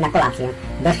przygotowali na kolację.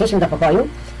 Weszliśmy do pokoju,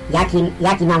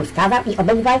 jaki nam wskazał i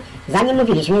obydwaj za nim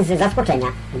mówiliśmy z zaskoczenia,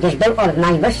 gdyż był on w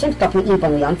najwyższym stopniu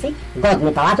imponujący,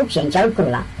 godny pałacu księcia lub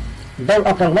króla. Był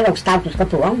okrągłego kształtu z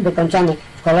kopułą, wykończony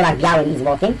w kolorach białym i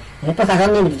złotym,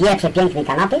 wyposażony w 2 przepiękne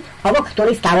kanapy, obok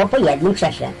których stało po jednym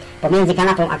krześle. Pomiędzy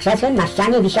kanapą a krzesłem na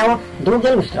ścianie wisiało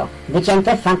długie lustro,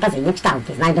 wycięte w fantazyjne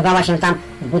kształty. Znajdowała się tam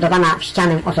wbudowana w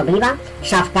ścianę osobliwa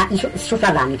szafka z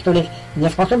szufladami, których nie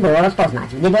sposób było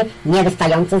rozpoznać, gdyby nie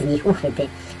wystające z nich uchwyty.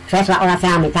 Krzesła oraz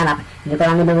ramy kanap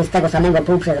wykonane były z tego samego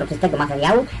półprzezroczystego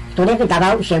materiału, który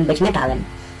wydawał się być metalem.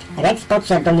 Rex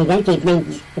podszedł do niewielkiej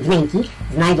wnęki,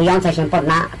 znajdującej się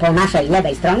po naszej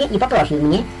lewej stronie i poprosił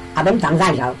mnie, abym tam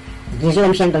zajrzał.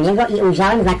 Zbliżyłem się do niego i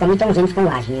ujrzałem znakomitą rzymską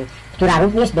łaźnię, która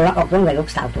również była okrągłego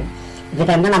kształtu.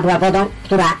 Wypełniona była wodą,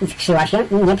 która iskrzyła się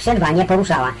i nieprzerwanie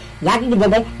poruszała, jak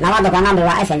gdyby naładowana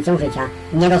była esencją życia.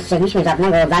 Nie dostrzegliśmy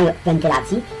żadnego rodzaju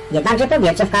wentylacji, jednakże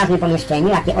powietrze w każdym pomieszczeniu,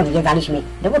 jakie odwiedzaliśmy,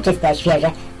 było czyste,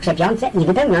 świeże, krzepiące i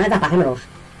wypełnione zapachem róż.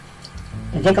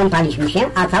 Wykąpaliśmy się,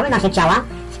 a całe nasze ciała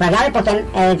sprawiały potem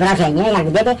wrażenie, jak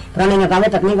gdyby promieniowały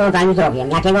pewnego rodzaju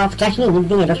zdrowiem, jakiego wcześniej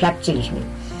nigdy nie doświadczyliśmy.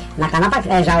 Na kanapach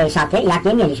leżały szaty,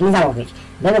 jakie mieliśmy założyć.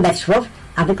 Były bez szwów,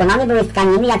 a wykonane były z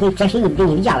tkaniny, jakiej wcześniej nigdy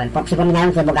nie widziałem,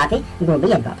 przypominające bogaty, gruby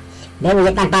jedwab. Były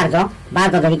jednak bardzo,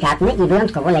 bardzo delikatne i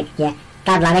wyjątkowo lekkie.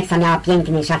 Ta dla Rexa miała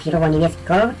piękny szafirowo-niebieski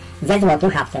kolor ze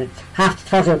złotym haftem. Haft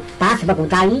tworzył pas wokół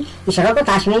talii i szeroko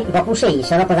taśmy wokół szyi,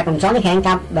 szeroko zakończonych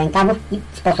rękawów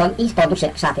i spodu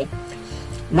szaty.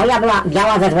 Moja była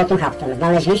biała ze złotym haftem.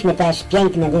 Znaleźliśmy też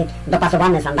piękne,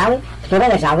 dopasowane sandały, które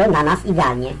leżały na nas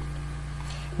idealnie.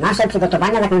 Nasze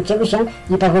przygotowania zakończyły się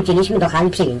i powróciliśmy do hali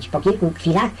przyjęć. Po kilku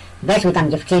chwilach weszły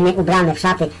tam dziewczyny ubrane w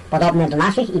szaty podobne do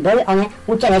naszych i były one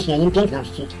ucieleśnieniem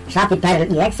piękności. Szaty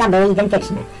Pearl i Rexa były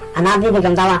identyczne, a Nady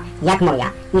wyglądała jak moja.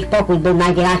 Ich pokój był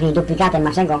najwyraźniej duplikatem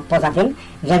naszego, poza tym,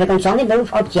 że wykończony był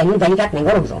w odcieniu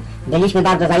delikatnego różu. Byliśmy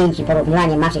bardzo zajęci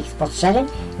porównywaniem naszych spostrzeżeń,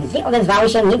 gdy odezwały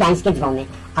się niedańskie dzwony,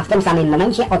 a w tym samym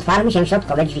momencie otwarły się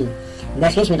środkowe drzwi.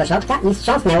 Weszliśmy do środka i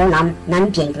wstrząsnęło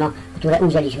nami piękno, które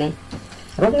ujrzeliśmy.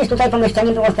 Również tutaj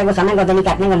pomieszczenie było z tego samego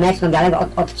delikatnego mleczno-białego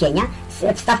odcienia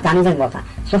z wstawkami ze złota.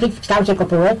 Sufit w kształcie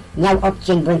kopuły miał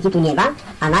odcień błękitu nieba,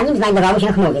 a na nim znajdowały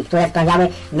się chmury, które sprawiały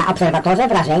na obserwatorze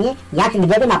wrażenie, jak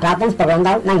gdyby naprawdę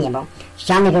spoglądał na niebo.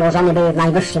 Ściany wyłożone były w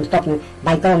najwyższym stopniu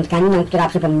bajkową tkaniną, która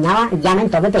przypominała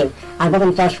diamentowy pył,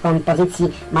 albowiem coś w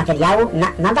kompozycji materiału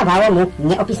nadawało mu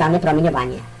nieopisane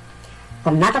promieniowanie.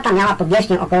 Komnata ta miała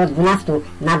powierzchnię około 12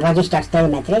 na 24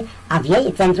 metry, a w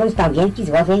jej centrum stał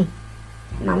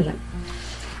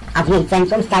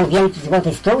wielki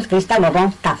złoty stół z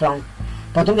kryształową taflą.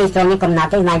 Po drugiej stronie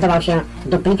komnaty znajdował się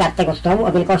duplikat tego stołu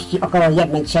o wielkości około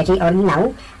 1/3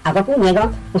 oryginału, a wokół niego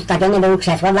ustawione były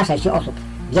krzesła dla 6 osób.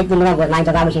 W jednym rogu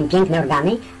znajdowały się piękne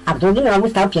organy, a w drugim rogu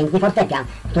stał piękny fortepian,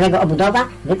 którego obudowa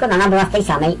wykonana była z tej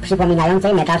samej,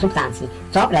 przypominającej metal substancji,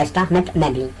 co reszta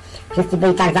mebli. Wszyscy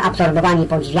byli tak zaabsorbowani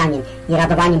podziwianiem i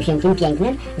radowaniem się tym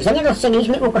pięknym, że nie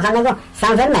dostrzegliśmy ukochanego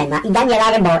Saint-Germaina i Daniela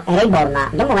Rayborna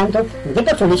do momentu, gdy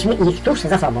poczuliśmy ich tuż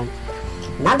za sobą.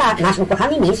 Nasz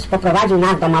ukochany mistrz poprowadził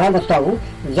nas do małego stołu,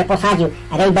 gdzie posadził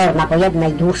Rayborna po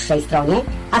jednej dłuższej stronie,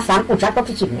 a sam usiadł po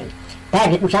przeciwnej.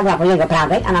 Pearl usiadła po jego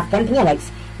prawej, a następnie Rex,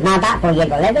 Nada po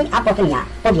jego lewej, a potem ja.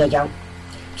 Powiedział: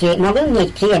 czy mogę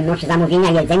mieć przyjemność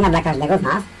zamówienia jedzenia dla każdego z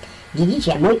nas?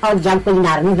 Widzicie, mój oddział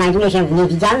kulinarny znajduje się w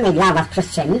niewidzialnej dla was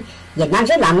przestrzeni,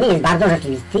 jednakże dla mnie jest bardzo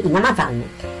rzeczywisty i namacalny.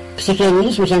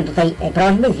 Przychyliliśmy się do tej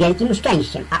prośby z wielkim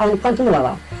szczęściem, a on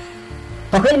kontynuował: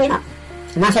 pochylmy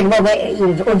nasze głowy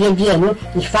w uwielbieniu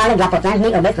i chwale dla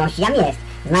potężnej obecności jam jest,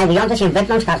 znajdującej się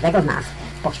wewnątrz każdego z nas.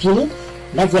 Po chwili,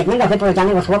 bez jednego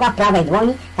wypowiedzianego słowa, w prawej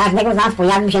dłoni każdego z nas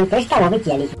pojawił się kryształowy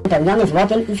kielich, wypełniony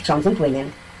złotym i skrzącym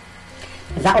płynem.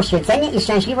 Za oświecenie i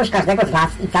szczęśliwość każdego z was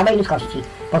i całej ludzkości,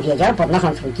 powiedział,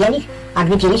 podnosząc swój kielich, a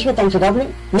gdy piliśmy ten cudowny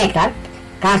nektar,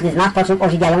 każdy z nas poczuł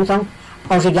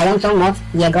ożywiającą moc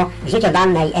jego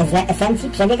życiodalnej esencji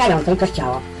przebiegającej przez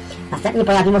ciało. Następnie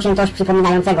pojawiło się coś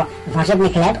przypominającego warzywny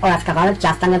chleb oraz kawałek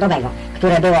ciasta miodowego,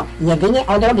 które było jedynie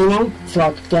odrobinę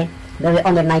słodkie. Były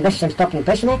one w najwyższym stopniu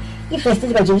pyszne i wszyscy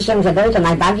zgodzili się, że były to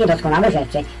najbardziej doskonałe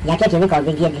rzeczy, jakie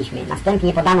kiedykolwiek jedliśmy.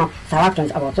 Następnie podano sałatkę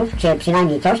z owoców, czy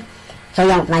przynajmniej coś, co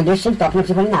ją w najwyższym stopniu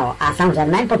przypominało, a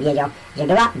Saint-Germain powiedział, że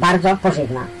była bardzo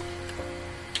pożywna.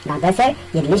 Na deser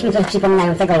jedliśmy coś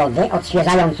przypominającego lody,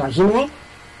 odświeżająco zimne,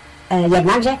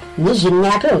 jednakże nie zimne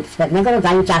jak lód, z pewnego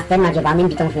rodzaju ciastem nadziewanym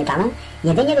bitą śmietaną,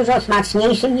 jedynie dużo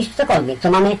smaczniejszym niż cokolwiek,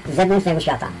 co mamy z zewnętrznego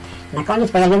świata. Na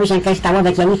koniec pojawiły się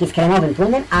kryształowe kielichy z kremowym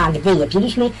płynem, a gdy je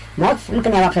piliśmy, moc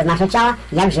mknęła przez nasze ciała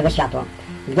jak żywe światło.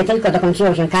 Gdy tylko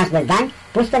dokończyło się każde z dań,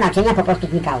 puste naczynia po prostu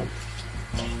znikały.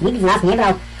 Nikt z nas nie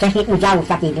brał wcześniej udziału w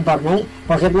takiej wybornej,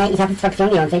 pożywnej i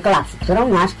satysfakcjonującej kolacji, którą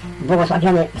nasz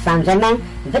błogosławiony Saint-Germain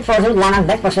wytworzył dla nas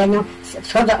bezpośrednio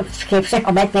z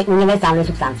wszechobecnej uniwersalnej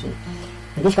substancji.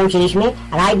 Gdy skończyliśmy,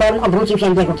 Rayborn obrócił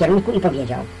się w jego kierunku i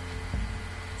powiedział: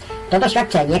 to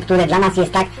doświadczenie, które dla nas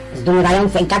jest tak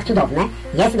zdumiewające i tak cudowne,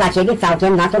 jest dla ciebie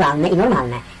całkiem naturalne i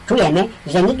normalne. Czujemy,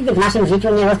 że nigdy w naszym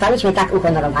życiu nie zostaliśmy tak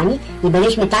uhonorowani i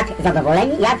byliśmy tak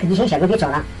zadowoleni jak dzisiejszego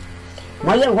wieczora.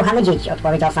 Moje ukochane dzieci,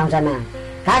 odpowiedział Saint-Germain,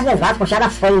 każdy z was posiada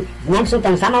w swoim wnętrzu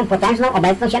tę samą potężną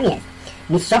obecność, jam jest.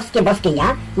 Mistrzowskie boskie ja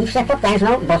i wszechpotężną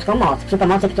boską moc, przy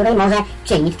pomocy której może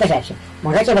czynić te rzeczy.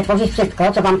 Możecie wytworzyć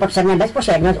wszystko, co wam potrzebne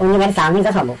bezpośrednio z uniwersalnych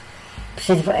zasobów.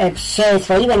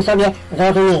 Przyswoiłem sobie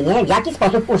zrozumienie, w jaki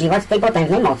sposób używać tej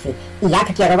potężnej mocy i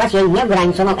jak kierować jej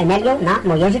nieograniczoną energią na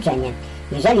moje życzenie.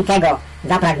 Jeżeli tego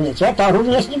zapragniecie, to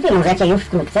również i wy możecie już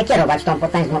wkrótce kierować tą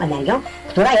potężną energią,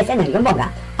 która jest energią Boga,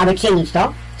 aby czynić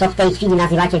to, co w tej chwili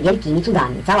nazywacie wielkimi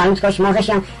cudami. Cała ludzkość może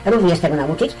się również tego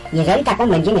nauczyć, jeżeli taką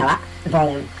będzie miała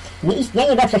wolę. Nie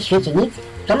istnieje we wszechświecie nic,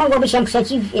 co mogłoby się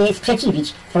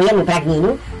sprzeciwić twojemu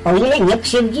pragnieniu, o ile nie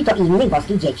krzywdzi to innych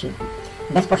boskich dzieci.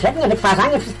 Bezpośrednie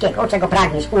wytwarzanie wszystkiego, czego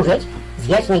pragniesz użyć z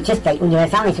wiecznej, czystej,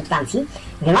 uniwersalnej substancji,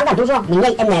 wymaga dużo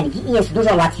mniej energii i jest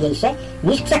dużo łatwiejsze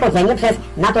niż przechodzenie przez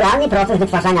naturalny proces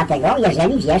wytwarzania tego,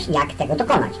 jeżeli wiesz, jak tego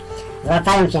dokonać.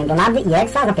 Zwracając się do Nady i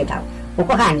Rexa, zapytał: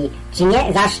 ukochani, czy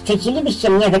nie zaszczycilibyście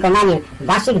mnie wykonaniem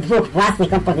waszych 2 własnych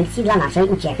kompozycji dla naszej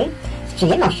uciechy? Z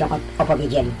przyjemnością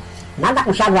opowiedzieli. Nada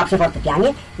usiadła przy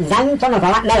fortepianie i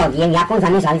zaintonowała melodię, jaką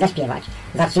zamierzali zaśpiewać.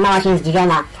 Zatrzymała się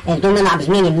zdziwiona, zdumiona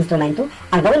brzmieniem instrumentu,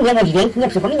 albowiem jego dźwięk nie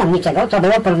przypominał niczego, co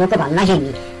było produkowane na ziemi.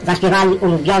 Zaśpiewali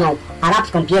ulubioną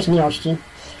arabską pieśń miłości.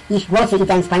 Ich głosy i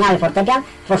ten wspaniały fortepian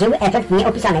tworzyły efekt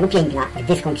nieopisanego piękna.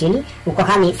 Gdy skończyli,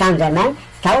 ukochany Saint-Germain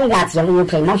z całą gracją i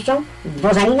uprzejmością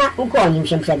dworzanina ukłonił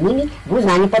się przed nimi w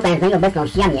uznaniu potężnej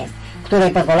obecności Jam-Jest,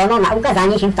 której pozwolono na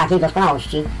ukazanie się w takiej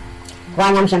doskonałości.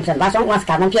 Kłaniam się przed waszą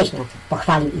łaskawą pieśnią,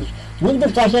 pochwalił ich. Nigdy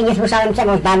wcześniej nie słyszałem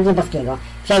czegoś bardziej boskiego.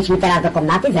 Przejdźmy teraz do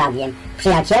komnaty z radiem.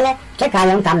 Przyjaciele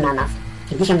czekają tam na nas.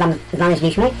 Gdy się tam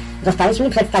znaleźliśmy, zostaliśmy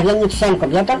przedstawieni 3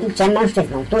 kobietom i 3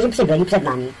 mężczyznom, którzy przybyli przed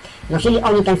nami. Nosili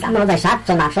oni ten sam rodzaj szat,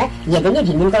 co nasze, jedynie w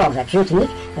innym kolorze. Wśród nich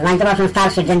znajdował się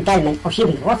starszy dżentelmen o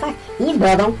siwych włosach i z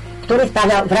brodą, który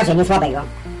sprawiał wrażenie słabego.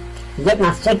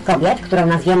 Jedna z 3 kobiet, którą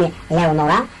nazwiemy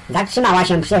Leonora, zatrzymała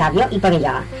się przy radio i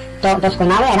powiedziała: to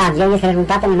doskonałe radio jest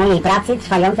rezultatem mojej pracy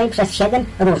trwającej przez 7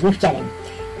 różnych wcieleń.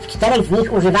 W 4 z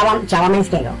nich używałam ciała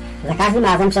męskiego. Za każdym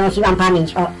razem przenosiłam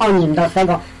pamięć o nim do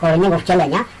swego kolejnego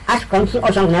wcielenia, aż w końcu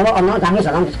osiągnęło ono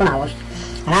zamierzoną doskonałość.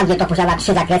 Radio to posiada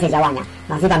 3 zakresy działania.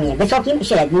 Nazywam je wysokim,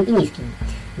 średnim i niskim.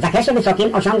 W zakresie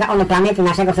wysokim osiąga ono planety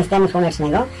naszego systemu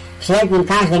słonecznego, w średnim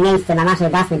każde miejsce na naszej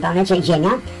własnej planecie Ziemia,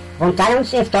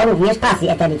 włączając w to również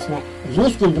pasy eteryczne w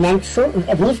niskim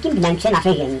wnętrze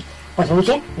naszej Ziemi.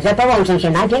 Pozwólcie, że połączę się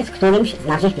najpierw z którymś z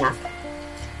naszych miast.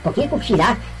 Po kilku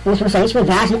chwilach usłyszeliśmy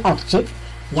wyraźny odczyt,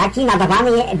 jaki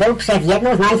nadawany był przez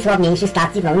jedną z najsławniejszych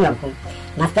stacji w Nowym Jorku.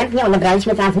 Następnie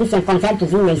odebraliśmy transmisję koncertu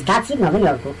z innej stacji w Nowym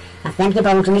Jorku. Następnie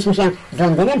połączyliśmy się z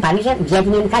Londynem, Paryżem,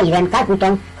 Wiedniem, Kairem,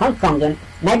 Kalkutą, Hongkongiem,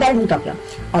 Melbourne i Tokio.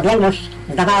 Odległość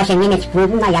zdawała się nie mieć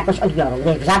wpływu na jakość odbioru,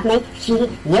 gdyż w żadnej chwili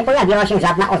nie pojawiła się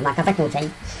żadna oznaka zakłóceń.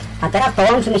 A teraz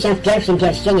połączymy się z pierwszym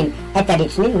pierścieniem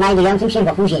eterycznym znajdującym się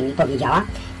wokół Ziemi, powiedziała.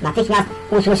 Natychmiast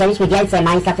usłyszeliśmy wielce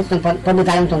majestatyczną,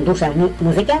 pobudzającą duszę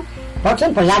muzykę, po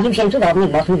czym pojawił się cudowny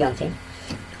głos mówiący: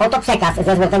 oto przekaz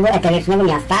ze złotego eterycznego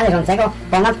miasta leżącego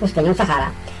ponad pustynią Sahara.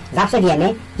 Zawsze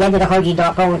wiemy, kiedy dochodzi do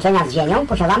połączenia z Ziemią,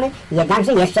 posiadamy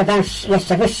jednakże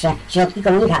jeszcze wyższe środki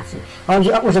komunikacji.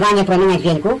 Chodzi o używanie promienia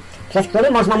dźwięku, przez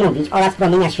który można mówić, oraz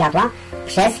promienia światła,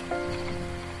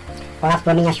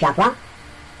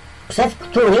 przez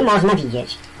który można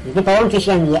widzieć. Gdy połączy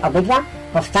się je obydwa,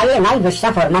 powstaje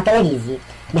najwyższa forma telewizji.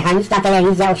 Mechaniczna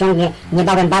telewizja osiągnie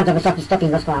niebawem bardzo wysoki stopień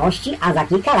doskonałości, a za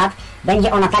kilka lat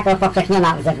będzie ona tak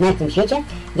rozpowszechniona w zewnętrznym świecie,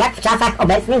 jak w czasach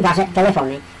obecnych wasze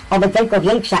telefony. Oby tylko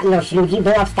większa ilość ludzi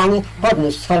była w stanie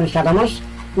podnieść swoją świadomość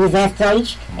i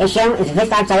zestroić się w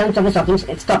wystarczająco wysokim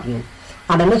stopniu,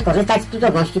 aby móc korzystać z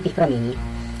cudowności tych promieni.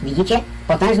 Widzicie?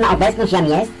 Potężna obecność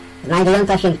Jam-Jest,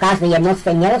 znajdująca się w każdej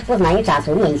jednostce, nie rozpoznaje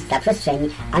czasu, miejsca, przestrzeni,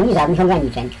 ani żadnych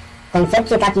ograniczeń.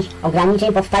 Koncepcje takich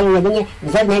ograniczeń powstają jedynie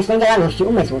w zewnętrznej działalności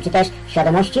umysłu, czy też w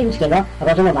świadomości ludzkiego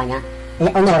rozumowania.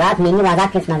 Leonora zmieniła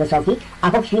zakres na wysoki,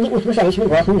 a po chwili usłyszeliśmy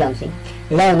głos mówiący: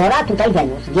 Leonora, tutaj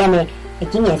Wenus. Wiemy,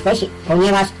 kim jesteś,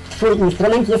 ponieważ twój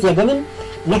instrument jest jedynym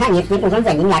mechanicznym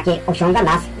urządzeniem, jakie osiąga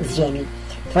nas z Ziemi.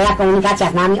 Twoja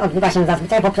komunikacja z nami odbywa się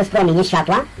zazwyczaj poprzez promienie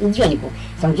światła i dźwięku.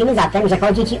 Sądzimy zatem, że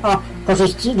chodzi ci o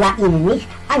korzyści dla innych,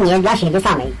 a nie dla siebie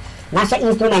samej. Nasze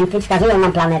instrumenty wskazują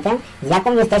nam planetę, z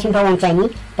jaką jesteśmy połączeni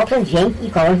poprzez dźwięk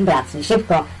i koło wibracji.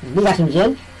 Szybko zbliża się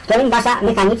dzień, w którym wasza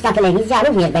mechaniczna telewizja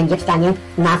również będzie w stanie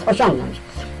nas osiągnąć.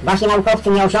 Wasi naukowcy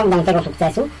nie osiągną tego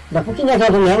sukcesu, dopóki nie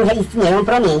zrozumieją, że istnieją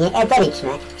promienie eteryczne.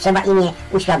 Trzeba im je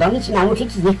uświadomić i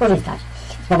nauczyć z nich korzystać.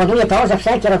 Spowoduje to, że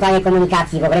wszelkie rodzaje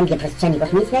komunikacji w obrębie przestrzeni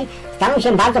kosmicznej staną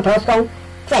się bardzo prostą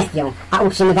kwestią, a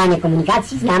utrzymywanie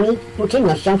komunikacji z nami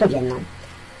czynnością codzienną.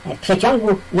 W przeciągu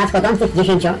nadchodzących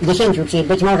 10 czy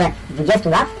być może 20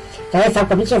 lat, to jest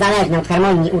całkowicie zależne od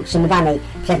harmonii utrzymywanej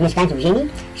przez mieszkańców Ziemi,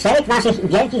 szereg naszych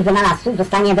wielkich wynalazców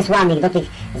zostanie wysłanych do tych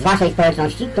z waszej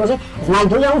społeczności, którzy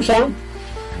znajdują się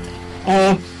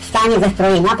w stanie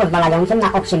zestrojenia pozwalającym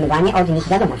na otrzymywanie od nich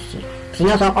wiadomości.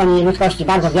 Przyniosą oni ludzkości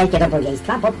bardzo wielkie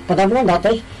dobrodziejstwa, podobne do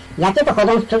tych, jakie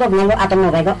pochodzą z cudownego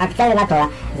atomowego akceleratora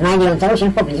znajdującego się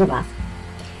w pobliżu was.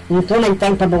 Instrument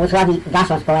ten pobłogosławi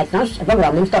waszą społeczność w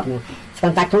ogromnym stopniu.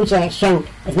 Skontaktujcie się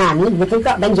z nami, gdy tylko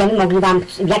będziemy mogli wam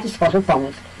w jakiś sposób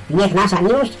pomóc. Niech nasza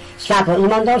miłość, światło i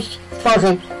mądrość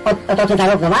otoczy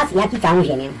zarówno was, jak i całą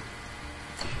Ziemię.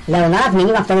 Leonora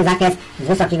zmieniła wtedy zakres z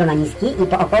wysokiego na niski i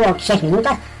po około 3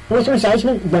 minutach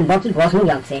usłyszeliśmy głęboki głos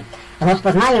mówiący: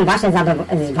 rozpoznaję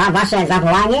wasze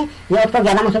zawołanie i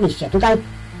odpowiadam osobiście. Tutaj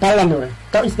Pelennor.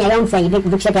 To istniejące i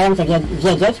wykrzepiające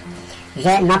wiedzieć,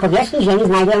 że na powierzchni Ziemi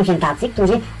znajdują się tacy,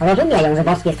 którzy rozumieją, że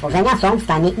boskie stworzenia są w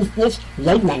stanie istnieć w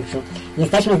jej wnętrzu.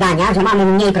 Jesteśmy zdania, że mamy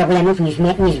mniej problemów niż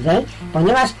wy,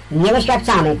 ponieważ nie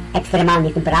doświadczamy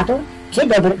ekstremalnych temperatur, czy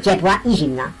ciepła i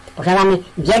zimna. Posiadamy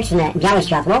wieczne, białe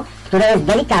światło, które jest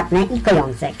delikatne i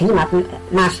kojące.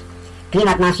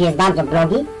 Klimat nasz jest bardzo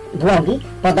błogi,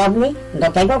 podobny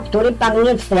do tego, który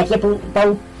panuje w strefie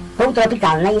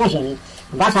półtropikalnej na Ziemi.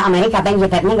 Wasza Ameryka będzie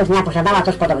pewnego dnia posiadała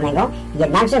coś podobnego,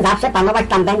 jednakże zawsze panować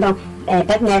tam będą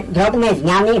pewne drobne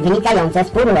zmiany wynikające z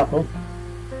pół roku.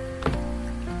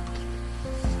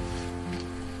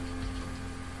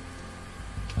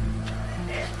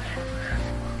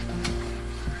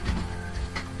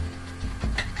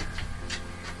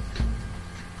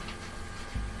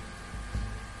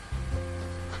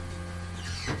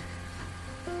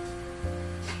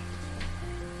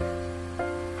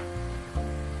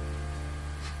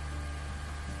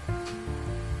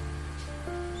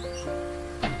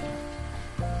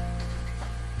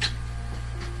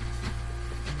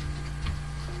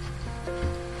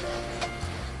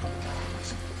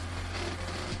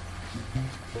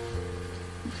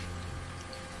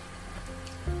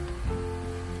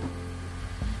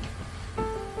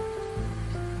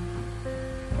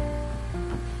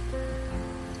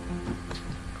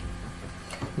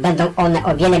 Będą one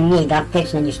o wiele mniej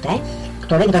drastyczne niż te,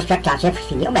 których doświadczacie w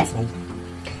chwili obecnej.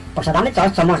 Posiadamy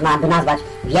coś, co można by nazwać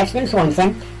wiecznym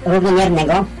słońcem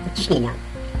równomiernego ciśnienia.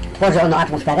 Tworzy ono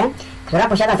atmosferę, która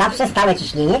posiada zawsze stałe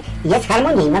ciśnienie i jest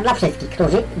harmonijna dla wszystkich,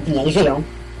 którzy w niej żyją.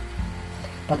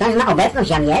 Potężna obecność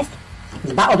jam jest,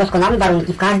 dba o doskonałe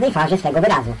warunki w każdej fazie swego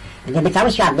wyrazu. Gdyby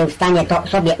cały świat był w stanie to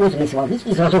sobie uzmysłowić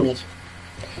i zrozumieć,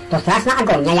 to straszna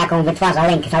agonia, jaką wytwarza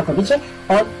lęk, całkowicie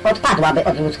odpadłaby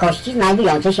od ludzkości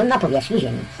znajdującej się na powierzchni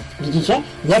Ziemi. Widzicie,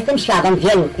 jestem świadom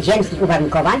wielu ziemskich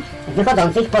uwarunkowań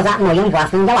wychodzących poza moją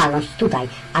własną działalność tutaj,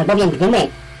 albowiem gdy my,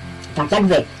 tak jak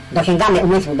wy, dosięgamy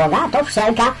umysłu Boga, to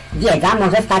wszelka wiedza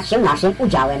może stać się naszym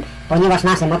udziałem, ponieważ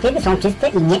nasze motywy są czyste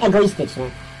i nieegoistyczne.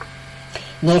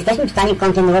 Nie jesteśmy w stanie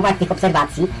kontynuować tych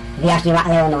obserwacji, wyjaśniła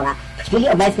Leonora. W chwili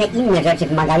obecnej inne rzeczy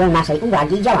wymagają naszej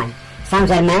uwagi i działań.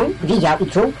 Saint-Germain widział i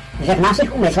czuł, że w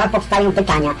naszych umysłach powstają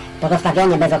pytania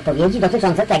pozostawione bez odpowiedzi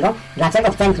dotyczące tego,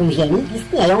 dlaczego w centrum Ziemi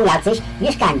istnieją jacyś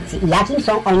mieszkańcy i jakim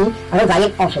są oni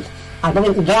rodzajem osób.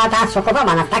 Albowiem idea ta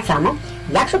szokowała nas tak samo,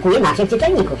 jak szokuje naszych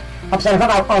czytelników.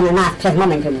 Obserwował on nas przez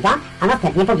moment lwa, a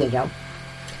następnie powiedział: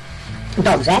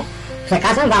 dobrze,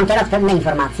 przekażę wam teraz pewne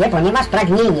informacje, ponieważ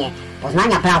pragnienie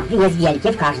poznania prawdy jest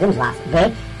wielkie w każdym z was.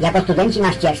 Wy, jako studenci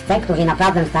na ścieżce, którzy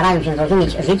naprawdę starają się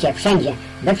zrozumieć życie wszędzie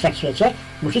we wszechświecie,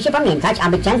 musicie pamiętać,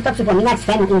 aby często przypominać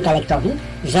swemu intelektowi,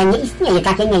 że nie istnieje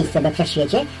takie miejsce we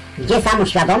wszechświecie, gdzie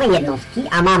samoświadome jednostki,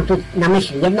 a mam tu na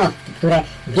myśli jednostki, które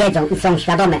wiedzą i są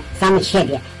świadome samych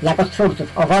siebie jako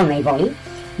stwórców o wolnej woli,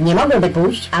 nie mogłyby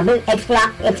pójść, aby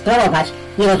eksplorować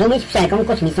i rozumieć wszelką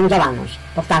kosmiczną działalność.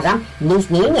 Powtarzam, nie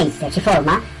istnieje miejsce czy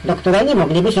forma, do której nie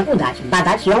mogliby się udać,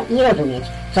 badać ją i rozumieć,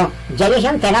 co dzieje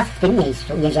się teraz w tym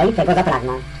miejscu, jeżeli tego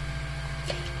zapragną.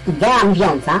 Idea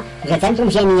mówiąca, że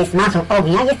centrum Ziemi jest masą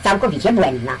ognia, jest całkowicie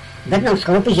błędna. Wewnątrz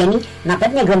skorupy Ziemi na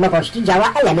pewnej głębokości działa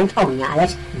element ognia,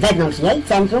 lecz wewnątrz jej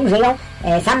centrum żyją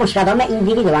samoświadome,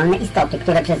 indywidualne istoty,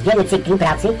 które przez wiele cykli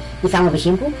pracy i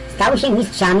samowysiłku stały się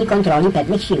mistrzami kontroli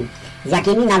pewnych sił, z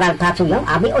jakimi nadal pracują,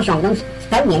 aby osiągnąć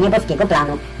spełnienie boskiego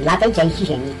planu dla tej części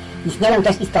Ziemi. Istnieją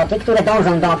też istoty, które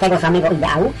dążą do tego samego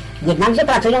ideału, jednakże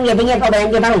pracują jedynie w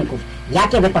obrębie warunków,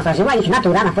 jakie wyposażyła ich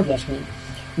natura na powierzchni.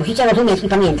 Musicie rozumieć i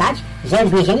pamiętać, że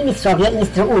wzniesieni mistrzowie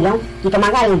instruują i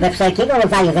pomagają we wszelkiego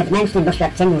rodzaju zewnętrznym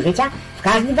doświadczeniu życia w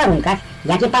każdych warunkach,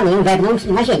 jakie panują wewnątrz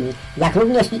i na Ziemi, jak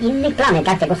również i innych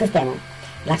planetach tego systemu.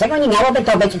 Dlaczego nie miałoby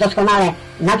to być doskonale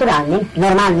naturalnym,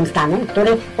 normalnym stanem,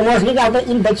 który umożliwiałby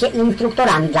im bycie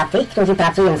instruktorami dla tych, którzy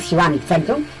pracują z siłami w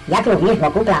centrum, jak również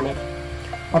wokół planet?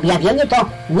 Objawienie to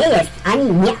nie jest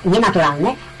ani nienaturalne,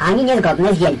 ani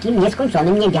niezgodne z wielkim,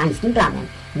 nieskończonym niebiańskim planem.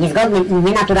 Niezgodnym i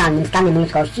nienaturalnym stanem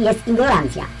ludzkości jest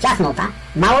ignorancja, ciasnota,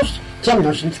 małość,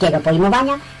 ciemność ludzkiego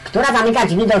pojmowania, która zamyka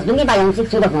drzwi do zdumiewających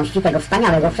cudowności tego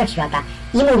wspaniałego wszechświata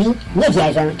i mówi: nie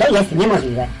wierzę, to jest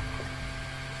niemożliwe.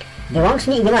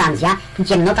 Wyłącznie ignorancja i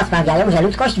ciemnota sprawiają, że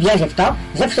ludzkość wierzy w to,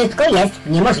 że wszystko jest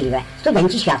niemożliwe.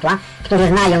 Studenci światła, którzy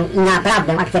znają i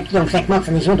naprawdę akceptują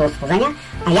wszechmocne źródło stworzenia,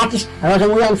 a jakiś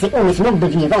rozumujący umysł mógłby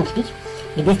w nie wątpić,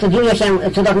 gdy studiuje się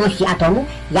cudowności atomu,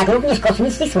 jak również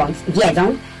kosmicznych słońc,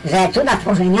 wiedzą, że cuda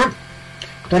stworzenia,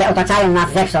 które otaczają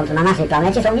nas zewsząd na naszej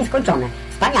planecie, są nieskończone.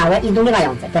 wspaniałe i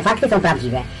zdumiewające. Te fakty są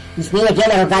prawdziwe. Istnieje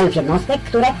wiele rodzajów jednostek,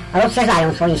 które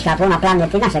rozszerzają swoje światło na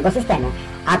planety naszego systemu.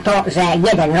 A to, że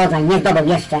jeden rodzaj nie zdobył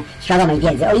jeszcze świadomej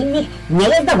wiedzy o innych, nie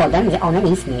jest dowodem, że one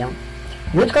nie istnieją.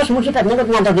 Ludzkość musi pewnego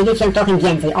dnia dowiedzieć się trochę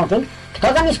więcej o tym,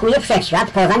 kto zamieszkuje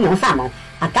wszechświat poza nią samą.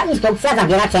 A ta instrukcja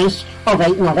zawiera część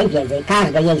owej nowej wiedzy.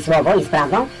 Każde jej słowo jest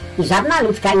prawdą i żadna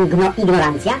ludzka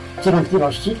ignorancja czy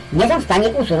wątpliwości nie są w stanie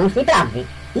usunąć tej prawdy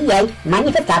i jej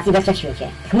manifestacji we wszechświecie.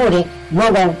 Chmury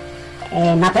mogą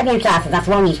na pewien czas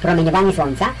zasłonić promieniowanie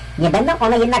Słońca, nie będą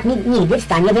one jednak nigdy w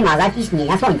stanie wymazać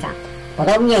istnienia Słońca.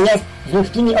 Podobnie jest z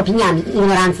ludzkimi opiniami i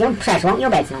ignorancją przeszłą i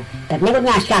obecną. Pewnego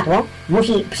dnia światło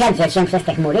musi przedrzeć się przez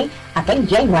te chmury, a ten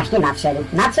dzień właśnie nadszedł.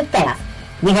 Nadszedł teraz.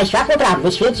 Niechaj światło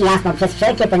prawdy świeci jasno przez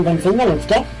wszelkie tendencyjne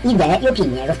ludzkie idee i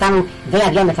opinie. Zostaną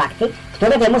wyjawione fakty,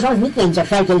 które wymuszą zniknięcie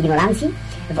wszelkiej ignorancji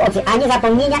w oceanie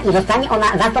zapomnienia i zostanie ona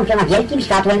zastąpiona wielkim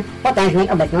światłem potężnej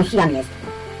obecności jam jest.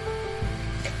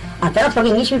 A teraz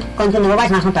powinniśmy kontynuować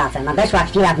naszą pracę. Nadeszła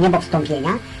chwila w niebo wstąpienia.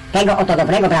 Tego oto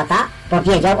dobrego brata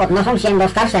powiedział, odnosząc się do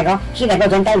starszego, siwego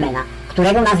dżentelmena,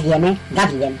 którego nazwiemy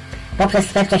Dawidem. Poprzez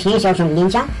swe wcześniejsze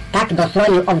osiągnięcia tak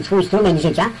dostroił on swój strumień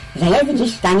życia, że jest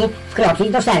dziś w stanie wkroczyć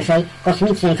do szerszej,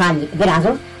 kosmicznej fali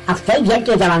wyrazów, a w tej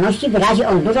wielkiej działalności wyrazi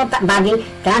on dużo bardziej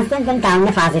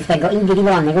transcendentalne fazy swego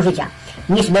indywidualnego życia,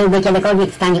 niż byłby kiedykolwiek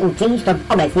w stanie uczynić to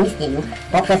w obecnym istnieniu.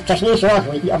 Poprzez wcześniejszy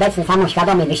rozwój i obecny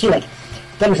samoświadomy wysiłek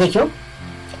w tym życiu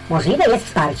możliwe jest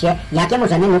wsparcie, jakie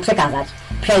możemy mu przekazać.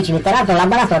 Przejdźmy teraz do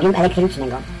laboratorium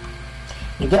elektrycznego.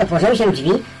 Gdy otworzyły się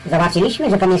drzwi, zobaczyliśmy,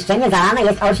 że pomieszczenie zalane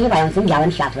jest olśniewającym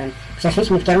białym światłem.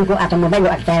 Przeszliśmy w kierunku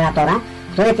atomowego akceleratora,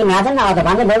 który tym razem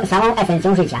naładowany był samą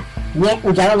esencją życia. Nie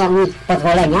udzielono mi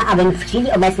pozwolenia, aby w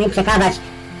chwili obecnej przekazać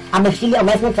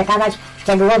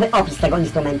szczegółowy opis tego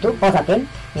instrumentu, poza tym,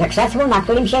 że krzesło, na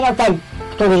którym siedział ten,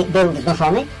 który był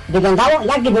wznoszony, wyglądało,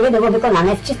 jak gdyby było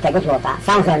wykonane z czystego złota.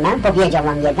 Saint-Germain powiedział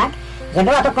nam jednak, że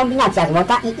była to kombinacja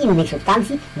złota i innych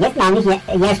substancji nieznanych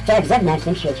jeszcze w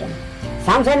zewnętrznym świecie.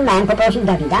 Saint-Germain poprosił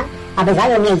Dawida, aby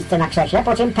zajął miejsce na krześle,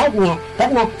 po czym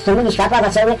pewne strumienie światła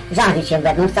zaczęły żarzyć się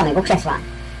wewnątrz samego krzesła.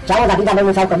 Ciało Dawida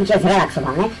było całkowicie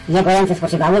zrelaksowane, jego ręce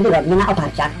spoczywały wygodnie na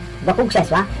oparciach wokół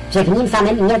krzesła, czy w nim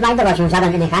samym nie znajdował się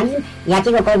żaden mechanizm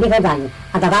jakiegokolwiek rodzaju,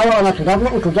 a dawało ono cudowne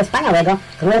uczucie wspaniałego,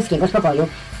 królewskiego spokoju.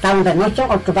 Z całą pewnością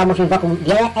odczuwało się wokół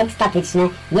wiele ekstatyczne,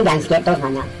 niebiańskie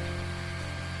doznania.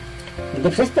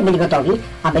 Gdy wszyscy byli gotowi,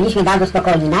 a byliśmy bardzo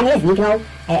spokojni, nagle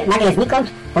znikąd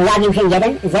pojawił się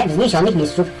jeden ze wzniesionych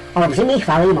mistrzów olbrzymiej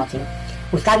chwały i mocy.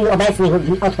 Ustawił obecnych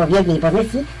w odpowiedniej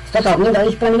pozycji stosownie do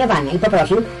ich promieniowania i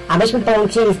poprosił, abyśmy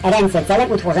połączyli ręce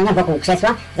celem utworzenia wokół krzesła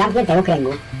zamkniętego kręgu.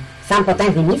 Sam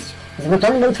potężny mistrz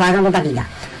zwrócony był twarzą do Dawida.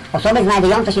 Osoby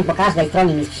znajdujące się po każdej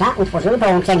stronie mistrza utworzyły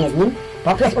połączenie z nim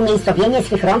poprzez umiejscowienie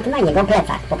swych rąk na jego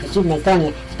plecach po przeciwnej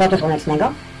stronie spotu słonecznego,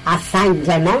 a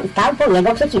Saint-Germain stał po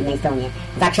jego przeciwnej stronie.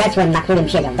 Za krzesłem, na którym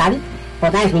siedział Dawid,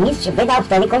 potężny mistrz wydał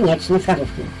wtedy konieczne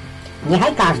wskazówki.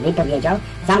 Niechaj każdy, powiedział,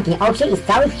 zamknie oczy i z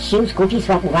całych sił skupi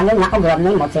swą uwagę na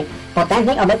ogromnej mocy,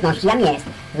 potężnej obecności jam jest,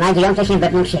 znajdującej się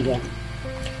wewnątrz siebie.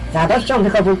 Z radością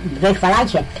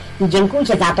wychwalajcie i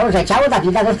dziękujcie za to, że ciało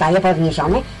Dawida zostaje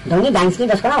podniesione do niebiańskiej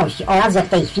doskonałości oraz, że w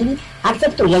tej chwili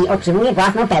akceptuje i otrzymuje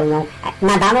własną pełną,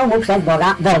 nadaną mu przez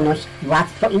Boga wolność,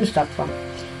 władztwo i mistrzostwo.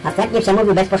 Następnie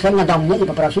przemówił bezpośrednio do mnie i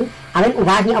poprosił, abym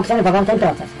uważnie obserwował ten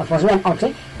proces. Otworzyłem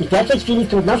oczy i w pierwszej chwili z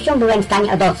trudnością byłem w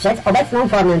stanie dostrzec obecną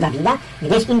formę Dawida,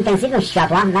 gdyż intensywność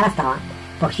światła narastała.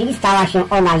 Po chwili stała się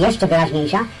ona jeszcze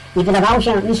wyraźniejsza i wydawało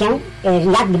mi się,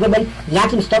 jak gdybym w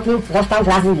jakimś stopniu został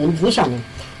wraz z nim wzniesiony.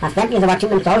 Następnie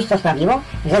zobaczyłem coś, co sprawiło,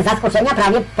 że z zaskoczenia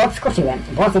prawie podskoczyłem.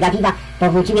 Włosy Dawida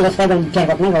powróciły do swego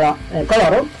pierwotnego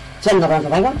koloru,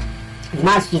 ciemnobrązowego,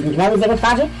 zmarszczki zniknęły z jego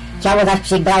twarzy, ciało zaś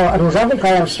przybrało różowy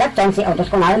kolor świadczący o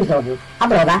doskonałym zdrowiu, a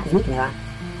broda zniknęła.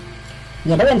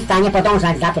 Nie byłem w stanie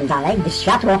podążać za tym dalej, gdyż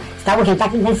światło stało się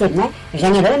tak intensywne,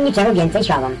 że nie byłem niczego więcej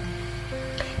świadom.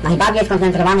 Najbardziej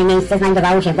skoncentrowane miejsce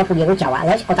znajdowało się wokół jego ciała,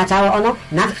 lecz otaczało ono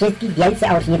nas wszystkich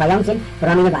wielce olśniewającym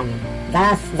promieniowaniem.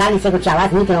 Zaraz zarys jego ciała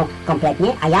zniknął kompletnie,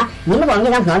 a ja mimowolnie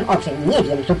zamknąłem oczy. Nie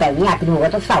wiem zupełnie, jak długo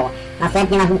to trwało.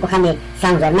 Następnie nasz ukochany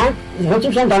Saint-Germain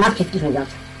zwrócił się do nas wszystkich, mówiąc: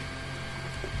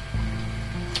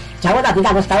 ciało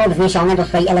Dawida zostało wzniesione do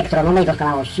swojej elektronowej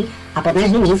doskonałości, a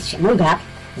potężny mistrz, mój brat,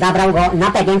 zabrał go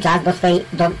na pewien czas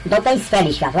do tej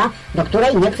sfery światła, do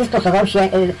której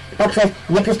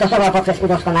nie przystosował poprzez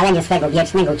udoskonalenie swego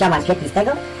wiecznego ciała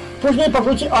świetlistego. Później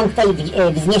powróci on w tej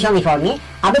wzniesionej formie,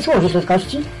 aby służyć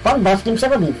ludzkości pod boskim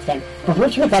przewodnictwem.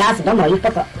 Powróćmy teraz do moich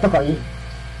pokoi.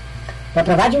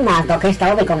 Poprowadził nas do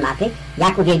kryształowej komnaty,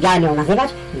 jak uwielbiałem ją nazywać,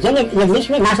 gdzie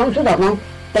jedliśmy naszą cudowną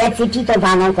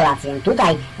sprecypitowaną kolację.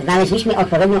 Tutaj znaleźliśmy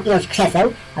odpowiednią ilość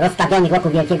krzeseł rozstawionych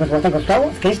wokół wielkiego złotego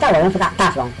stołu z kryształową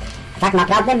taflą. Tak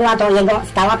naprawdę była to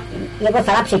jego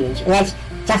sala przyjęć, lecz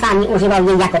czasami używał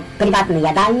jej jako prywatnej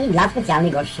jadalni dla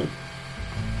specjalnych gości.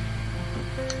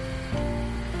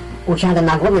 Usiadł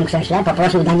na głównym krześle,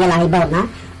 poprosił Daniela Rayborna,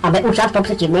 aby usiadł po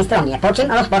przeciwnej stronie, po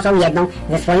czym rozpoczął jedną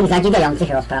ze swoich zadziwiających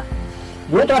rozpraw.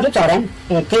 Jutro wieczorem,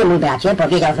 ty, mój bracie,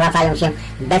 powiedział, zwracając się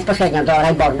bezpośrednio do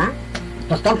Rayborna,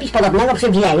 dostąpisz podobnego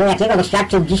przywileju, jakiego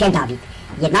doświadczył dzisiaj Dawid.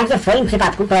 Jednakże w swoim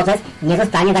przypadku proces nie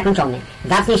zostanie zakończony.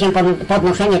 Zacznie się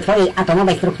podnoszenie twojej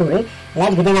atomowej struktury,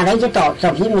 lecz gdy nadejdzie to,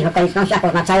 co w innych okolicznościach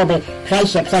oznaczałoby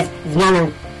przejście przez zmianę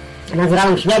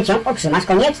nazywaną śmiercią, otrzymasz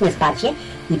konieczne wsparcie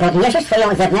i podniesiesz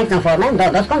swoją zewnętrzną formę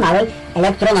do doskonałej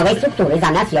elektronowej struktury,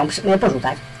 zamiast ją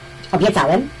porzucać.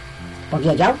 Obiecałem,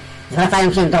 powiedział,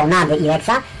 zwracając się do Nady i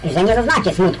Rexa, że nie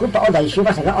zaznacie smutku po odejściu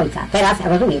waszego ojca. Teraz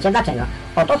rozumiecie dlaczego.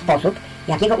 Oto sposób,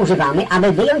 jakiego używamy,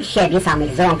 aby wyjąć siebie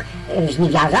samych z rąk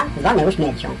żniwiarza zwanego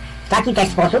śmiercią. W taki też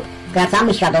sposób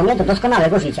wkracamy świadomie do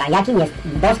doskonałego życia, jakim jest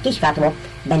boskie światło,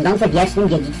 będące wiecznym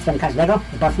dziedzictwem każdego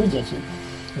z boskich dzieci.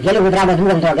 Wielu wybrało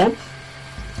długą drogę,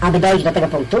 aby dojść do tego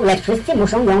punktu, lecz wszyscy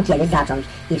muszą ją kiedyś zacząć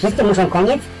i wszyscy muszą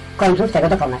końców tego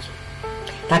dokonać.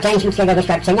 Ta część ludzkiego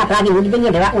doświadczenia prawie nigdy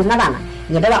nie była uznawana.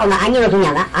 Nie była ona ani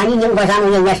rozumiana, ani nie uważano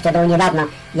jej jeszcze do niedawna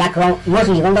jako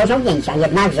możliwą do osiągnięcia.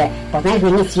 Jednakże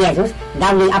potężny mistrz Jezus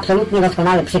dał jej absolutnie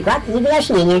doskonały przykład i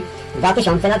wyjaśnienie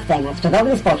 2000 lat temu. W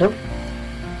cudowny sposób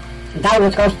dał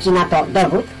ludzkości na to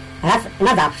dowód raz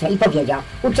na zawsze i powiedział: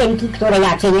 uczynki, które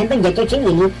ja czynię, będziecie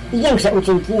czynili i większe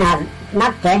uczynki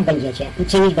nad te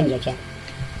czynić będziecie.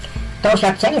 To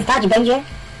oświadczenie stać będzie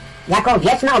jako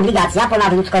wieczna obligacja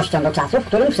ponad ludzkością do czasu, w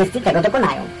którym wszyscy tego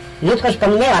dokonają. Ludzkość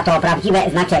pominęła to prawdziwe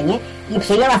znaczenie i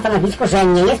przyjęła stanowisko, że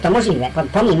nie jest to możliwe.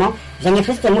 Pomimo, że nie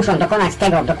wszyscy muszą dokonać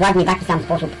tego w dokładnie taki sam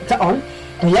sposób, co on,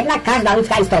 to jednak każda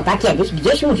ludzka istota kiedyś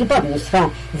gdzieś musi podnieść swą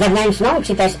zewnętrzną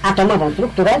czy też atomową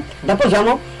strukturę do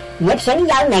poziomu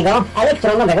nieprzemijalnego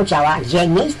elektronowego ciała, gdzie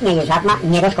nie istnieje żadna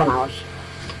niedoskonałość.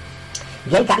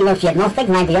 Wielka ilość jednostek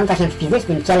znajdująca się w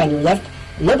fizycznym wcieleniu jest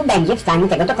lub będzie w stanie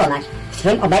tego dokonać w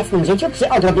swym obecnym życiu przy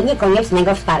odrobinie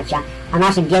koniecznego wsparcia, a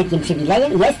naszym wielkim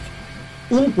przywilejem jest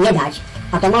im nie dać.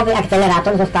 Atomowy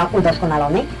akcelerator został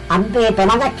udoskonalony, aby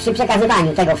pomagać przy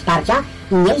przekazywaniu tego wsparcia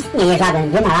i nie istnieje żaden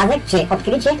wynalazek czy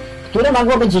odkrycie, które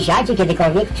mogłoby dzisiaj czy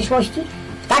kiedykolwiek w przyszłości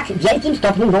w tak wielkim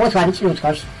stopniu błogosławić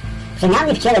ludzkość.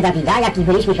 Przemiany w ciele Dawida, jakich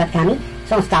byliśmy świadkami,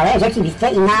 są stałe, rzeczywiste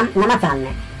i namacalne.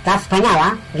 Ta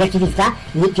wspaniała, rzeczywista,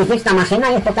 fizyczna maszyna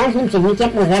jest potężnym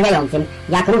czynnikiem uzdrawiającym,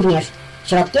 jak również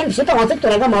środkiem, przy pomocy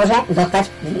którego może zostać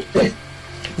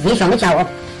zniesione ciało.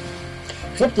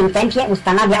 W szybkim tempie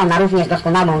ustanawia ona również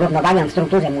doskonałą równowagę w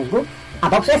strukturze mózgu, a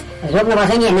poprzez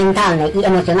zrównoważenie mentalnej i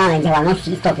emocjonalnej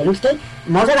działalności istoty ludzkiej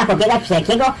może zapobiegać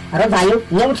wszelkiego rodzaju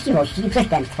nieuczciwości i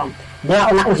przestępstwom. Była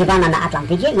ona używana na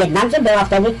Atlantydzie, jednakże była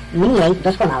wtedy mniej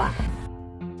doskonała.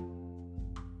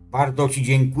 Bardzo ci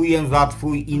dziękuję za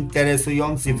twój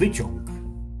interesujący wyciąg.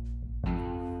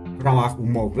 W ramach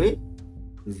umowy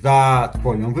za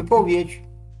twoją wypowiedź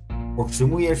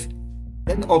otrzymujesz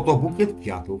ten oto bukiet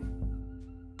kwiatów.